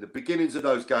bouncing. The beginnings of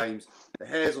those games, the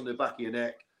hairs on the back of your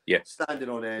neck, standing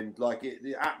on end,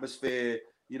 the atmosphere.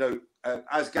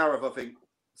 As Gareth, I think,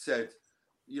 said,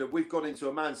 we've gone into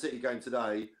a Man City game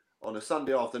today on a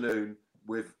Sunday afternoon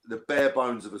with the bare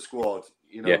bones of a squad.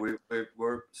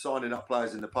 We're signing up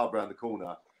players in the pub around the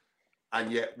corner,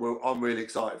 and yet I'm really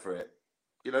excited for it.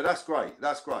 That's great.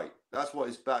 That's great. That's what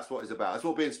it's about. That's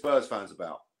what being Spurs fans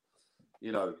about.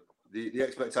 The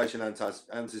expectation and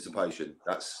anticipation.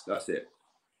 That's it.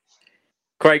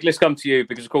 Craig, let's come to you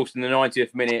because, of course, in the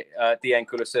 90th minute, Dearman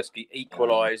Kulusevski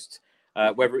equalised.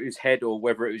 Whether it was head or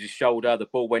whether it was his shoulder, the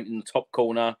ball went in the top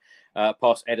corner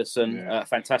past Ederson.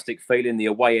 Fantastic feeling. The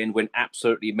away end went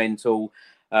absolutely mental.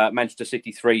 Manchester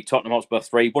City 3, Tottenham Hotspur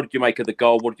 3. What did you make of the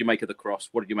goal? What did you make of the cross?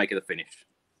 What did you make of the finish?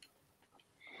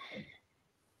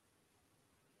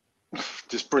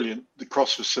 Just brilliant. The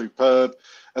cross was superb.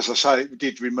 As I say, it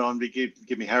did remind me,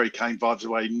 give me Harry Kane vibes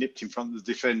away. He nipped in front of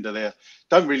the defender there.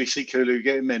 Don't really see Kulu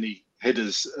getting many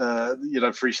headers,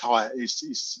 for his height.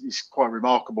 It's quite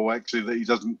remarkable, actually, that he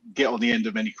doesn't get on the end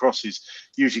of many crosses,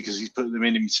 usually because he's putting them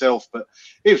in himself. But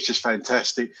it was just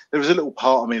fantastic. There was a little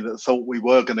part of me that thought we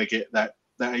were going to get that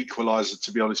equaliser,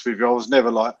 to be honest with you. I was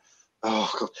never like,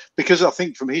 oh, God. Because I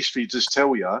think from history, just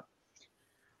tell you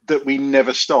that we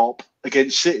never stop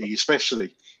against City,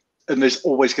 especially. And there's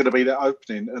always going to be that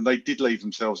opening. And they did leave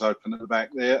themselves open at the back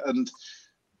there. And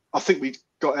I think we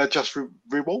got our just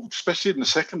reward, especially in the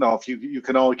second half. You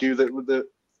can argue that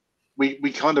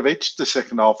we kind of edged the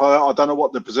second half. I don't know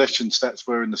what the possession stats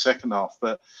were in the second half,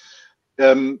 but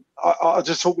I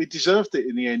just thought we deserved it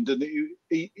in the end. And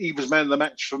he was man of the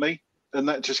match for me. And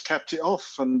that just capped it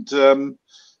off. And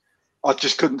I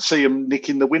just couldn't see him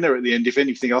nicking the winner at the end. If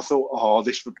anything, I thought,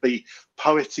 this would be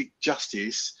poetic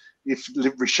justice if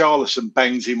Richarlison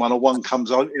bangs him on a one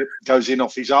goes in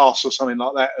off his arse or something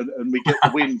like that, and we get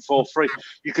the win 4-3.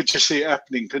 You could just see it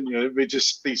happening, couldn't you? It would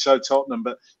just be so Tottenham.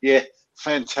 But yeah,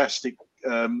 fantastic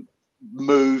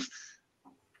move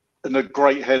and a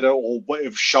great header or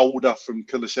whatever shoulder from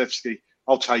Kulusevski.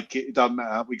 I'll take it. It doesn't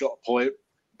matter. We got a point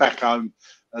back home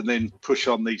and then push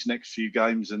on these next few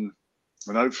games and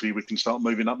hopefully we can start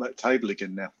moving up that table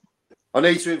again now. I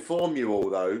need to inform you all,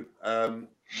 though,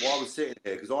 while I was sitting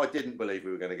here, because I didn't believe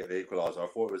we were going to get the equaliser. I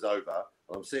thought it was over.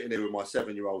 I'm sitting here with my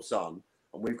 7-year-old son,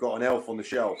 and we've got an elf on the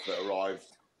shelf that arrived,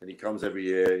 and he comes every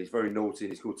year. He's very naughty,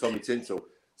 and he's called Tommy Tinsel.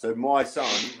 So my son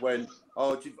went,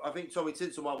 I think Tommy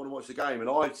Tinsel might want to watch the game. And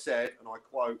I said, and I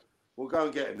quote, we'll go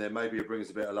and get him then. Maybe he'll bring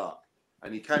us a bit of luck.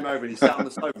 And he came over and he sat on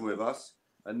the sofa with us,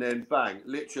 and then bang,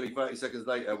 literally 30 seconds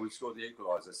later, we scored the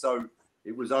equaliser. So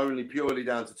it was only purely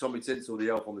down to Tommy Tinsel, the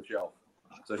elf on the shelf.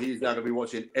 So he's now going to be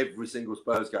watching every single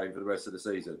Spurs game for the rest of the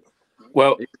season.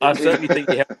 Well, I certainly think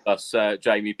he helped us,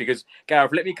 Jamie, because,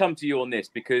 Gareth, let me come to you on this,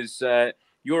 because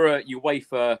you're a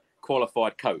UEFA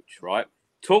qualified coach, right?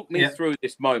 Talk me through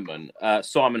this moment,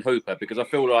 Simon Hooper, because I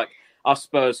feel like us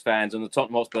Spurs fans and the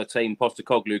Tottenham Hotspur team,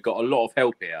 Postecoglou, got a lot of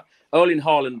help here. Erling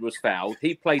Haaland was fouled.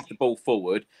 He played the ball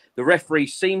forward. The referee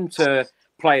seemed to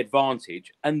play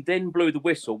advantage and then blew the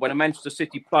whistle when a Manchester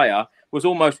City player was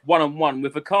almost one-on-one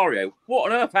with Vicario.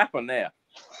 What on earth happened there?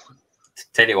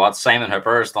 Tell you what, Simon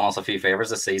Hooper has done us a few favours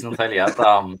this season. Tell you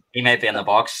what, he might be in the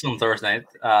box on Thursday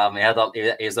night.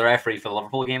 He was the referee for the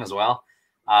Liverpool game as well.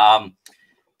 Do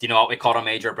you know what? We caught a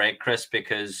major break, Chris,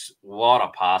 because what a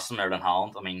pass from Erling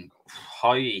Haaland. I mean,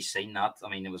 how you seen that? I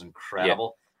mean, it was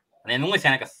incredible. Yeah. And then the only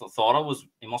thing I thought of was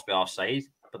he must be offside,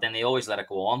 but then they always let it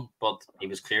go on. But he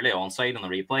was clearly onside on the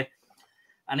replay.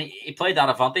 And he played that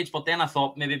advantage. But then I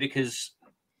thought maybe because,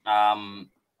 Haaland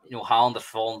had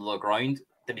fallen to the ground,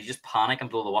 did he just panic and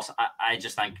blow the whistle? I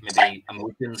just think maybe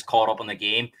emotions caught up in the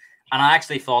game. And I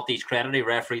actually thought he's credited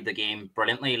refereed the game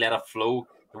brilliantly, let it flow.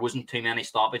 There wasn't too many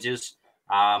stoppages.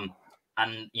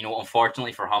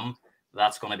 Unfortunately for him,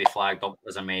 that's going to be flagged up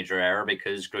as a major error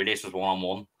because Grealish was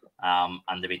one-on-one.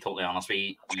 And to be totally honest,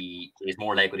 he is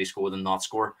more likely to score than not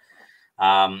score.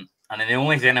 And then the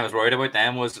only thing I was worried about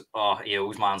then was, he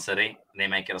owes Man City. They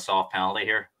might get a soft penalty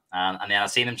here. And then I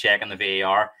seen them checking the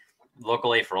VAR.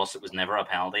 Luckily for us, it was never a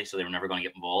penalty, so they were never going to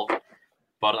get involved.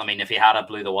 But I mean, if he had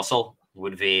blew the whistle,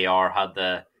 would VAR had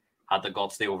the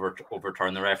guts to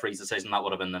overturn the referee's decision? That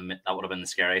would have been the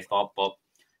scary thought. But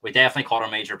we definitely caught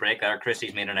a major break there.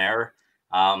 Christie's made an error.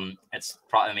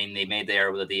 They made the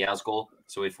error with the Diaz goal.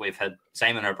 So we've had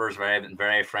Simon Hooper's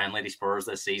very friendly to Spurs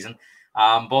this season.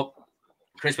 But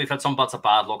Chris, we've had some bits of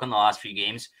bad luck in the last few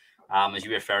games. As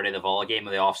you referred to the Villa game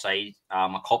with the offside,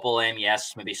 a couple of them,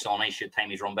 yes, maybe Sonny should time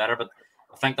his run better, but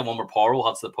I think the one where Porro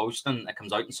hits the post and it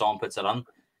comes out and Son puts it in,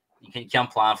 you can't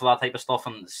plan for that type of stuff.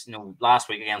 And last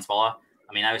week against Villa,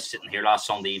 I mean, I was sitting here last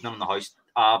Sunday evening in the house,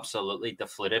 absolutely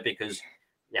deflated because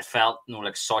it felt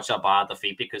like such a bad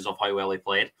defeat because of how well they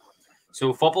played.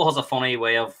 So football has a funny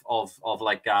way of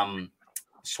like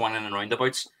swinging and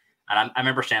roundabouts. And I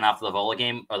remember saying after the Villa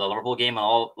game or the Liverpool game, and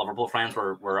all Liverpool friends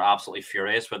were absolutely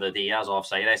furious with the Diaz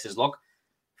offside. I says, look,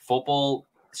 football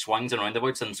swings and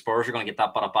roundabouts, and Spurs are going to get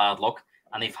that bit of bad luck.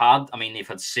 And they've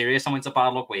had serious amounts of bad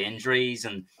luck with injuries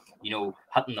and,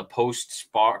 hitting the post,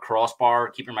 crossbar,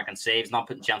 keeping making saves, not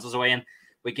putting chances away. And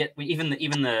even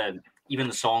the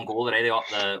Son goal today, they got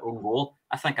the own goal.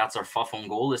 I think that's our fifth own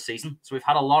goal this season. So we've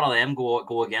had a lot of them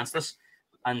go against us.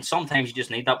 And sometimes you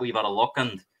just need that wee bit of luck.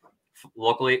 And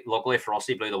luckily for us,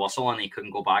 he blew the whistle and he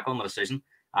couldn't go back on the decision.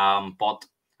 But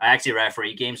I actually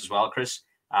referee games as well, Chris,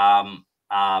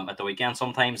 at the weekend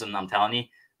sometimes. And I'm telling you,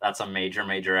 that's a major,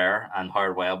 major error. And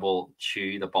Howard Webb will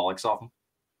chew the bollocks off him.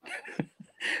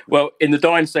 Well, in the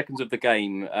dying seconds of the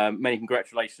game, many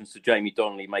congratulations to Jamie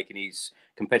Donnelly making his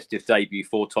competitive debut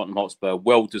for Tottenham Hotspur.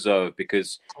 Well deserved,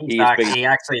 because he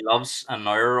actually loves an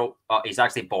hour. He's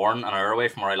actually born an hour away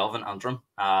from where I live in Antrim.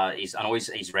 I know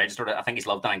he's registered. I think he's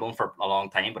lived in England for a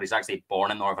long time, but he's actually born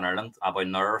in Northern Ireland, about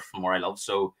an hour from where I live.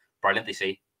 So brilliant to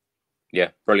see. Yeah,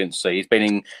 brilliant to see. He's been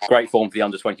in great form for the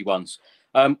under-21s.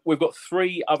 We've got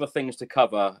three other things to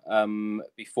cover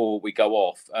before we go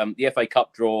off. The FA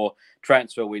Cup draw,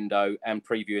 transfer window, and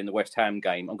previewing the West Ham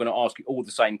game. I'm going to ask you all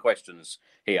the same questions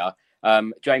here.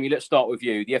 Jamie, let's start with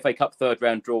you. The FA Cup third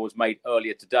round draw was made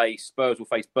earlier today. Spurs will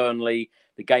face Burnley.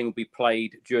 The game will be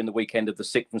played during the weekend of the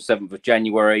 6th and 7th of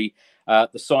January.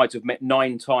 The sides have met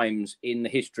 9 times in the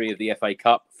history of the FA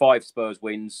Cup. 5 Spurs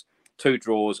wins, 2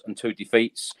 draws and 2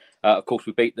 defeats. Of course,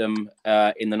 we beat them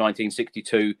in the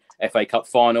 1962 FA Cup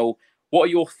final. What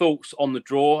are your thoughts on the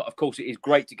draw? Of course, it is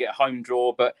great to get a home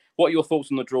draw, but what are your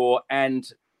thoughts on the draw?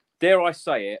 And dare I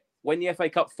say it, when the FA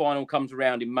Cup final comes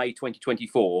around in May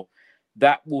 2024,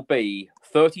 that will be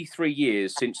 33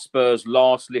 years since Spurs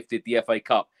last lifted the FA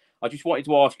Cup. I just wanted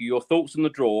to ask you your thoughts on the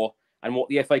draw and what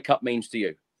the FA Cup means to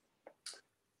you.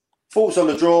 Thoughts on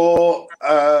the draw?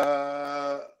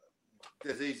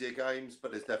 There's easier games,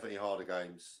 but there's definitely harder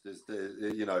games.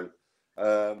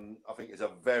 I think it's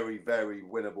a very, very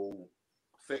winnable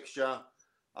fixture.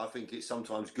 I think it's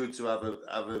sometimes good to have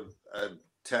a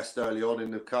test early on in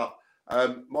the cup.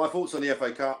 My thoughts on the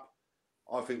FA Cup: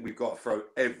 I think we've got to throw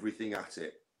everything at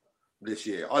it this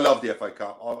year. I love the FA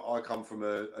Cup. I come from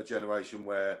a generation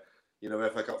where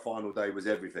FA Cup final day was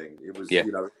everything. It was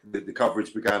the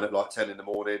coverage began at like 10 in the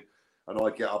morning. And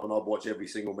I'd get up and I'd watch every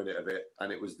single minute of it,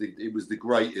 and it was the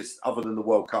greatest. Other than the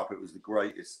World Cup, it was the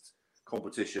greatest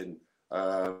competition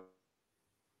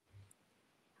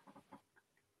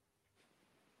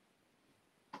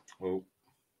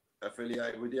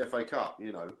affiliated with the FA Cup.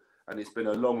 And it's been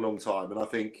a long, long time. And I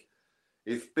think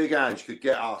if Big Ange could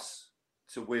get us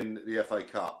to win the FA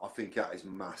Cup, I think that is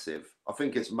massive. I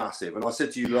think it's massive. And I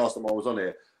said to you last time I was on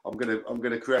here, I'm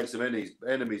gonna create some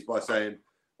enemies by saying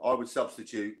I would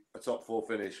substitute a top 4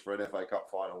 finish for an FA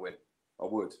Cup final win. I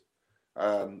would.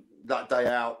 That day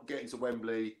out, getting to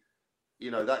Wembley,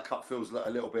 that cup feels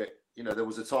a little bit, there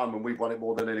was a time when we won it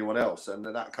more than anyone else. And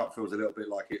that cup feels a little bit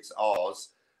like it's ours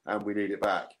and we need it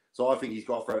back. So I think he's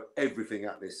got to throw everything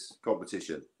at this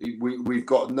competition. We've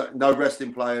got no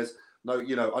resting players. No,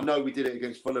 I know we did it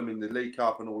against Fulham in the League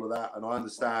Cup and all of that. And I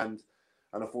understand.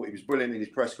 And I thought he was brilliant in his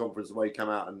press conference, the way he came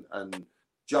out and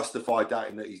justified that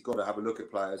in that he's got to have a look at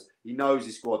players. He knows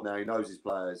his squad now. He knows his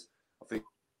players. I think.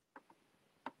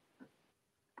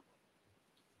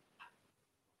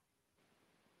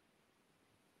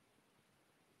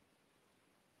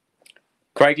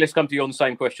 Craig, let's come to you on the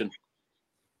same question.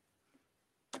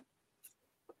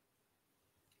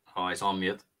 Oh, it's on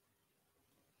mute.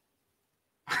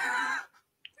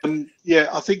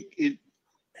 I think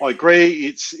I agree.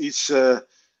 It's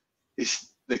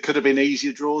there could have been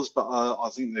easier draws, but I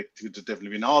think there could have definitely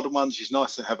been harder ones. It's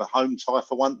nice to have a home tie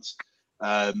for once.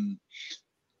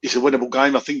 It's a winnable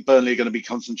game. I think Burnley are going to be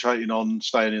concentrating on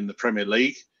staying in the Premier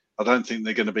League. I don't think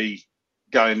they're going to be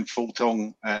going full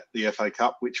tongue at the FA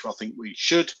Cup, which I think we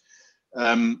should.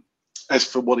 As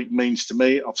for what it means to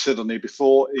me, I've said on here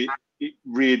before, it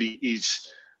really is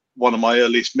one of my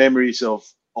earliest memories of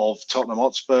Tottenham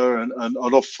Hotspur and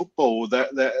of football.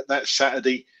 That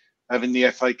Saturday, having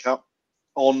the FA Cup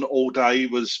on all day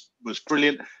was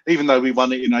brilliant. Even though we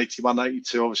won it in 81,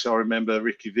 82, obviously I remember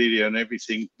Ricky Video and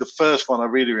everything. The first one I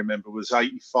really remember was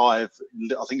 85.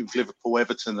 I think it was Liverpool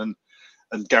Everton,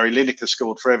 and Gary Lineker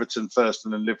scored for Everton first,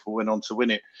 and then Liverpool went on to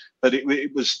win it. But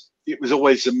it was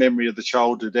always a memory of the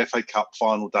childhood. FA Cup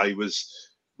final day was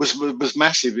was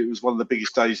massive. It was one of the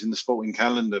biggest days in the sporting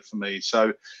calendar for me.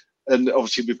 So, and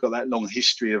obviously we've got that long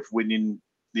history of winning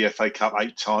the FA Cup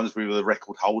 8 times. We were the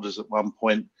record holders at one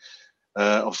point.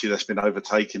 Obviously that's been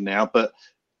overtaken now, but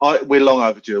we're long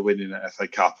overdue of winning that FA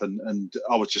Cup, and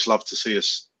I would just love to see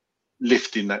us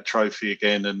lifting that trophy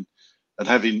again, and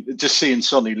seeing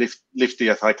Sonny lift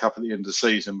the FA Cup at the end of the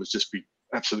season was just be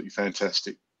absolutely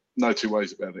fantastic. No two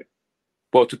ways about it.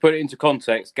 Well, to put it into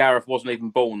context, Gareth wasn't even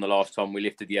born the last time we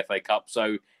lifted the FA Cup,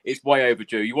 so it's way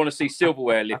overdue. You want to see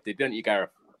silverware lifted, don't you,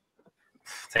 Gareth?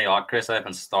 Tell you what, Chris, I've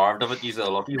been starved of it. Usually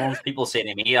the lucky ones. People say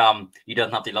to me, you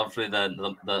didn't have to live through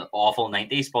the awful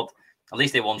 90s, but at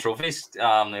least they won trophies. They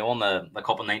won the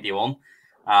Cup in 91.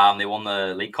 They won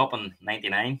the League Cup in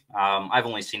 99. I've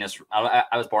only seen this.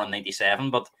 I was born in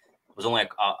 97, but I was only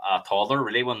a toddler,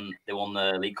 really, when they won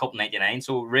the League Cup in 99.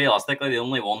 So realistically, the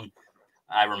only one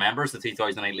I remember is the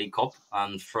 2008 League Cup.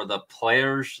 And for the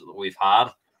players that we've had,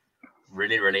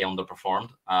 really, really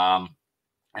underperformed.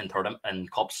 In tournament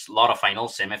and cups, a lot of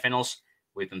finals, semi-finals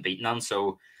we've been beaten on.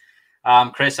 So,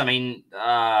 Chris, I mean,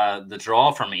 the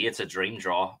draw for me, it's a dream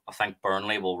draw. I think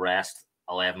Burnley will rest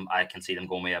 11. I can see them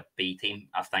going with a B team.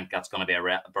 I think that's going to be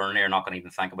Burnley are not going to even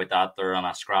think about that. They're on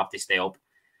a scrap to stay up.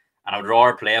 And I would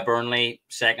rather play a Burnley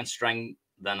second string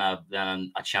than a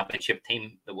championship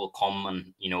team that will come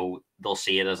and, you know, they'll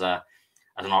see it as an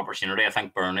opportunity. I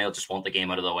think Burnley will just want the game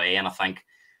out of the way, and I think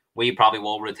we probably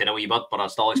will rotate a wee bit, but I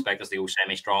still expect us to go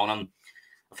semi-strong. And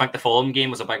I think the Fulham game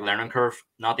was a big learning curve,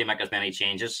 not to make as many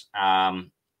changes.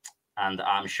 And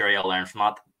I'm sure he'll learn from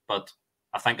that. But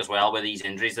I think as well with these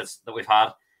injuries that we've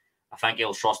had, I think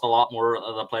he'll trust a lot more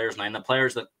of the players now. And the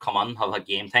players that come in have had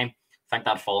game time. I think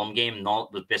that Fulham game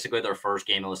was basically their first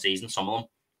game of the season, some of them,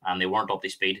 and they weren't up to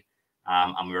speed.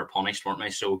 And we were punished, weren't we?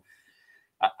 So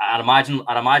I'd imagine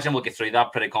we'll get through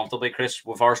that pretty comfortably, Chris.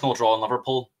 With Arsenal drawing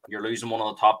Liverpool, you're losing one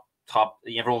of the top.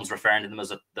 Everyone's referring to them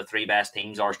as the three best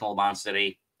teams: Arsenal, Man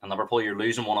City, and Liverpool. You're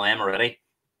losing one of them already.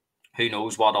 Who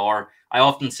knows what are? I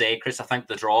often say, Chris, I think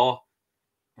the draw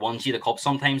wins you the cup.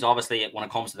 Sometimes, obviously, when it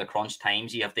comes to the crunch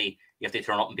times, you have to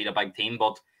turn up and beat a big team.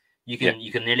 But you can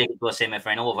nearly get to a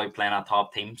semi-final without playing a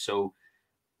top team. So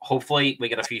hopefully, we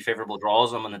get a few favourable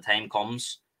draws, and when the time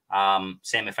comes,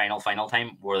 semi-final, final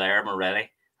time, we're there and we're ready.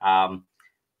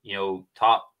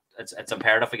 It's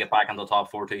imperative we get back into the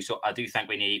top 4 too. So I do think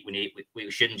we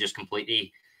shouldn't just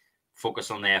completely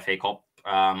focus on the FA Cup.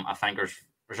 I think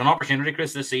there's an opportunity,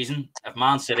 Chris, this season. If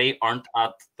Man City aren't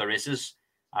at the races,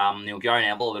 Gary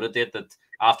Neville alluded to it that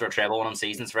after a treble winning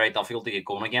season, it's very difficult to get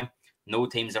going again. No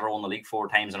team's ever won the league 4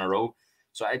 times in a row.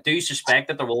 So I do suspect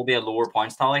that there will be a lower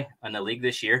points tally in the league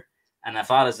this year. And if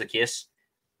that is the case,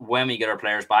 when we get our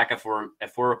players back, if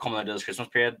we're coming into this Christmas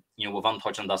period, within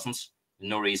touching distance,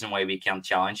 no reason why we can't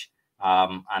challenge. I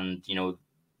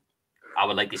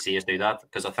would like to see us do that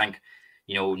because I think,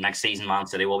 next season Man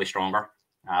City will be stronger.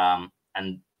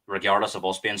 And regardless of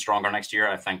us being stronger next year,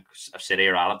 I think if City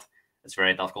are at it, it's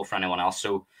very difficult for anyone else.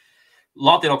 So a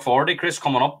lot to look forward to, Chris,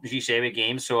 coming up, as you say, with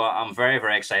games. So I'm very,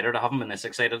 very excited. I haven't been this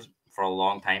excited for a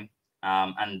long time.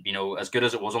 As good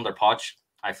as it was under Poch,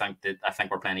 I think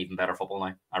we're playing even better football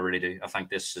now. I really do. I think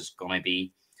this is going to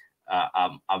be a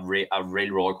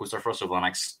real roller coaster for us over the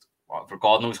next, for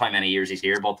God knows how many years he's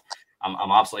here. But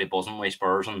I'm absolutely buzzing with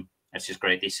Spurs, and it's just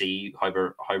great to see how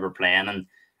we're playing and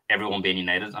everyone being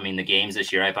united. I mean, the games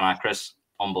this year I've been at, Chris,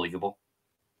 unbelievable.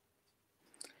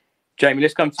 Jamie,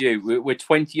 let's come to you. We're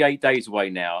 28 days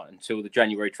away now until the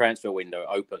January transfer window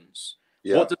opens.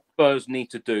 Yeah. What do Spurs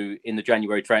need to do in the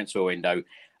January transfer window?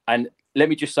 And let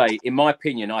me just say, in my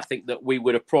opinion, I think that we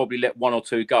would have probably let 1 or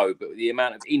 2 go. But with the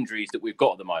amount of injuries that we've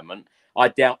got at the moment, I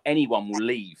doubt anyone will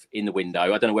leave in the window.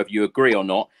 I don't know whether you agree or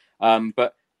not.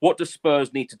 But what does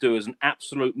Spurs need to do as an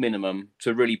absolute minimum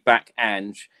to really back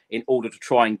Ange in order to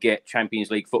try and get Champions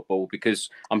League football?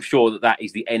 Because I'm sure that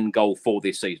is the end goal for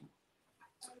this season.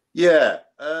 Yeah.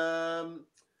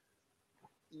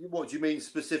 What do you mean?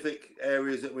 Specific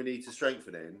areas that we need to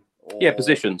strengthen in? Or... Yeah,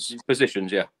 positions.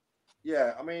 Yeah.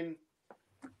 Yeah, I mean,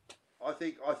 I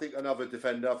think another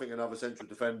defender. I think another central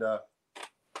defender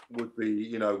would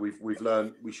be. We've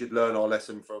learned. We should learn our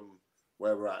lesson from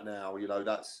where we're at now.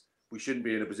 We shouldn't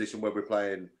be in a position where we're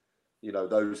playing.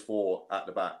 Those 4 at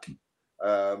the back.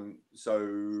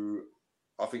 So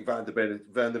I think Van der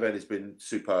Ven has been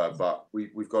superb, but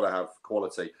we've got to have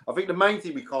quality. I think the main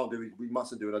thing we can't do, we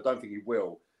mustn't do, and I don't think he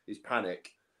will, is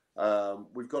panic.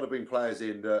 We've got to bring players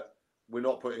in that we're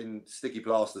not putting sticky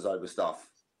plasters over stuff.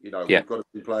 We've got to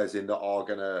bring players in that are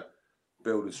going to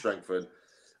build and strengthen.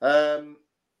 I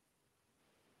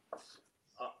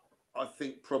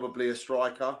think probably a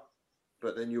striker,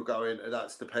 but then you're going,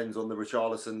 that depends on the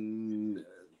Richarlison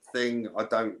thing. I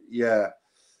don't. Yeah.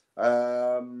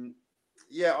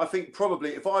 Yeah, I think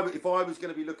probably if I was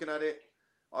going to be looking at it,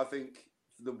 I think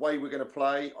the way we're going to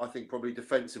play, I think probably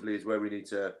defensively is where we need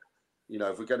to,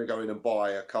 if we're going to go in and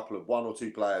buy a couple of 1 or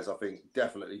 2 players, I think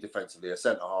definitely defensively, a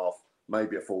centre half,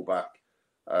 maybe a fullback,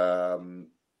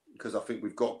 because I think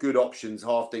we've got good options,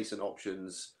 half decent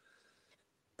options,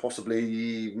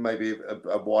 possibly maybe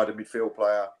a wider midfield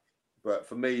player. But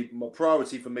for me, my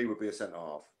priority for me would be a centre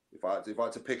half. If I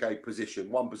had to pick a position,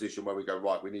 one position where we go,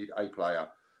 right, we need a player,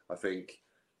 I think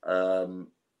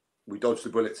we dodged the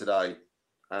bullet today.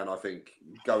 And I think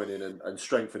going in and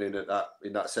strengthening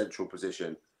in that central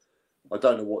position, I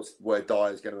don't know where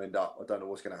Dyer's going to end up. I don't know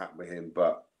what's going to happen with him.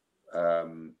 But, I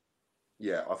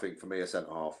think for me, a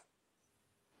centre-half.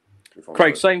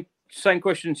 Craig, same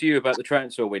question to you about the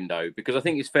transfer window, because I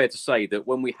think it's fair to say that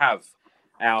when we have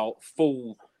our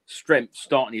full strength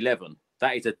starting 11,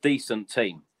 that is a decent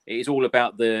team. It is all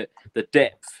about the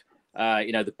depth.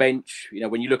 The bench,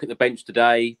 when you look at the bench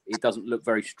today, it doesn't look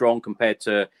very strong compared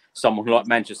to someone like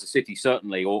Manchester City,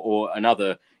 certainly, or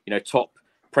another, top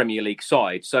Premier League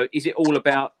side. So is it all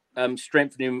about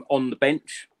strengthening on the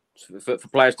bench for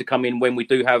players to come in when we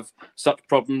do have such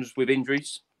problems with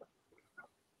injuries?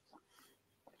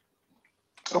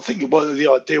 I think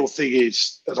the ideal thing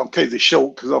is, and I'm keeping this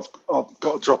short because I've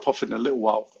got to drop off in a little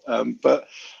while, but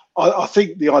I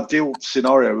think the ideal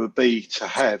scenario would be to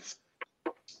have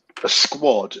a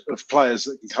squad of players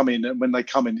that can come in, and when they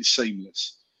come in, it's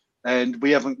seamless. And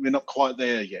we're not quite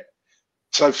there yet.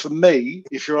 So for me,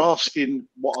 if you're asking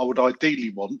what I would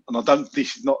ideally want, and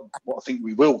this is not what I think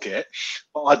we will get,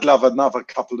 but I'd love another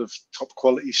couple of top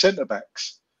quality centre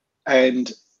backs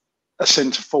and a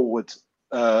centre forward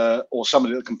or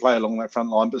somebody that can play along that front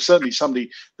line, but certainly somebody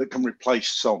that can replace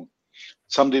Son,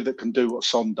 somebody that can do what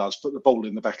Son does, put the ball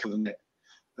in the back of the net.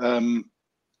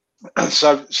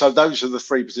 So those are the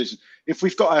 3 positions. If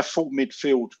we've got our full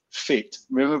midfield fit,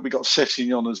 remember we got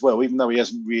Sessegnon as well, even though he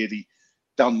hasn't really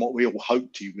done what we all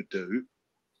hoped he would do.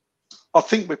 I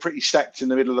think we're pretty stacked in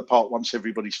the middle of the park once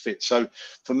everybody's fit. So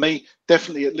for me,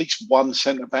 definitely at least one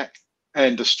centre back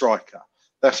and a striker.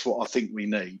 That's what I think we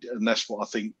need, and that's what I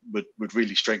think would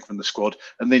really strengthen the squad.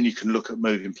 And then you can look at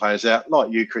moving players out.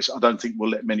 Like you, Chris, I don't think we'll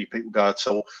let many people go at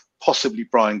all. Possibly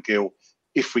Brian Gill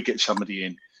if we get somebody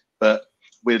in, but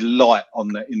we're light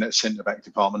in that centre-back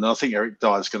department. And I think Eric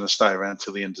Dyer's going to stay around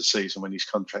till the end of the season when his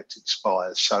contract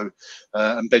expires. So,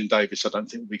 and Ben Davies, I don't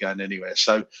think will be going anywhere.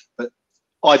 So, but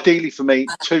ideally for me,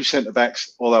 2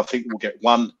 centre-backs, although I think we'll get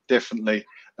 1 definitely,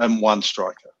 and 1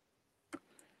 striker.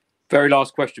 Very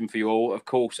last question for you all. Of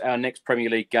course, our next Premier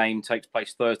League game takes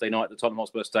place Thursday night at the Tottenham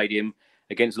Hotspur Stadium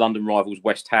against London rivals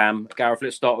West Ham. Gareth,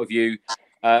 let's start with you.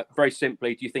 Very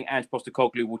simply, do you think Ange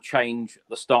Postecoglou will change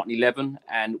the starting 11?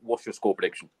 And what's your score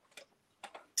prediction?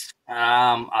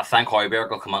 I think Højbjerg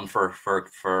will come in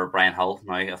for Brian Hill.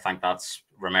 Now, I think that's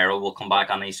Romero will come back,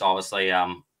 and he's obviously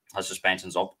his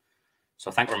suspension's up. So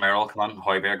I think Romero will come in,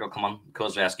 Højbjerg will come in,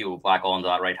 Kulusevski will back onto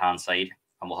that right-hand side,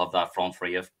 and we'll have that front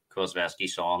three of Kulusevski,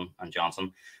 Son, and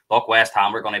Johnson. Look, West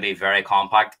Ham are going to be very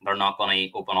compact. They're not going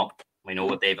to open up. We know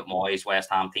what David Moyes' West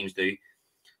Ham teams do.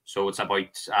 So it's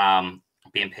about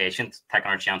being patient, taking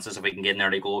our chances. If we can get an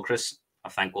early goal, Chris, I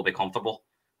think we'll be comfortable.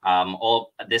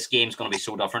 This game's going to be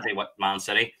so different to Man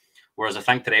City. Whereas I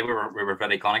think today we were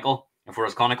very clinical. If we're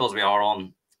as clinical as we are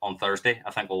on Thursday,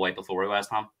 I think we'll wipe the floor with West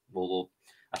Ham.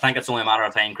 I think it's only a matter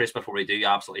of time, Chris, before we do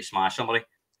absolutely smash somebody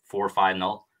 4 or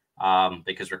 5-0,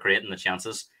 because we're creating the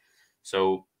chances.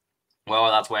 So, well,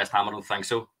 that's West Ham. I don't think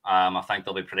so. I think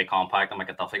they'll be pretty compact and make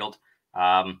it difficult.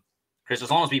 Chris,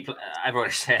 as long as I've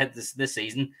already said this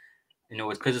season,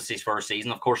 it's because it's his first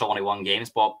season. Of course, I only won games,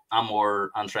 but I'm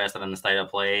more interested in the style of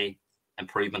play,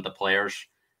 improvement of players,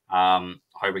 how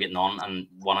we're getting on, and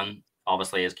winning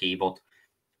obviously is key. But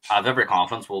I have every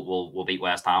confidence we'll beat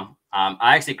West Ham.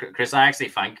 Chris, I actually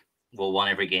think we'll win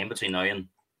every game between now and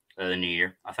the new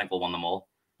year. I think we'll win them all.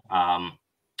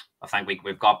 I think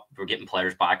we're getting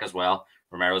players back as well.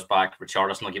 Romero's back.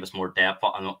 Richarlison will give us more depth.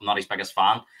 I'm not his biggest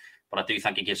fan, but I do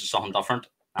think it gives us something different.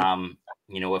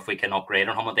 If we can upgrade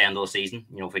on him at the end of the season,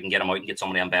 if we can get him out and get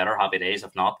somebody on better, happy days.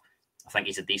 If not, I think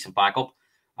he's a decent backup.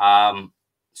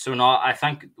 So no, I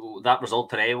think that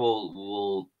result today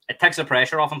it takes the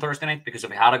pressure off on Thursday night, because if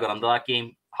we had got into that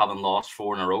game having lost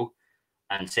 4 in a row,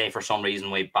 and say for some reason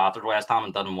we battered West Ham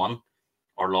and didn't win,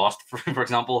 or lost, for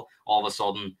example, all of a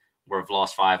sudden we've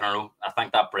lost 5 in a row. I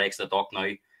think that breaks the duck now,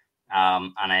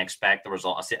 and I expect the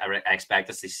result. I expect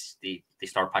us to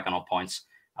start picking up points,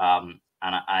 and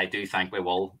I do think we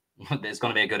will. It's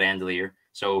going to be a good end of the year.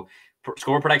 So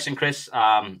score prediction, Chris,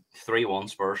 3-1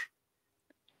 Spurs.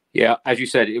 Yeah, as you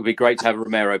said, it would be great to have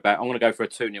Romero back. I'm going to go for a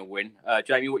 2-0 win.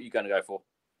 Jamie, what are you going to go for?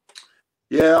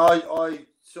 Yeah, I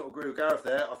sort of agree with Gareth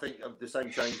there. I think the same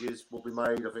changes will be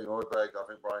made. I think Højbjerg, I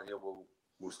think Brian Hill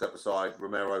will step aside.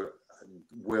 Romero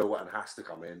will and has to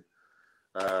come in.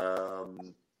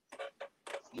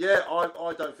 Yeah,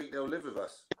 I don't think they'll live with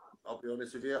us. I'll be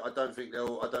honest with you. I don't think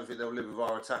they'll live with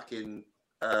our attacking,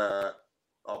 our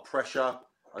pressure.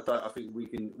 I think we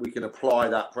can apply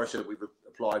that pressure that we've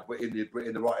applied in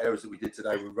the right areas that we did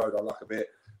today. We rode our luck a bit.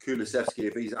 Kulusevski,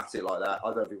 if he's at it like that,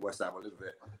 I don't think West Ham will live with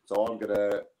it. So I'm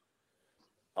gonna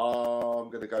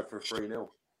go for a 3-0.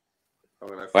 I'm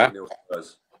gonna go 3-0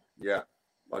 Spurs. Yeah,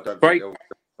 I don't think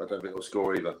they'll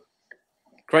score either.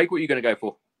 Craig, what are you going to go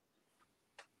for?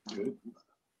 Good.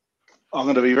 I'm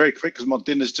going to be very quick because my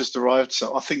dinner's just arrived.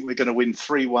 So I think we're going to win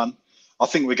 3-1. I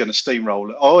think we're going to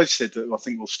steamroll. I always said that I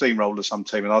think we'll steamroll some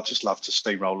team, and I'd just love to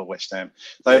steamroll West Ham.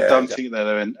 They don't think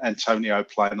that Antonio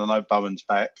playing. I know Bowen's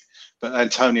back, but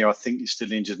Antonio, I think, is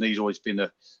still injured, and he's always been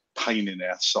a pain in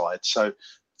our side. So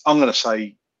I'm going to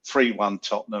say 3-1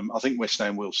 Tottenham. I think West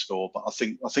Ham will score, but I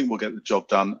think we'll get the job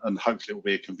done, and hopefully it will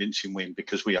be a convincing win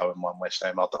because we owe them one West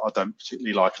Ham. I don't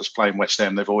particularly like us playing West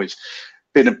Ham. They've always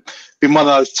been one of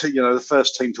those, the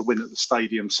first team to win at the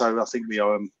stadium. So I think we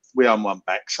owe them one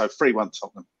back. So 3-1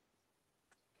 Tottenham.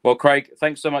 Well, Craig,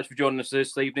 thanks so much for joining us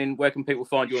this evening. Where can people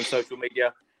find you on social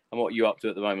media, and what are you up to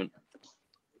at the moment?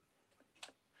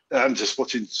 I'm just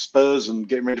watching Spurs and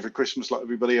getting ready for Christmas like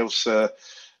everybody else.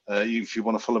 If you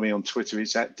want to follow me on Twitter,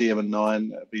 it's at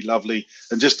Dearman9. That'd be lovely.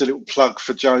 And just a little plug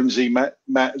for Jonesy. Matt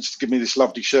just give me this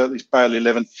lovely shirt, this Bale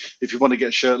 11. If you want to get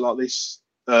a shirt like this,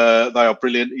 they are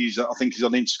brilliant. I think he's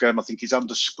on Instagram. I think he's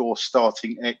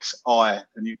 _starting_XI,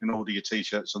 and you can order your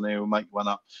T-shirts on there. We'll make one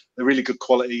up. They're really good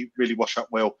quality, really wash up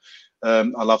well. I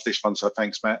love this one, so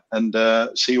thanks, Matt. And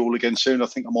see you all again soon. I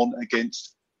think I'm on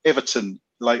against Everton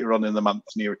later on in the month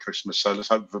near Christmas. So let's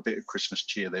hope for a bit of Christmas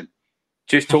cheer then.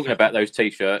 Just talking about those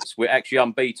T-shirts, we're actually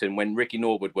unbeaten when Ricky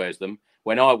Norwood wears them,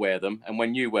 when I wear them, and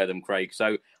when you wear them, Craig.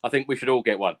 So I think we should all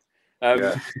get one.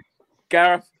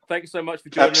 Gareth, thanks so much for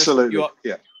joining us. Absolutely.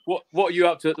 What are you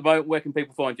up to at the moment? Where can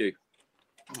people find you?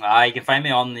 You can find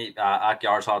me on the at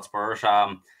Gareth SPURS.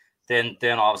 Doing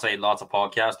obviously lots of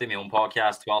podcasts. Doing my own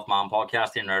podcast, 12-man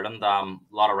podcast in Ireland. A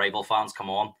lot of rival fans come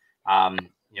on.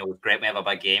 It's great we have a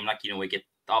big game. We get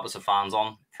opposite fans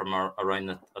on from around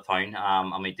the town,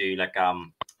 and we do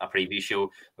a preview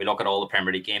show. We look at all the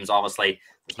Premier League games. Obviously,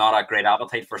 there's not a great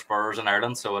appetite for Spurs in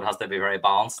Ireland, so it has to be very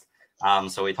balanced.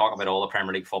 So we talk about all the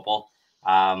Premier League football.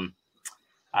 And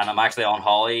I'm actually on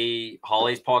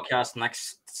Holly's podcast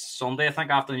next Sunday, I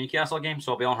think, after the Newcastle game.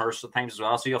 So I'll be on hers at times as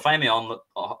well. So you'll find me on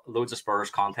loads of Spurs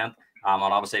content. I'll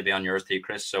obviously be on yours too,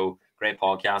 Chris. So great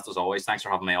podcast as always. Thanks for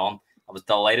having me on. I was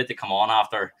delighted to come on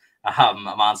after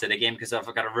a Man City game because I've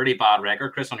got a really bad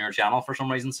record, Chris, on your channel for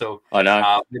some reason. So I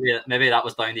know maybe that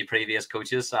was down to previous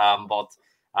coaches. But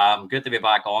good to be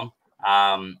back on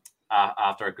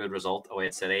after a good result away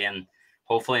at City, and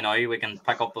hopefully now we can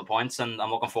pick up the points. And I'm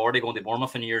looking forward to going to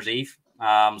Bournemouth on New Year's Eve.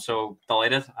 So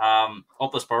delighted.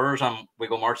 Up the Spurs, and we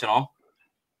go marching on.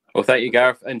 Well, thank you,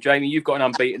 Gareth. And Jamie, you've got an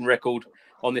unbeaten record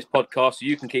on this podcast, so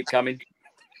you can keep coming.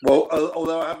 Well,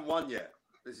 although I haven't won yet.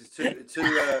 This is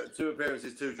two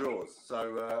appearances, 2 draws.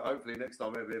 So hopefully next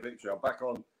time it'll be a victory. I'm back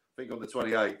on, I think, on the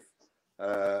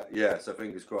 28th. So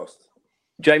fingers crossed.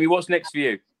 Jamie, what's next for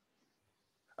you?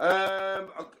 I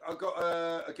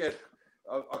got again.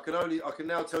 I can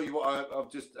now tell you what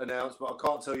I've just announced, but I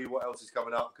can't tell you what else is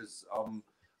coming up because I'm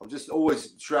just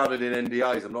always shrouded in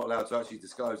NDAs. I'm not allowed to actually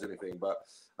disclose anything. But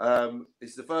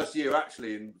it's the first year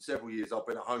actually in several years I've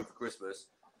been at home for Christmas.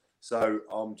 So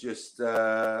I'm just,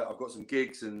 I've got some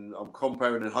gigs and I'm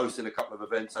comparing and hosting a couple of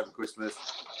events over Christmas.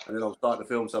 And then I'm starting to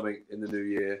film something in the new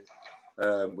year,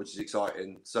 which is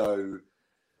exciting. So,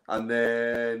 and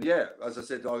then, as I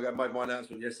said, I made my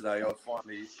announcement yesterday. They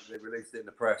released it in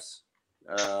the press.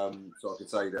 So I can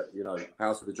say that,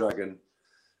 House of the Dragon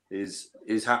is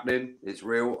happening. It's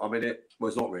real. I'm in it. Well,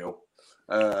 it's not real.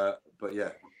 But yeah,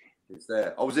 it's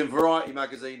there. I was in Variety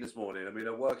magazine this morning.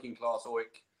 A working class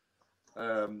oik.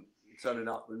 Turning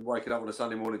up and waking up on a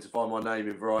Sunday morning to find my name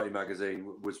in Variety magazine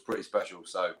was pretty special.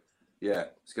 So, yeah,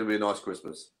 it's going to be a nice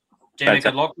Christmas. Jamie,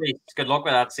 good luck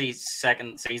with that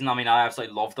second season. I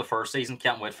absolutely loved the first season.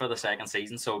 Can't wait for the second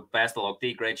season. So, best of luck to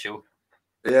you. Great show.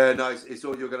 Yeah, no, it's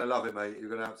all, you're going to love it, mate. You're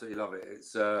going to absolutely love it.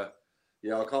 It's I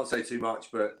can't say too much,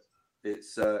 but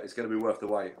it's going to be worth the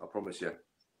wait. I promise you.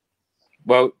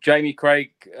 Well, Jamie,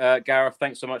 Craig, Gareth,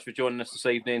 thanks so much for joining us this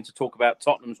evening to talk about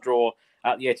Tottenham's draw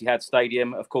at the Etihad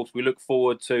Stadium. Of course, we look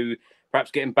forward to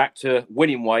perhaps getting back to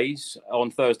winning ways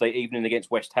on Thursday evening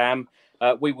against West Ham.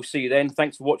 We will see you then.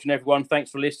 Thanks for watching, everyone.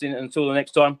 Thanks for listening. And until the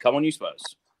next time, come on, you Spurs.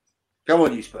 Come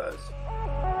on, you Spurs.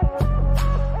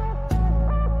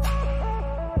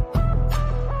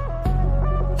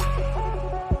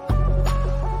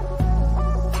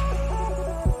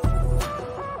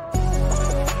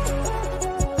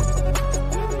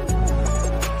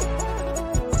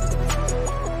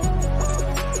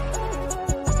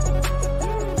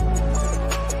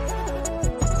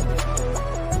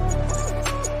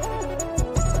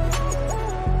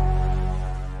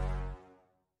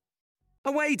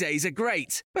 Away days are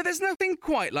great, but there's nothing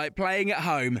quite like playing at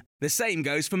home. The same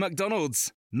goes for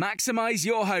McDonald's. Maximise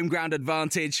your home ground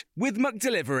advantage with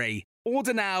McDelivery.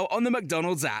 Order now on the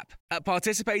McDonald's app. At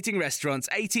participating restaurants,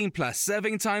 18 plus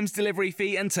serving times, delivery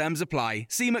fee and terms apply.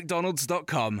 See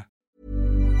mcdonalds.com.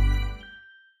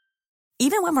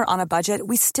 Even when we're on a budget,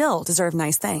 we still deserve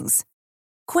nice things.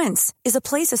 Quince is a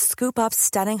place to scoop up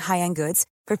stunning high-end goods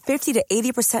for 50 to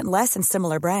 80% less than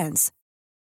similar brands.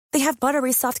 They have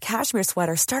buttery soft cashmere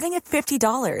sweaters starting at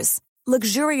 $50,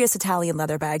 luxurious Italian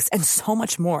leather bags, and so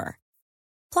much more.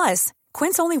 Plus,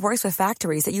 Quince only works with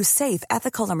factories that use safe,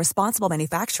 ethical, and responsible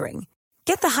manufacturing.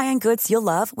 Get the high-end goods you'll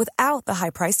love without the high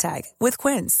price tag with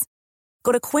Quince.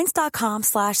 Go to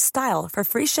quince.com/style for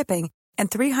free shipping and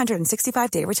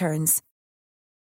 365-day returns.